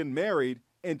check in married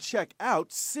and check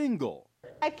out single.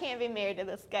 I can't be married to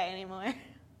this guy anymore.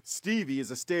 Stevie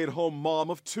is a stay-at-home mom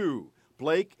of 2.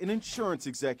 Blake, an insurance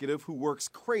executive who works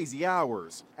crazy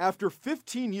hours. After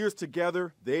 15 years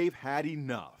together, they've had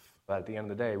enough. But at the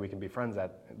end of the day, we can be friends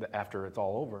after it's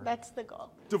all over. That's the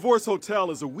goal. Divorce Hotel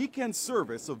is a weekend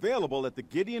service available at the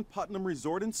Gideon Putnam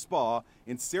Resort and Spa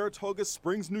in Saratoga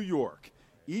Springs, New York.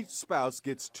 Each spouse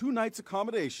gets 2 nights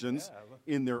accommodations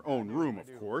in their own room,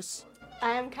 of course.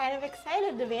 I'm kind of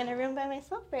excited to be in a room by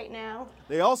myself right now.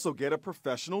 They also get a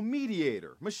professional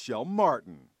mediator, Michelle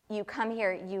Martin. You come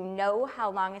here, you know how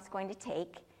long it's going to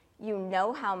take, you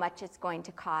know how much it's going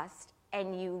to cost,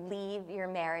 and you leave your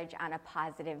marriage on a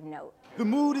positive note. The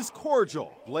mood is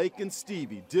cordial. Blake and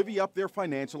Stevie divvy up their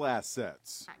financial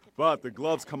assets. But the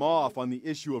gloves come off on the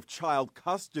issue of child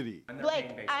custody.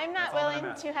 Blake, I'm not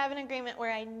willing to have an agreement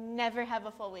where I never have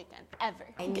a full weekend, ever.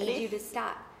 I need you to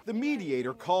stop. The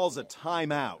mediator calls a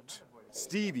timeout.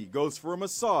 Stevie goes for a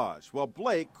massage while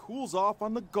Blake cools off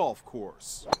on the golf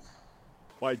course.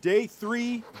 By day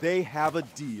 3, they have a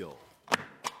deal.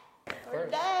 We're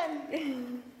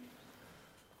done.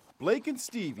 Blake and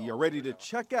Stevie are ready to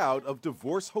check out of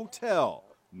Divorce Hotel.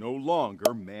 No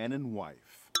longer man and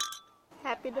wife.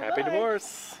 Happy divorce. Happy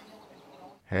divorce.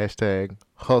 Hashtag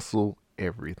hustle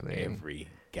everything. Every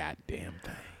goddamn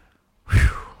thing.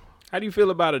 How do you feel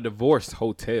about a divorce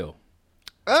hotel?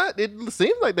 It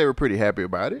seems like they were pretty happy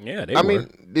about it. Yeah, they I were.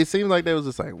 mean, it seemed like they was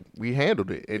just like, we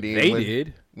handled it. And then They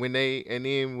did. When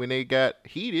they got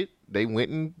heated, they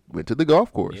went to the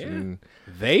golf course. Yeah, And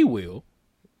they will.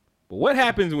 But what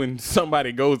happens when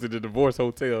somebody goes to the divorce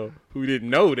hotel who didn't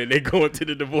know that they're going to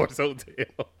the divorce hotel?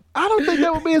 I don't think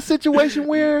that would be a situation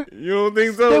where You don't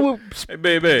think so? They would, Hey,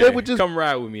 baby, they would just come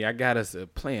ride with me. I got us a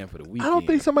plan for the weekend. I don't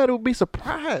think somebody would be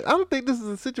surprised. I don't think this is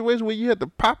a situation where you have to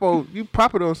pop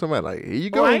it on somebody like, here you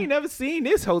go. I ain't never seen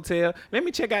this hotel. Let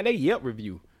me check out their Yelp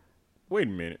review. Wait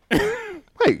a minute.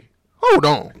 Wait, hold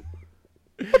on.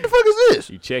 What the fuck is this?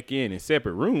 You check in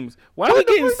separate rooms. Why are we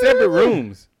getting separate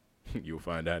rooms? You'll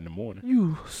find out in the morning.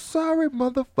 You sorry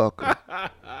motherfucker.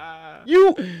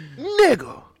 You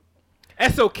nigga.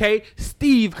 That's okay.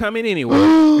 Steve coming anyway.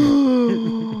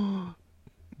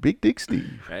 Big Dick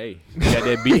Steve. Hey, got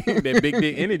that big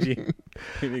dick energy.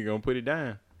 He gonna put it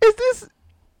down.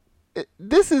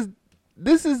 This is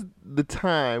the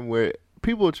time where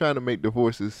people are trying to make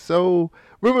divorces so.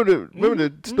 Remember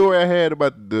the story I had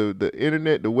about the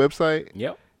internet, the website.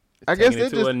 Yep. I guess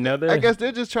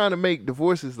they're just trying to make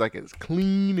divorces like as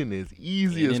clean and as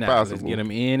easy as possible. Let's get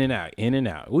them in and out, in and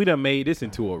out. We done made this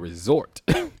into a resort.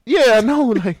 Yeah, I know.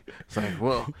 Like, it's like,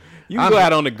 well, you can go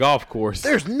out on the golf course.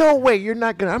 There's no way I'm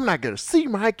not gonna see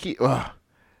my kid. Let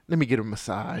me get a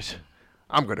massage.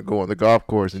 I'm gonna go on the golf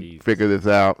course and figure this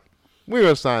out. We're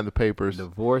gonna sign the papers.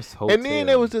 Divorce hotel. And then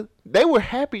they were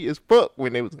happy as fuck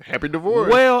when they was a happy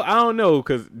divorce. Well, I don't know,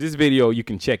 because this video, you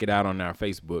can check it out on our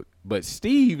Facebook. But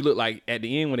Steve looked like, at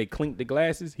the end when they clinked the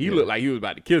glasses, he looked like he was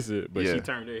about to kiss her. But she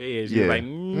turned her head. She was like,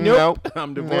 nope.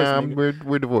 I'm divorced.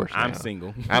 We're divorced. I'm now.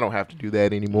 single. I don't have to do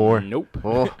that anymore. Nope.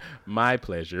 Oh. My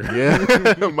pleasure.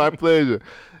 Yeah, my pleasure.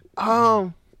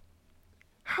 How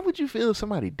would you feel if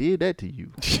somebody did that to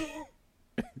you?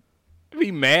 Be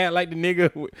mad like the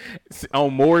nigga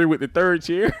on Maury with the third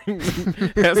chair.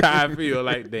 That's how I feel.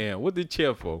 Like, damn, what the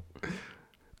chair for?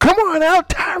 Come on out,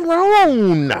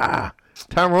 Tyrone.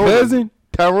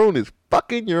 Tyrone is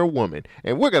fucking your woman,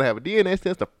 and we're gonna have a DNA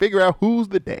test to figure out who's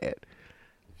the dad.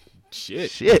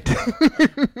 Shit.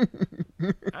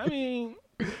 I mean,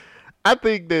 I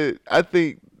think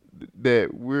that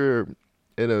we're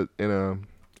in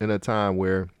a time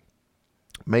where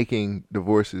making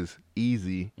divorces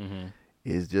easy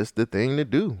is just the thing to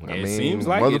do. I mean, seems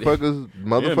like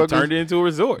motherfuckers turned it into a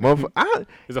resort.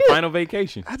 It's a final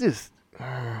vacation.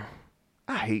 I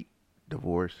hate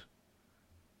divorce,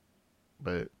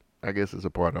 but I guess it's a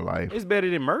part of life. It's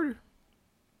better than murder.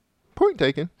 Point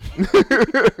taken.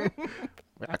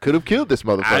 I could have killed this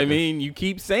motherfucker. I mean, you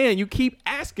keep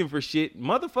asking for shit.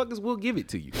 Motherfuckers will give it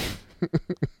to you.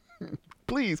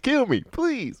 Please kill me.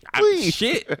 Please.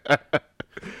 Shit.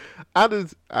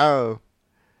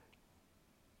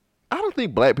 I don't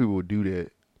think black people would do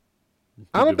that.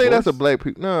 I don't think that's a black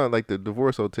people. No, like the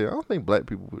divorce hotel. I don't think black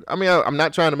people would. I mean, I'm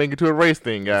not trying to make it to a race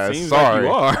thing, guys. Seems Sorry.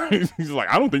 like you are. He's like,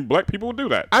 I don't think black people would do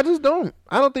that. I just don't.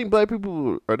 I don't think black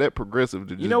people are that progressive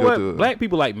to just You know go what? to Black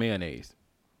people like mayonnaise.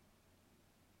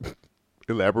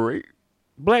 Elaborate.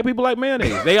 Black people like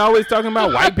mayonnaise. They always talking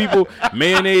about white people,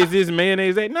 mayonnaise this,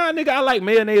 mayonnaise that. Nah, nigga, I like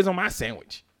mayonnaise on my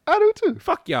sandwich. I do too.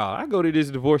 Fuck y'all. I go to this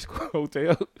divorce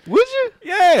hotel. Would you?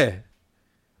 Yeah.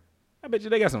 I bet you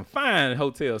they got some fine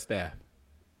hotel staff.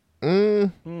 All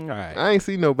right. I ain't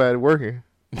see nobody working.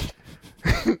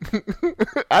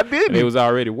 I didn't. They was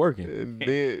already working. And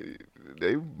then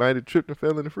they might have tripped and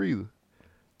fell in the freezer.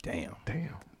 Damn.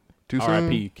 Too soon.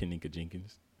 R.I.P. Kenika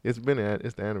Jenkins. It's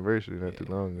the anniversary not too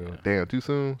long ago. Damn, too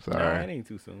soon? Sorry. Nah, it ain't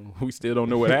too soon. We still don't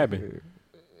know what happened.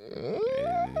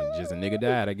 Just a nigga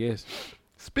died, I guess.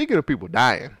 Speaking of people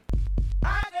dying.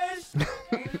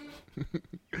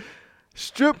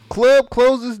 Strip club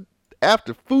closes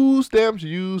after food stamps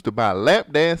used to buy lap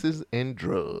dances and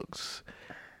drugs.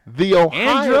 The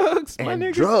Ohio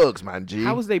and drugs, my G.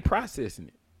 How was they processing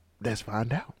it? Let's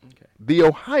find out. Okay. The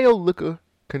Ohio Liquor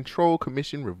Control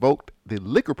Commission revoked the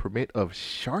liquor permit of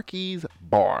Sharky's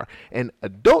Bar, an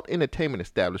adult entertainment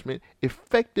establishment,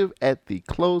 effective at the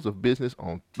close of business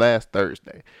on last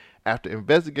Thursday, after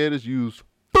investigators used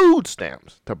food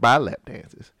stamps to buy lap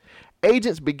dances.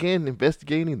 Agents began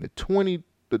investigating the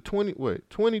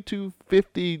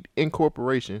 2250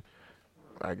 Incorporation,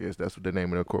 I guess that's what the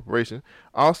name of the corporation,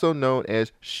 also known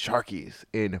as Sharky's,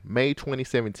 in May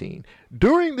 2017.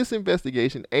 During this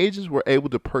investigation, agents were able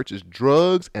to purchase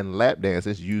drugs and lap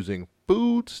dances using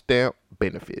food stamp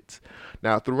benefits.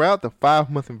 Now, throughout the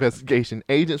 5-month investigation,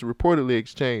 agents reportedly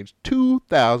exchanged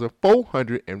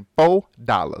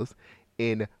 $2,404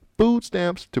 in food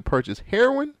stamps to purchase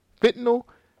heroin, fentanyl,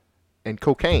 and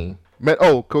cocaine.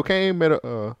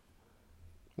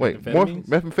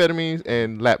 Methamphetamines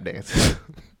and lap dances.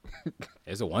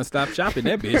 There's a one-stop shop in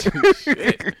that bitch.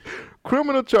 Shit.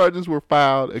 Criminal charges were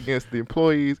filed against the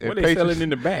employees and what they patrons. selling in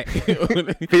the back?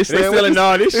 They selling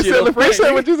all this shit. Selling fish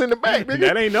sandwiches in the back. Nigga.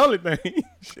 That ain't the only thing.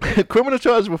 Criminal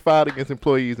charges were filed against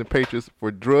employees and patrons for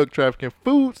drug trafficking,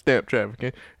 food stamp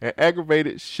trafficking, and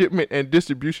aggravated shipment and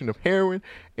distribution of heroin,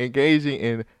 engaging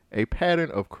in a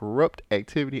pattern of corrupt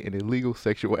activity and illegal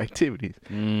sexual activities.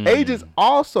 Agents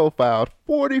also filed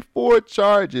 44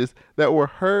 charges that were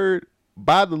heard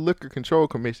by the Liquor Control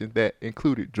Commission that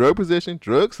included drug possession,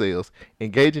 drug sales,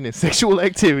 engaging in sexual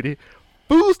activity,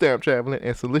 food stamp traveling,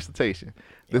 and solicitation.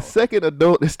 The second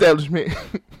adult establishment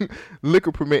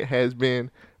liquor permit has been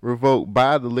revoked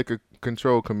by the Liquor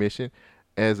Control Commission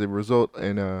as a result of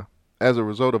an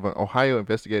Ohio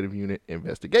investigative unit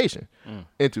investigation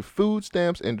into food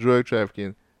stamps and drug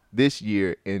trafficking this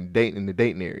year in the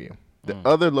Dayton area. The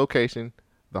other location,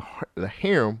 the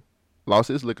Harem, lost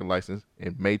his liquor license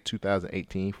in May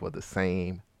 2018 for the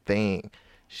same thing.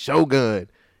 Shogun,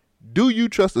 do you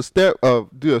trust a strip club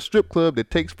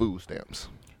that takes food stamps?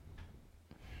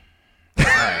 All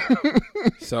right.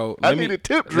 So I need a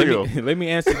tip drill. Let me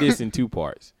answer this in two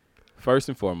parts. First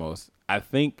and foremost, I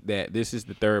think that this is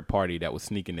the third party that was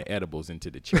sneaking the edibles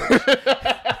into the church.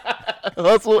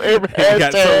 Hustle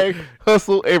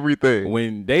hustle everything.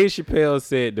 When Dave Chappelle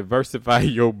said diversify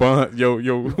your funds,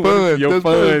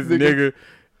 nigga,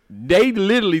 they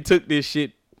literally took this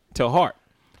shit to heart.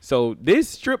 So this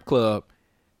strip club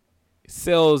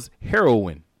sells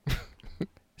heroin,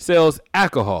 sells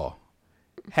alcohol,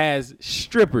 has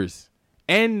strippers,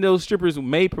 and those strippers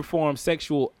may perform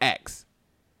sexual acts.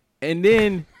 And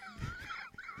then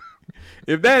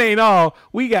if that ain't all,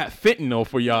 we got fentanyl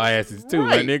for y'all asses too,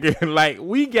 right, my nigga. Like,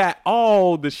 we got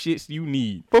all the shits you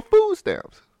need for food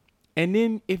stamps. And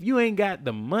then if you ain't got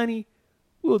the money,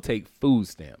 we'll take food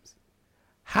stamps.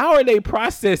 How are they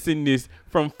processing this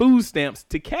from food stamps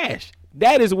to cash?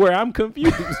 That is where I'm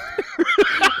confused.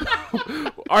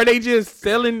 Are they just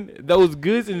selling those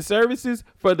goods and services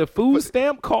for the food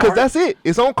stamp card? Because that's it.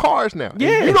 It's on cards now.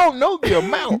 Yeah. You don't know the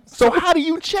amount. So how do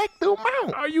you check the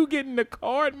amount? Are you getting the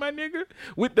card, my nigga,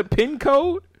 with the PIN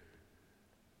code?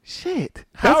 Shit.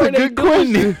 How are they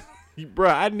doing this? Bro,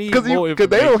 I need more information. Because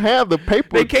they don't have the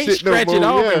paper. They can't stretch it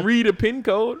off and read a PIN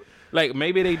code. Like,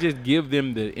 maybe they just give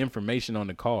them the information on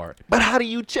the card. But how do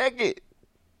you check it?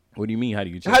 What do you mean, how do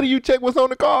you check How do you check what's on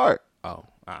the card? Oh,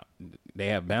 they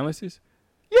have balances?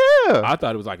 Yeah. I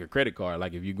thought it was like a credit card.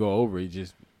 Like, if you go over, it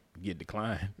just get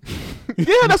declined.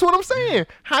 Yeah, that's what I'm saying.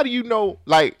 How do you know?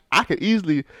 Like, I could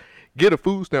easily get a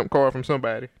food stamp card from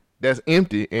somebody that's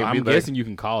empty. And I'm guessing you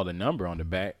can call the number on the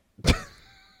back.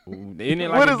 Isn't it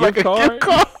like what a is gift like card? A gift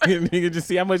card? You can just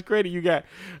see how much credit you got.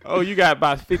 Oh, you got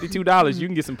about $52. You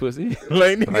can get some pussy.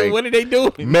 Like, nigga, what are they doing?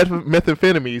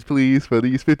 Methamphetamines, please, for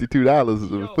these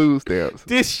 $52 of food stamps.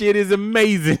 This shit is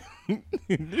amazing.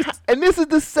 And this is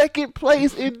the second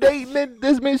place in Dayton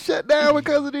that's been shut down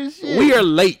because of this shit. We are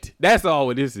late. That's all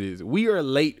what this is. We are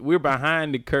late. We're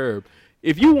behind the curve.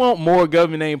 If you want more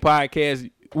Government Name Podcast,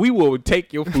 we will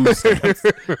take your food stamps.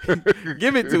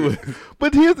 Give it to us.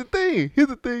 But here's the thing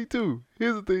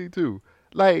too.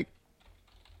 Like,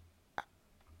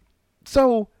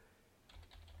 so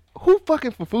who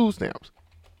fucking for food stamps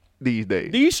these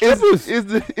days? These strippers.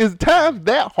 Is times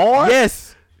that hard?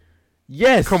 Yes.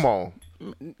 Come on.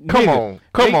 Come on.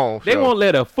 They won't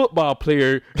let a football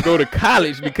player go to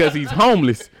college because he's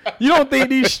homeless. You don't think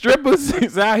these strippers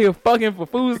is out here fucking for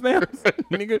food stamps?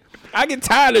 Nigga, I get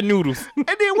tired of noodles. And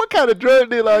then what kind of drug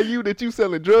dealer are you that you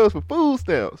selling drugs for food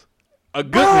stamps? A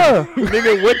good one.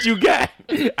 Nigga, what you got?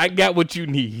 I got what you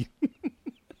need.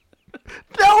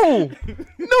 No,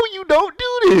 you don't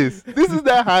do this. This is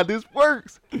not how this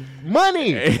works.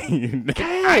 Money.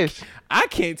 Cash. I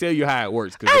can't tell you how it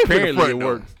works because apparently it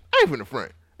works. I ain't finna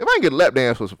front. If I can get a lap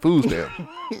dance for some food stamps,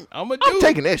 I'm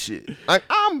taking that shit. I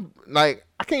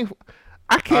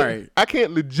I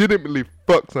can't legitimately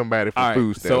fuck somebody for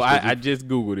food stamps. So I just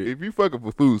Googled it. If you fucking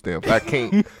for food stamps, I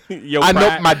can't. I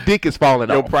know my dick is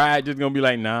falling off. Your pride just gonna be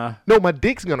like, nah. No, my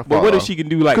dick's gonna fall off. But what if she can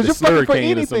do like the you're fucking for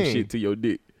slurricane or some anything. shit to your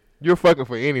dick? You're fucking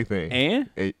for anything.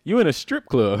 And you in a strip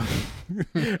club.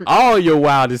 All your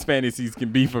wildest fantasies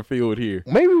can be fulfilled here.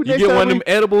 Maybe you next get time one of them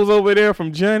edibles over there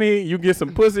from Johnny. You get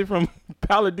some pussy from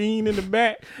Paladine in the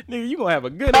back. Nigga, you gonna have a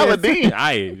good Paladine.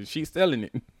 Aye, she's selling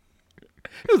it.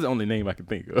 It was the only name I could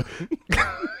think of.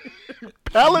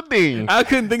 Paladine. I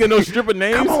couldn't think of no stripper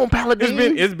names. Come on,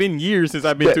 Paladine. It's been years since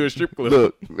I've been to a strip club.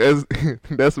 Look,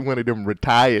 that's one of them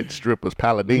retired strippers,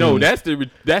 Paladine. No, that's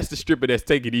the stripper that's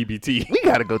taking EBT. We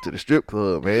gotta go to the strip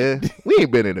club, man. We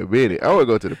ain't been in a minute. I want to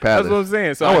go to the Palace. That's what I'm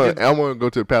saying. So I want to go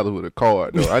to the Palace with a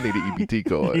card, though. I need an EBT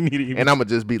card. You need an EBT. And I'm gonna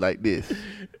just be like this.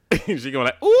 She going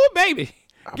like, ooh, baby,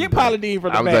 get Paladine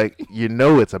from the I was back.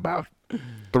 like, it's about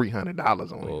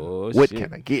 $300 on it. What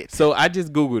can I get? So I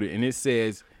just Googled it, and it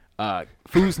says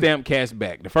food stamp cash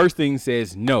back. The first thing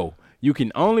says no. You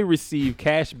can only receive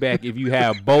cash back if you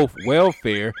have both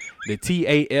welfare, the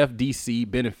TAFDC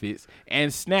benefits,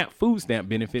 and SNAP food stamp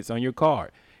benefits on your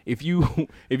card. If you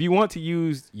want to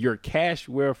use your cash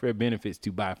welfare benefits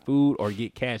to buy food or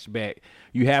get cash back,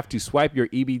 you have to swipe your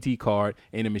EBT card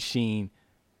in a machine.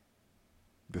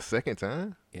 The second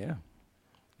time? Yeah.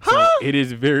 Huh? So it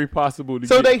is very possible to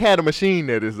So they had a machine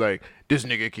that is like, this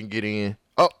nigga can get in.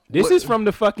 Oh, this is from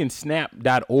the fucking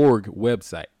snap.org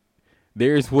website.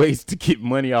 There's ways to get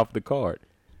money off the card.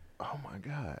 Oh my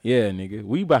God. Yeah, nigga.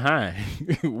 We behind.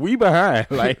 We behind.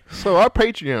 Like, so our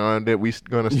Patreon that we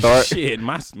gonna start. Shit,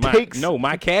 my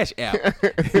Cash App.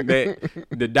 the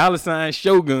 $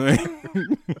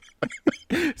 Shogun.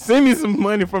 Send me some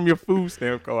money from your food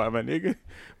stamp card, my nigga.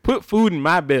 Put food in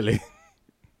my belly.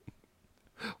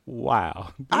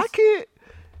 Wow. I can't.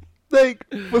 Like,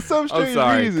 for some strange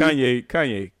reason.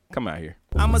 Kanye, come out here.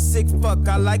 I'm a sick fuck.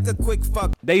 I like a quick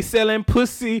fuck. They selling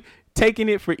pussy, taking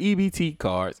it for EBT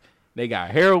cards. They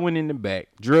got heroin in the back,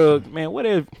 drugs. Man, what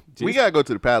if we gotta go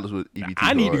to the Palace with EBT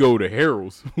I need to go to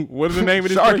Harold's. What is the name of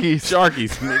this place?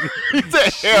 Sharky's, nigga. He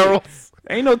said Harold's.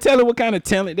 Ain't no telling what kind of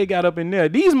talent they got up in there.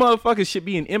 These motherfuckers should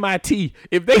be in MIT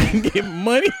if they can get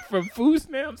money from food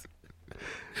stamps.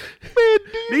 Man,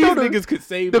 these niggas could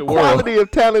save the world. The quality of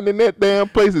talent in that damn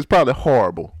place is probably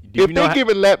horrible. If they're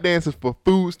giving lap dances for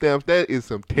food stamps, that is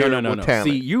some terrible talent.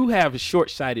 See, you have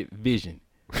short-sighted vision.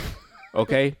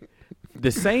 Okay?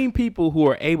 The same people who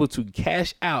are able to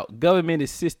cash out government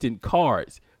assistant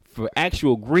cards for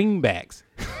actual greenbacks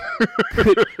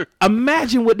could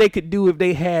imagine what they could do if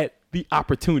they had the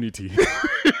opportunity.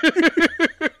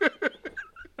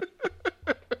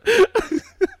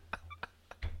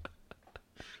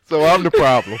 So I'm the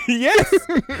problem. Yes,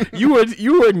 you were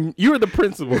the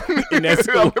principal in that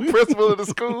school. I'm the principal of the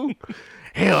school.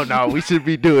 Hell no, we shouldn't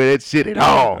be doing that shit at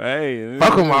all. Hey,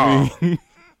 fuck them all.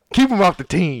 Keep them off the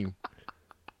team.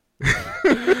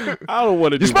 I don't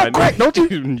want to do smoke crack, don't you?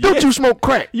 Yes. Don't you smoke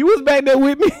crack? You was back there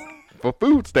with me for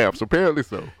food stamps, apparently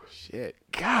so. Shit,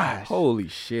 gosh, holy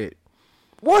shit.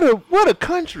 What a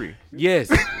country.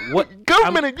 Yes. What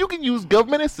government? You can use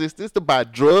government assistance to buy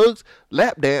drugs,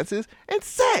 lap dances, and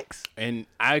sex. And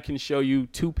I can show you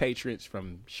 2 patrons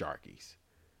from Sharky's.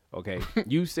 Okay,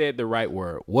 you said the right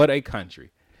word. What a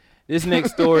country. This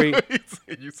next story.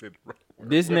 You said the right word.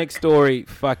 This next story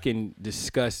fucking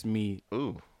disgusts me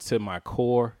to my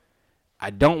core.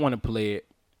 I don't want to play it,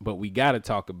 but we got to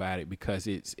talk about it because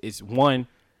it's one.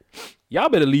 Y'all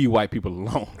better leave white people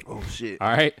alone. Oh shit. All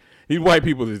right. These white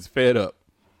people is fed up.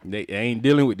 They ain't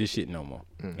dealing with this shit no more.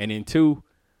 And then 2,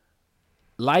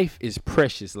 life is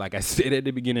precious, like I said at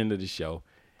the beginning of the show,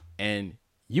 and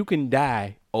you can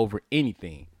die over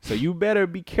anything. So you better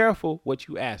be careful what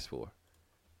you ask for.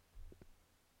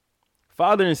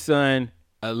 Father and son,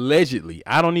 allegedly,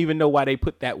 I don't even know why they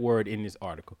put that word in this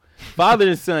article. Father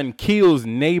and son kills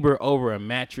neighbor over a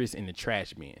mattress in the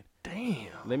trash bin. Damn.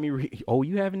 Let me read. Oh,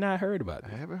 you have not heard about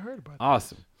this? I haven't heard about that.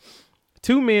 Awesome.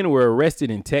 2 men were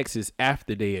arrested in Texas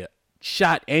after they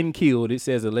shot and killed, it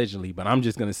says allegedly, but I'm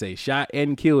just going to say shot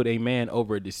and killed a man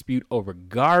over a dispute over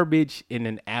garbage in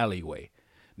an alleyway.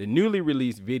 The newly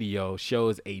released video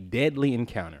shows a deadly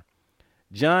encounter.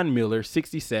 John Miller,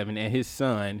 67, and his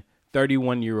son,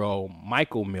 31-year-old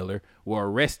Michael Miller, were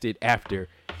arrested after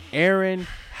Aaron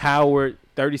Howard,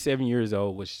 37 years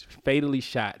old, was fatally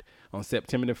shot on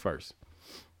September the 1st.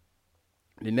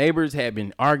 The neighbors had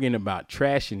been arguing about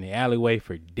trash in the alleyway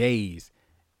for days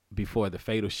before the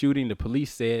fatal shooting. The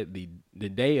police said the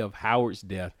day of Howard's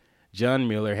death, John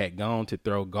Miller had gone to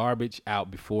throw garbage out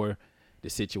before the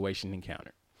situation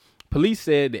encountered. Police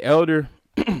said the elder,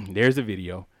 there's a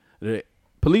video, the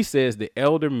Police says the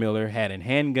elder Miller had a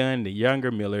handgun. The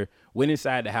younger Miller went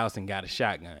inside the house and got a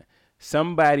shotgun.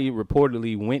 Somebody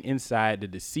reportedly went inside the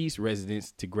deceased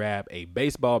residence to grab a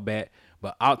baseball bat,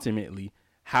 but ultimately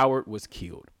Howard was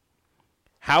killed.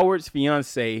 Howard's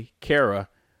fiancée, Kara,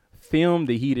 filmed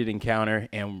the heated encounter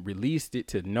and released it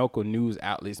to local news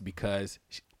outlets because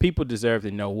people deserve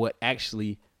to know what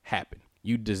actually happened.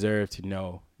 You deserve to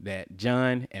know that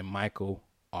John and Michael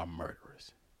are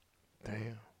murderers.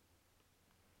 Damn.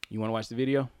 You want to watch the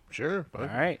video? Sure. All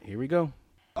right, here we go.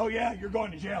 Oh, yeah, you're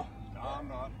going to jail. No, I'm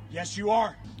not. Yes, you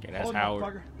are. Okay, that's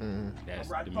Howard. That's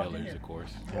the Millers, of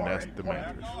course. And that's the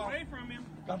Millers. Away from him.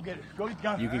 Come get it. Go get the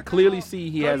gun. You can clearly see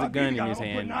he has a gun in his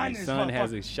hand. His son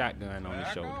has a shotgun on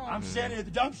his shoulder. I'm standing at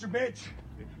the dumpster, bitch.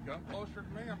 If you come closer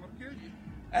to me, I'm going to kill you.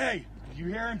 Hey, did you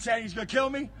hear him say he's going to kill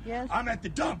me? Yes. I'm at the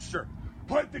dumpster.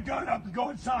 Put the gun up and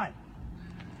go inside.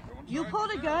 You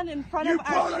pulled a gun in front of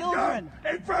our children. You pulled a gun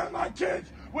in front of my kids.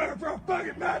 Wearing for a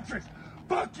fucking mattress.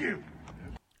 Fuck you.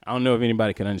 I don't know if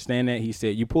anybody can understand that. He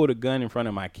said, you pulled a gun in front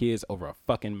of my kids over a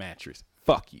fucking mattress.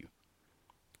 Fuck you.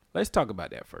 Let's talk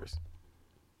about that first.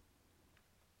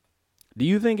 Do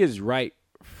you think it's right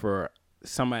for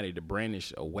somebody to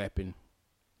brandish a weapon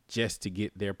just to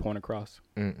get their point across?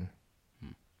 I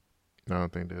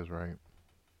don't think that's right.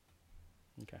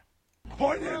 Okay.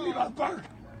 Point at me, motherfucker.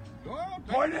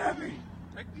 Point at me.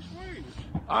 Take your swing.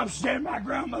 I'm standing my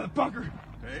ground, motherfucker.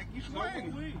 Take your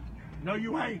swing. No,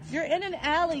 you ain't. You're in an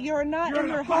alley. You're not You're in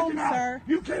your a home, fucking alley. sir.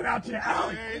 You came out to the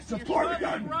alley. Support the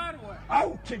gun. Right away. I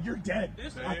will kill. You're dead.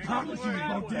 I promise you,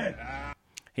 you're both dead.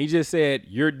 He just said,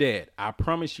 you're dead. I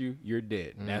promise you, you're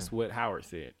dead. That's what Howard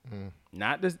said.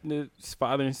 Not the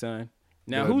father and son.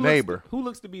 Now, The neighbor. Who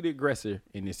looks to be the aggressor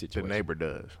in this situation? The neighbor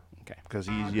does. Okay. Because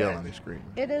he's yelling and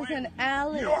screaming. It is an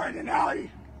alley. You're in an alley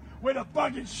with a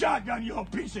fucking shotgun, you little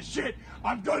piece of shit.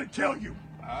 I'm gonna kill you.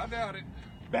 I doubt it.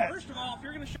 Bet. First of all, if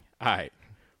you're going to All right.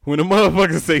 When a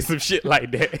motherfucker say some shit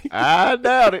like that. I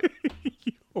doubt it.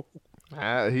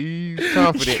 He's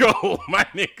confident. Yo, my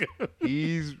nigga.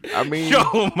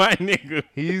 Yo, my nigga.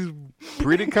 He's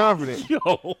pretty confident.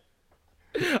 Yo.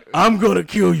 I'm going to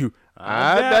kill you.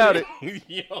 I doubt it.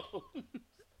 Yo.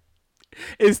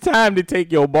 It's time to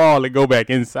take your ball and go back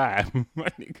inside, my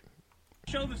nigga.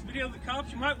 show this video to the cops,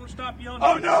 you might want to stop yelling.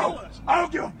 Oh, no. I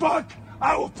don't give a fuck.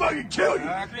 I will fucking kill you.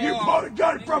 You pull the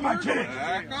gun from my kid.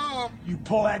 Back off. You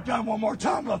pull that gun one more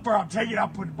time, before I'm taking it out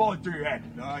and put a bullet through your head.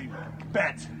 No, you won't.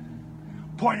 Bet.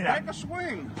 Point it at me. Take a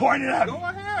swing. Point it at me. Go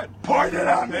ahead. Point it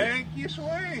at me. Take your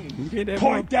swing.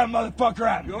 Point that motherfucker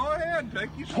at me. Go ahead. Take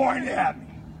your swing. Point it at me.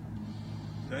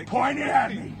 Point it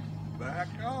at me. Back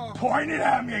off. Point it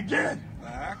at me again.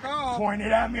 Back off. Point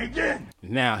it at me again.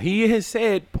 Now, he has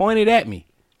said, point it at me.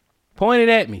 Point it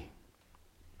at me.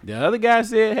 The other guy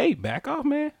said, hey, back off,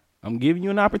 man. I'm giving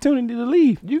you an opportunity to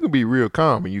leave. You can be real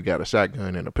calm when you got a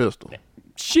shotgun and a pistol.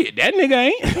 Shit, that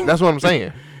nigga ain't. That's what I'm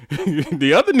saying.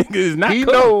 The other nigga is not. He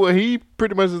know. He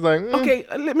pretty much is like. Okay,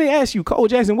 let me ask you, Cole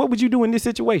Jackson, what would you do in this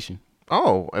situation?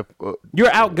 Oh, you're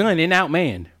outgunned and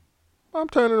outmanned. I'm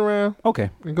turning around. Okay,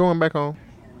 and going back home.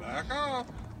 Back off.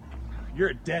 You're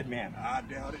a dead man. I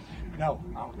doubt it. No,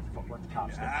 I don't give a fuck what the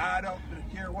cops say. I don't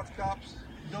care what the cops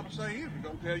gonna say. Either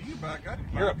gonna tell you back.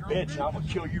 You're a bitch. I'm gonna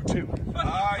kill you too.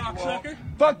 Cocksucker.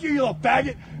 Fuck you, you little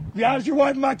faggot. Be honest, your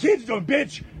wife and my kids doing,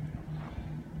 bitch.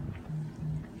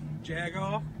 Jag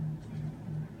off.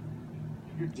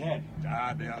 You're dead.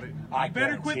 I doubt it. I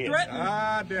better quit threatening.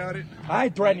 I doubt it. I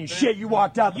ain't threatening shit. You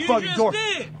walked out the You fucking just door.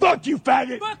 did. Fuck you,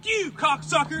 faggot. Fuck you,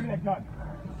 cocksucker.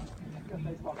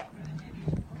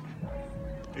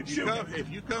 If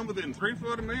you come within 3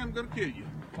 foot of me, I'm gonna kill you.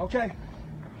 Okay.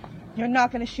 You're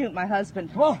not going to shoot my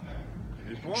husband. Come on.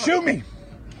 Shoot me.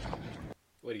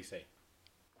 What'd he say?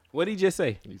 What'd he just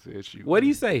say? He said shoot. What'd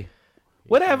he say?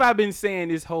 What have I been saying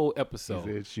this whole episode?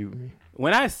 He said shoot me.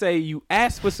 When I say you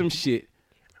ask for some shit,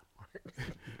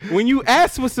 when you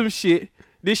ask for some shit,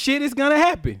 this shit is gonna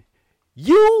happen.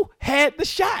 You had the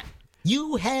shot.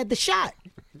 You had the shot.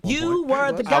 You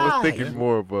were the guy. I was thinking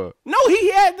more of a. No,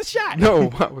 he had the shot. No,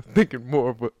 I was thinking more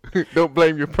of a. Don't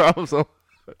blame your problems on.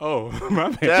 Oh, my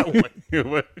bad. That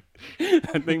one.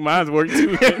 I think mine's worked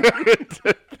too.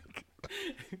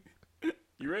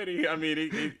 You ready? I mean,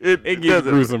 it gets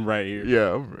gruesome right here.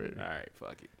 Yeah, I'm ready. All right,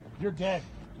 fuck it. You're dead.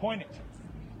 Point it.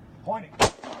 Point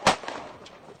it.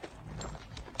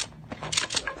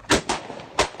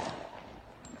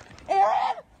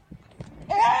 Aaron!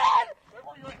 Aaron!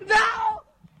 No!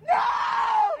 No!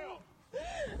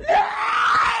 No!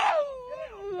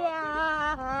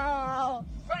 Wow!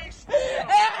 Face!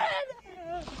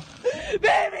 Aaron!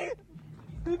 Baby!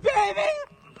 Baby!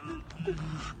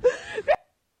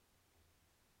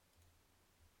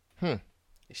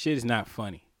 Shit is not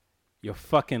funny. Your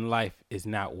fucking life is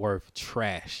not worth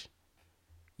trash.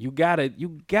 You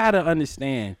gotta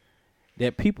understand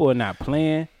that people are not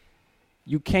playing.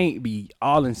 You can't be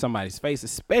all in somebody's face,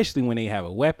 especially when they have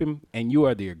a weapon and you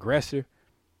are the aggressor.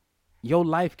 Your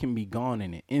life can be gone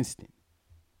in an instant.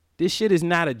 This shit is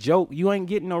not a joke. You ain't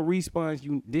getting no response.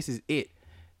 This is it.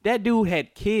 That dude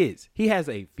had kids. He has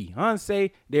a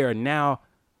fiance. They are now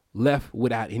left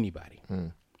without anybody.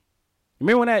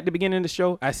 Remember when at the beginning of the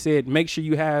show, I said, make sure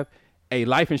you have a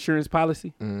life insurance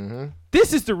policy? Mm-hmm.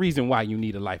 This is the reason why you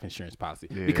need a life insurance policy.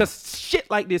 Yeah. Because shit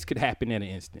like this could happen in an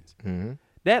instance. Mm-hmm.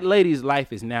 That lady's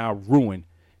life is now ruined.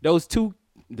 Those two,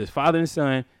 the father and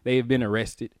son, they have been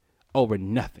arrested over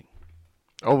nothing.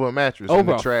 Over a mattress in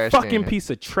Over the trash a fucking can. piece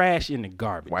of trash in the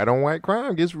garbage. White on white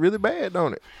crime gets really bad,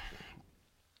 don't it?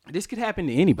 This could happen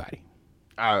to anybody.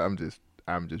 I'm just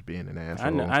being an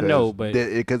asshole. I know, but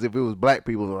because if it was black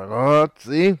people, they're like, oh,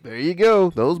 see, there you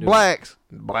go, those blacks,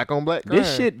 black on black crime.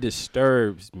 This shit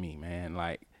disturbs me, man.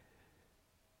 Like,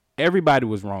 everybody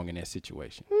was wrong in that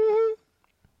situation. Mm-hmm.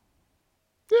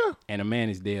 Yeah. And a man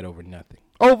is dead over nothing.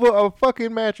 Over a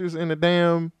fucking mattress in a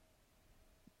damn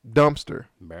dumpster.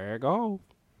 Bag off.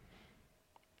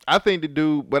 I think the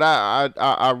dude, but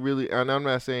I really, and I'm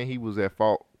not saying he was at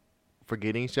fault for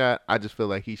getting shot. I just feel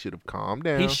like he should have calmed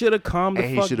down. He should have calmed the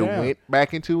and fuck he should have down. went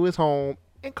back into his home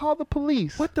and called the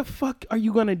police. What the fuck are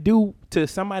you gonna do to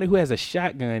somebody who has a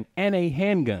shotgun and a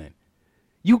handgun?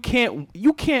 You can't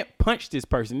punch this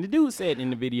person. The dude said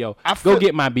in the video, "Go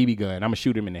get my BB gun. I'm gonna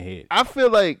shoot him in the head." I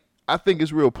think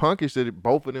it's real punkish that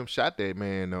both of them shot that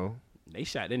man though. They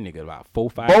shot that nigga about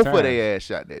 4-5 times. Both of their ass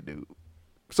shot that dude.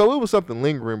 So it was something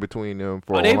lingering between them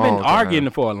for a long time. They've been arguing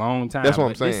for a long time. That's what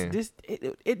I'm but saying.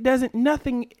 It doesn't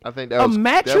nothing. I think that was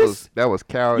mattress. That was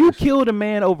cowardice. You killed a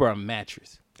man over a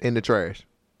mattress in the trash,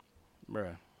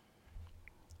 bruh.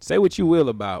 Say what you will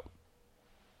about.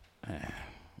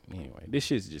 Anyway, this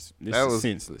shit's just is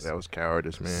senseless. That was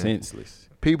cowardice, man. Senseless.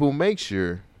 People, make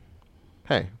sure.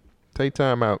 Hey, take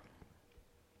time out.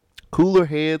 Cooler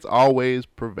heads always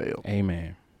prevail.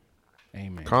 Amen.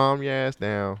 Amen. Calm your ass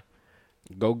down.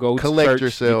 Go collect church,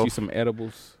 yourself. Get you some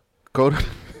edibles. Go to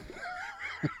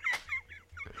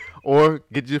or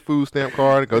get your food stamp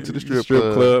card and go to the strip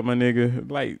club, my nigga.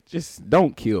 Like, just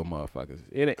don't kill motherfuckers.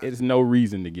 It's no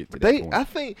reason to get to that point. I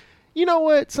think, you know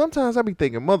what? Sometimes I be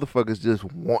thinking motherfuckers just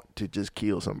want to just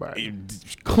kill somebody.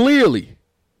 Clearly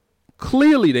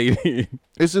they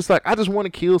It's just like, I just want to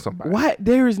kill somebody. Why?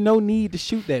 There is no need to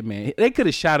shoot that man. They could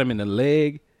have shot him in the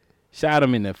leg, shot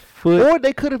him in the foot. Or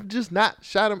they could have just not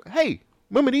shot him. Hey,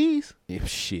 remember these? Yeah,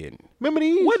 shit. Remember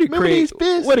these? What did these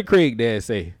fists? What did Craig dad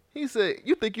say? He said,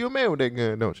 you think you're a man with that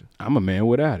gun, don't you? I'm a man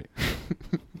without it.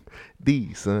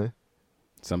 These, son.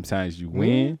 Sometimes you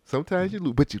win. Sometimes you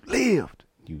lose. But you lived.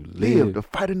 You lived to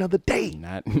fight another day.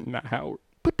 Not Howard.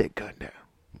 Put that gun down.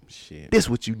 Shit. This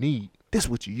what you need. This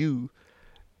what you use.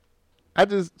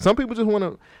 Some people just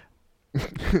want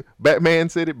to. Batman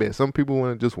said it best. Some people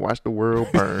want to just watch the world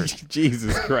burn.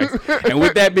 Jesus Christ. And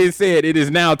with that being said, it is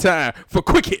now time for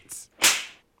Quick Hits.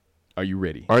 Are you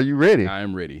ready? Are you ready? I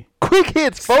am ready. Quick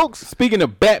Hits, folks. Speaking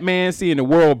of Batman seeing the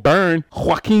world burn,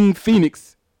 Joaquin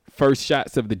Phoenix first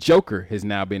shots of the Joker has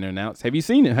now been announced. Have you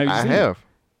seen it? I have.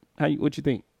 What you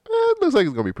think? It looks like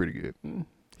it's going to be pretty good.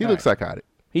 He looks psychotic.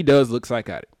 He does look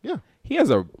psychotic. Yeah. He has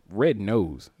a red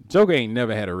nose. Joker ain't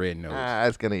never had a red nose.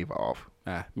 It's going to evolve.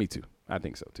 Me too. I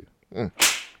think so too.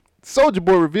 Soulja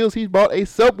Boy reveals he's bought a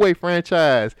Subway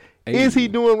franchise. Hey. Is he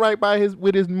doing right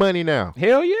with his money now?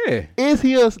 Hell yeah. Is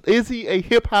he a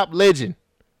hip hop legend?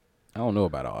 I don't know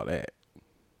about all that.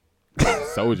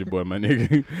 Soulja Boy, my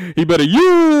nigga. He better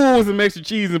use some extra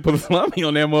cheese and put salami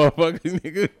on that motherfucker,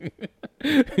 nigga.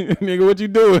 Nigga, what you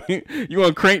doing? You want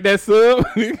to crank that sub?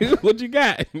 What you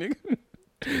got, nigga?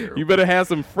 You better have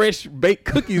some fresh baked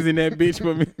cookies in that bitch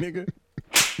for me, nigga.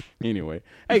 Anyway,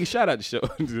 hey, shout out to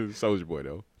Soulja Boy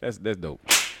though. That's dope.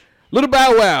 Little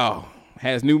Bow Wow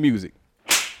has new music.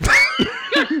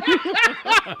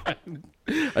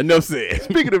 Enough said.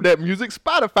 Speaking of that music,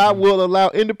 Spotify will allow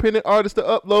independent artists to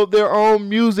upload their own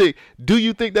music. Do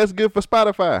you think that's good for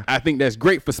Spotify? I think that's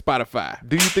great for Spotify.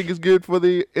 Do you think it's good for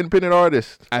the independent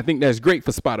artists? I think that's great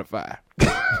for Spotify.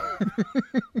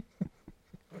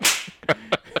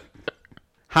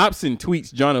 Hobson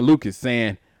tweets Joyner Lucas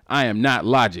saying, "I am not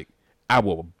Logic. I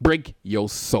will break your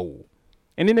soul."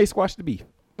 And then they squash the beef.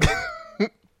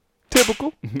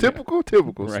 Typical.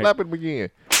 Right. Slap him again.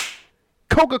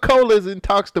 Coca-Cola is in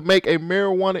talks to make a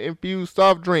marijuana-infused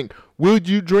soft drink. Would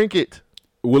you drink it?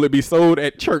 Will it be sold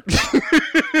at church?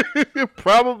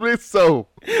 Probably so.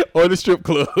 Or the strip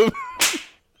club.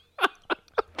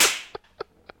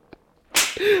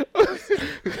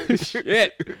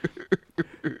 Shit.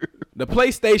 The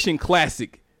PlayStation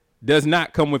Classic does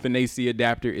not come with an AC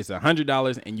adapter. It's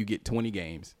 $100 and you get 20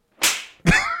 games.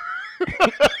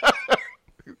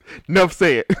 Enough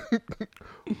said.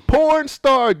 Porn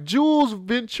star Jules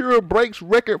Ventura breaks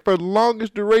record for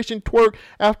longest duration twerk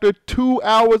after 2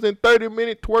 hours and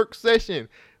 30-minute twerk session.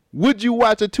 Would you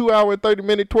watch a 2 hour and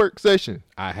 30-minute twerk session?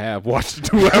 I have watched a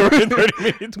 2 hour and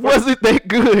 30-minute twerk. Was it that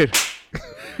good?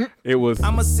 It was.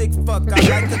 I'm a sick fuck, I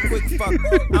like a quick fuck.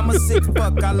 I'm a sick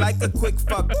fuck, I like a quick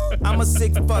fuck. I'm a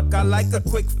sick fuck, I like a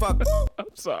quick fuck. I'm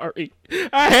sorry.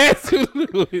 I had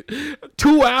to.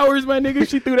 2 hours, my nigga.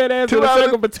 She threw that ass in a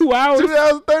circle for 2 hours. 2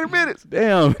 hours and 30 minutes.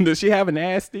 Damn. Does she have an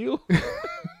ass still?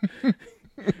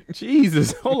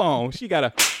 Jesus. Hold on. She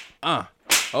got a.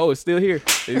 Oh, it's still here.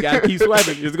 You gotta keep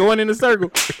swiping. It's going in the circle.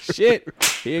 Shit.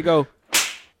 Here you go.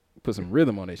 Put some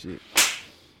rhythm on that shit.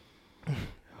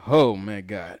 Oh my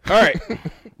God. All right.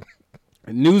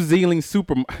 New Zealand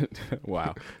supermarket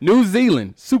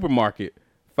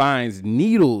finds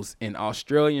needles in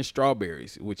Australian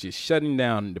strawberries, which is shutting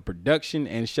down the production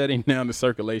and shutting down the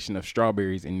circulation of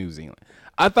strawberries in New Zealand.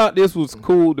 I thought this was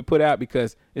cool to put out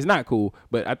because it's not cool,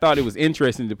 but I thought it was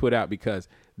interesting to put out because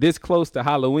this close to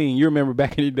Halloween, you remember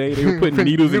back in the day they were putting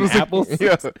needles in apples?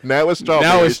 Yeah. Now it's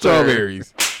strawberries. Now it's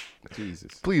strawberries.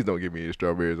 Jesus. Please don't give me any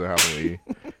strawberries on Halloween.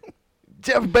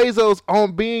 Jeff Bezos,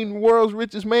 on being world's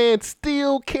richest man,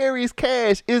 still carries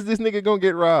cash. Is this nigga gonna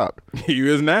get robbed? He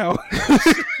is now.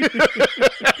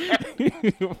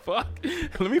 Fuck.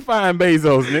 Let me find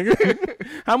Bezos, nigga.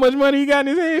 How much money he got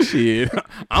in his hand? Shit.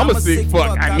 I'm a sick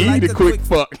fuck. I need a quick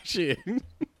fuck. Shit.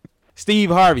 Steve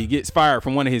Harvey gets fired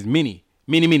from one of his many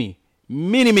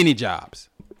jobs.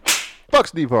 Fuck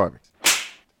Steve Harvey.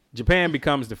 Japan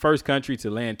becomes the first country to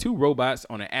land 2 robots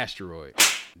on an asteroid.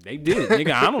 They did it,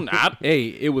 nigga. Hey,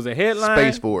 it was a headline.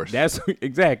 Space Force. That's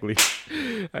exactly.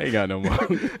 I ain't got no more.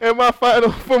 And my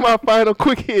final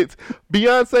quick hits.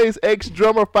 Beyonce's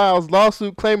ex-drummer files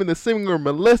lawsuit claiming the singer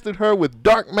molested her with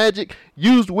dark magic,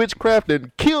 used witchcraft,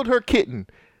 and killed her kitten.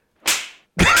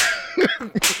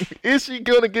 Is she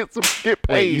gonna get paid?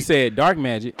 Wait, you said dark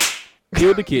magic,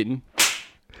 killed the kitten,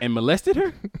 and molested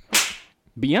her?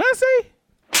 Beyonce?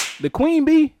 The queen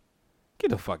bee? Get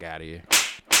the fuck out of here.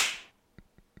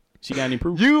 She got any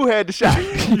proof? You had the shot.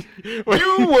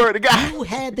 You were the guy. You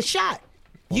had the shot.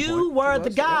 You were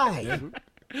the guy.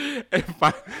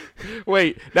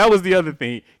 Wait, that was the other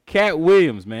thing. Cat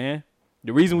Williams, man.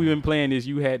 The reason we've been playing this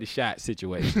 "you had the shot"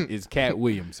 situation is Cat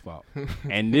Williams' fault.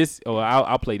 And this,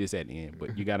 I'll play this at the end.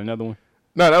 But you got another one?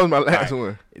 No, that was my last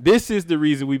one. This is the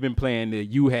reason we've been playing the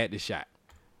 "you had the shot."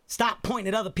 Stop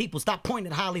pointing at other people. Stop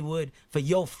pointing at Hollywood for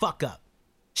your fuck up.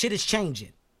 Shit is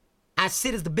changing. I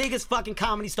sit as the biggest fucking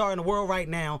comedy star in the world right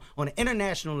now on an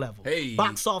international level. Hey.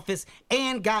 Box office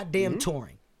and goddamn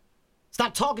touring.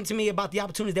 Stop talking to me about the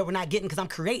opportunities that we're not getting because I'm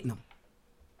creating them.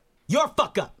 Your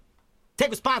fuck up.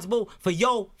 Take responsible for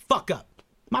your fuck up.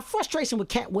 My frustration with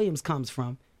Cat Williams comes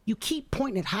from you keep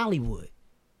pointing at Hollywood.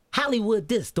 Hollywood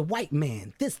this, the white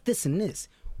man, this, and this.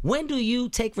 When do you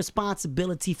take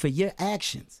responsibility for your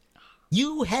actions?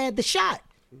 You had the shot.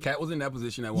 Cat was in that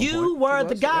position at one point. You were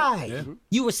the guy. Yeah.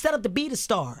 You were set up to be the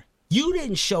star. You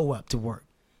didn't show up to work.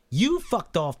 You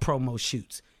fucked off promo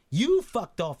shoots. You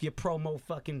fucked off your promo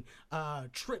fucking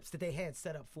trips that they had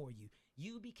set up for you.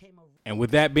 You became a... And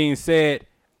with that being said,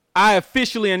 I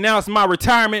officially announced my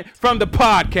retirement from the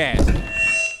podcast.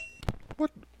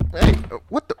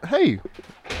 Hey.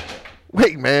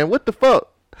 Wait, man. What the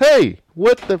fuck? Hey,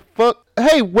 what the fuck?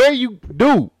 Hey, where you...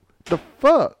 Dude. The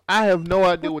fuck? I have no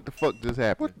idea what the fuck just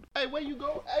happened. Hey, where you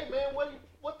go? Hey, man,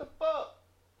 what the fuck?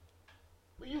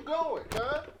 Where you going,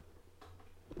 huh?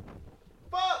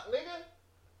 Fuck, nigga.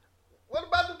 What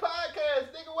about the podcast,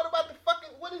 nigga? What about the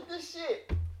fucking, what is this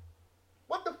shit?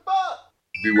 What the fuck?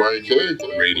 BYK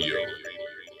Radio.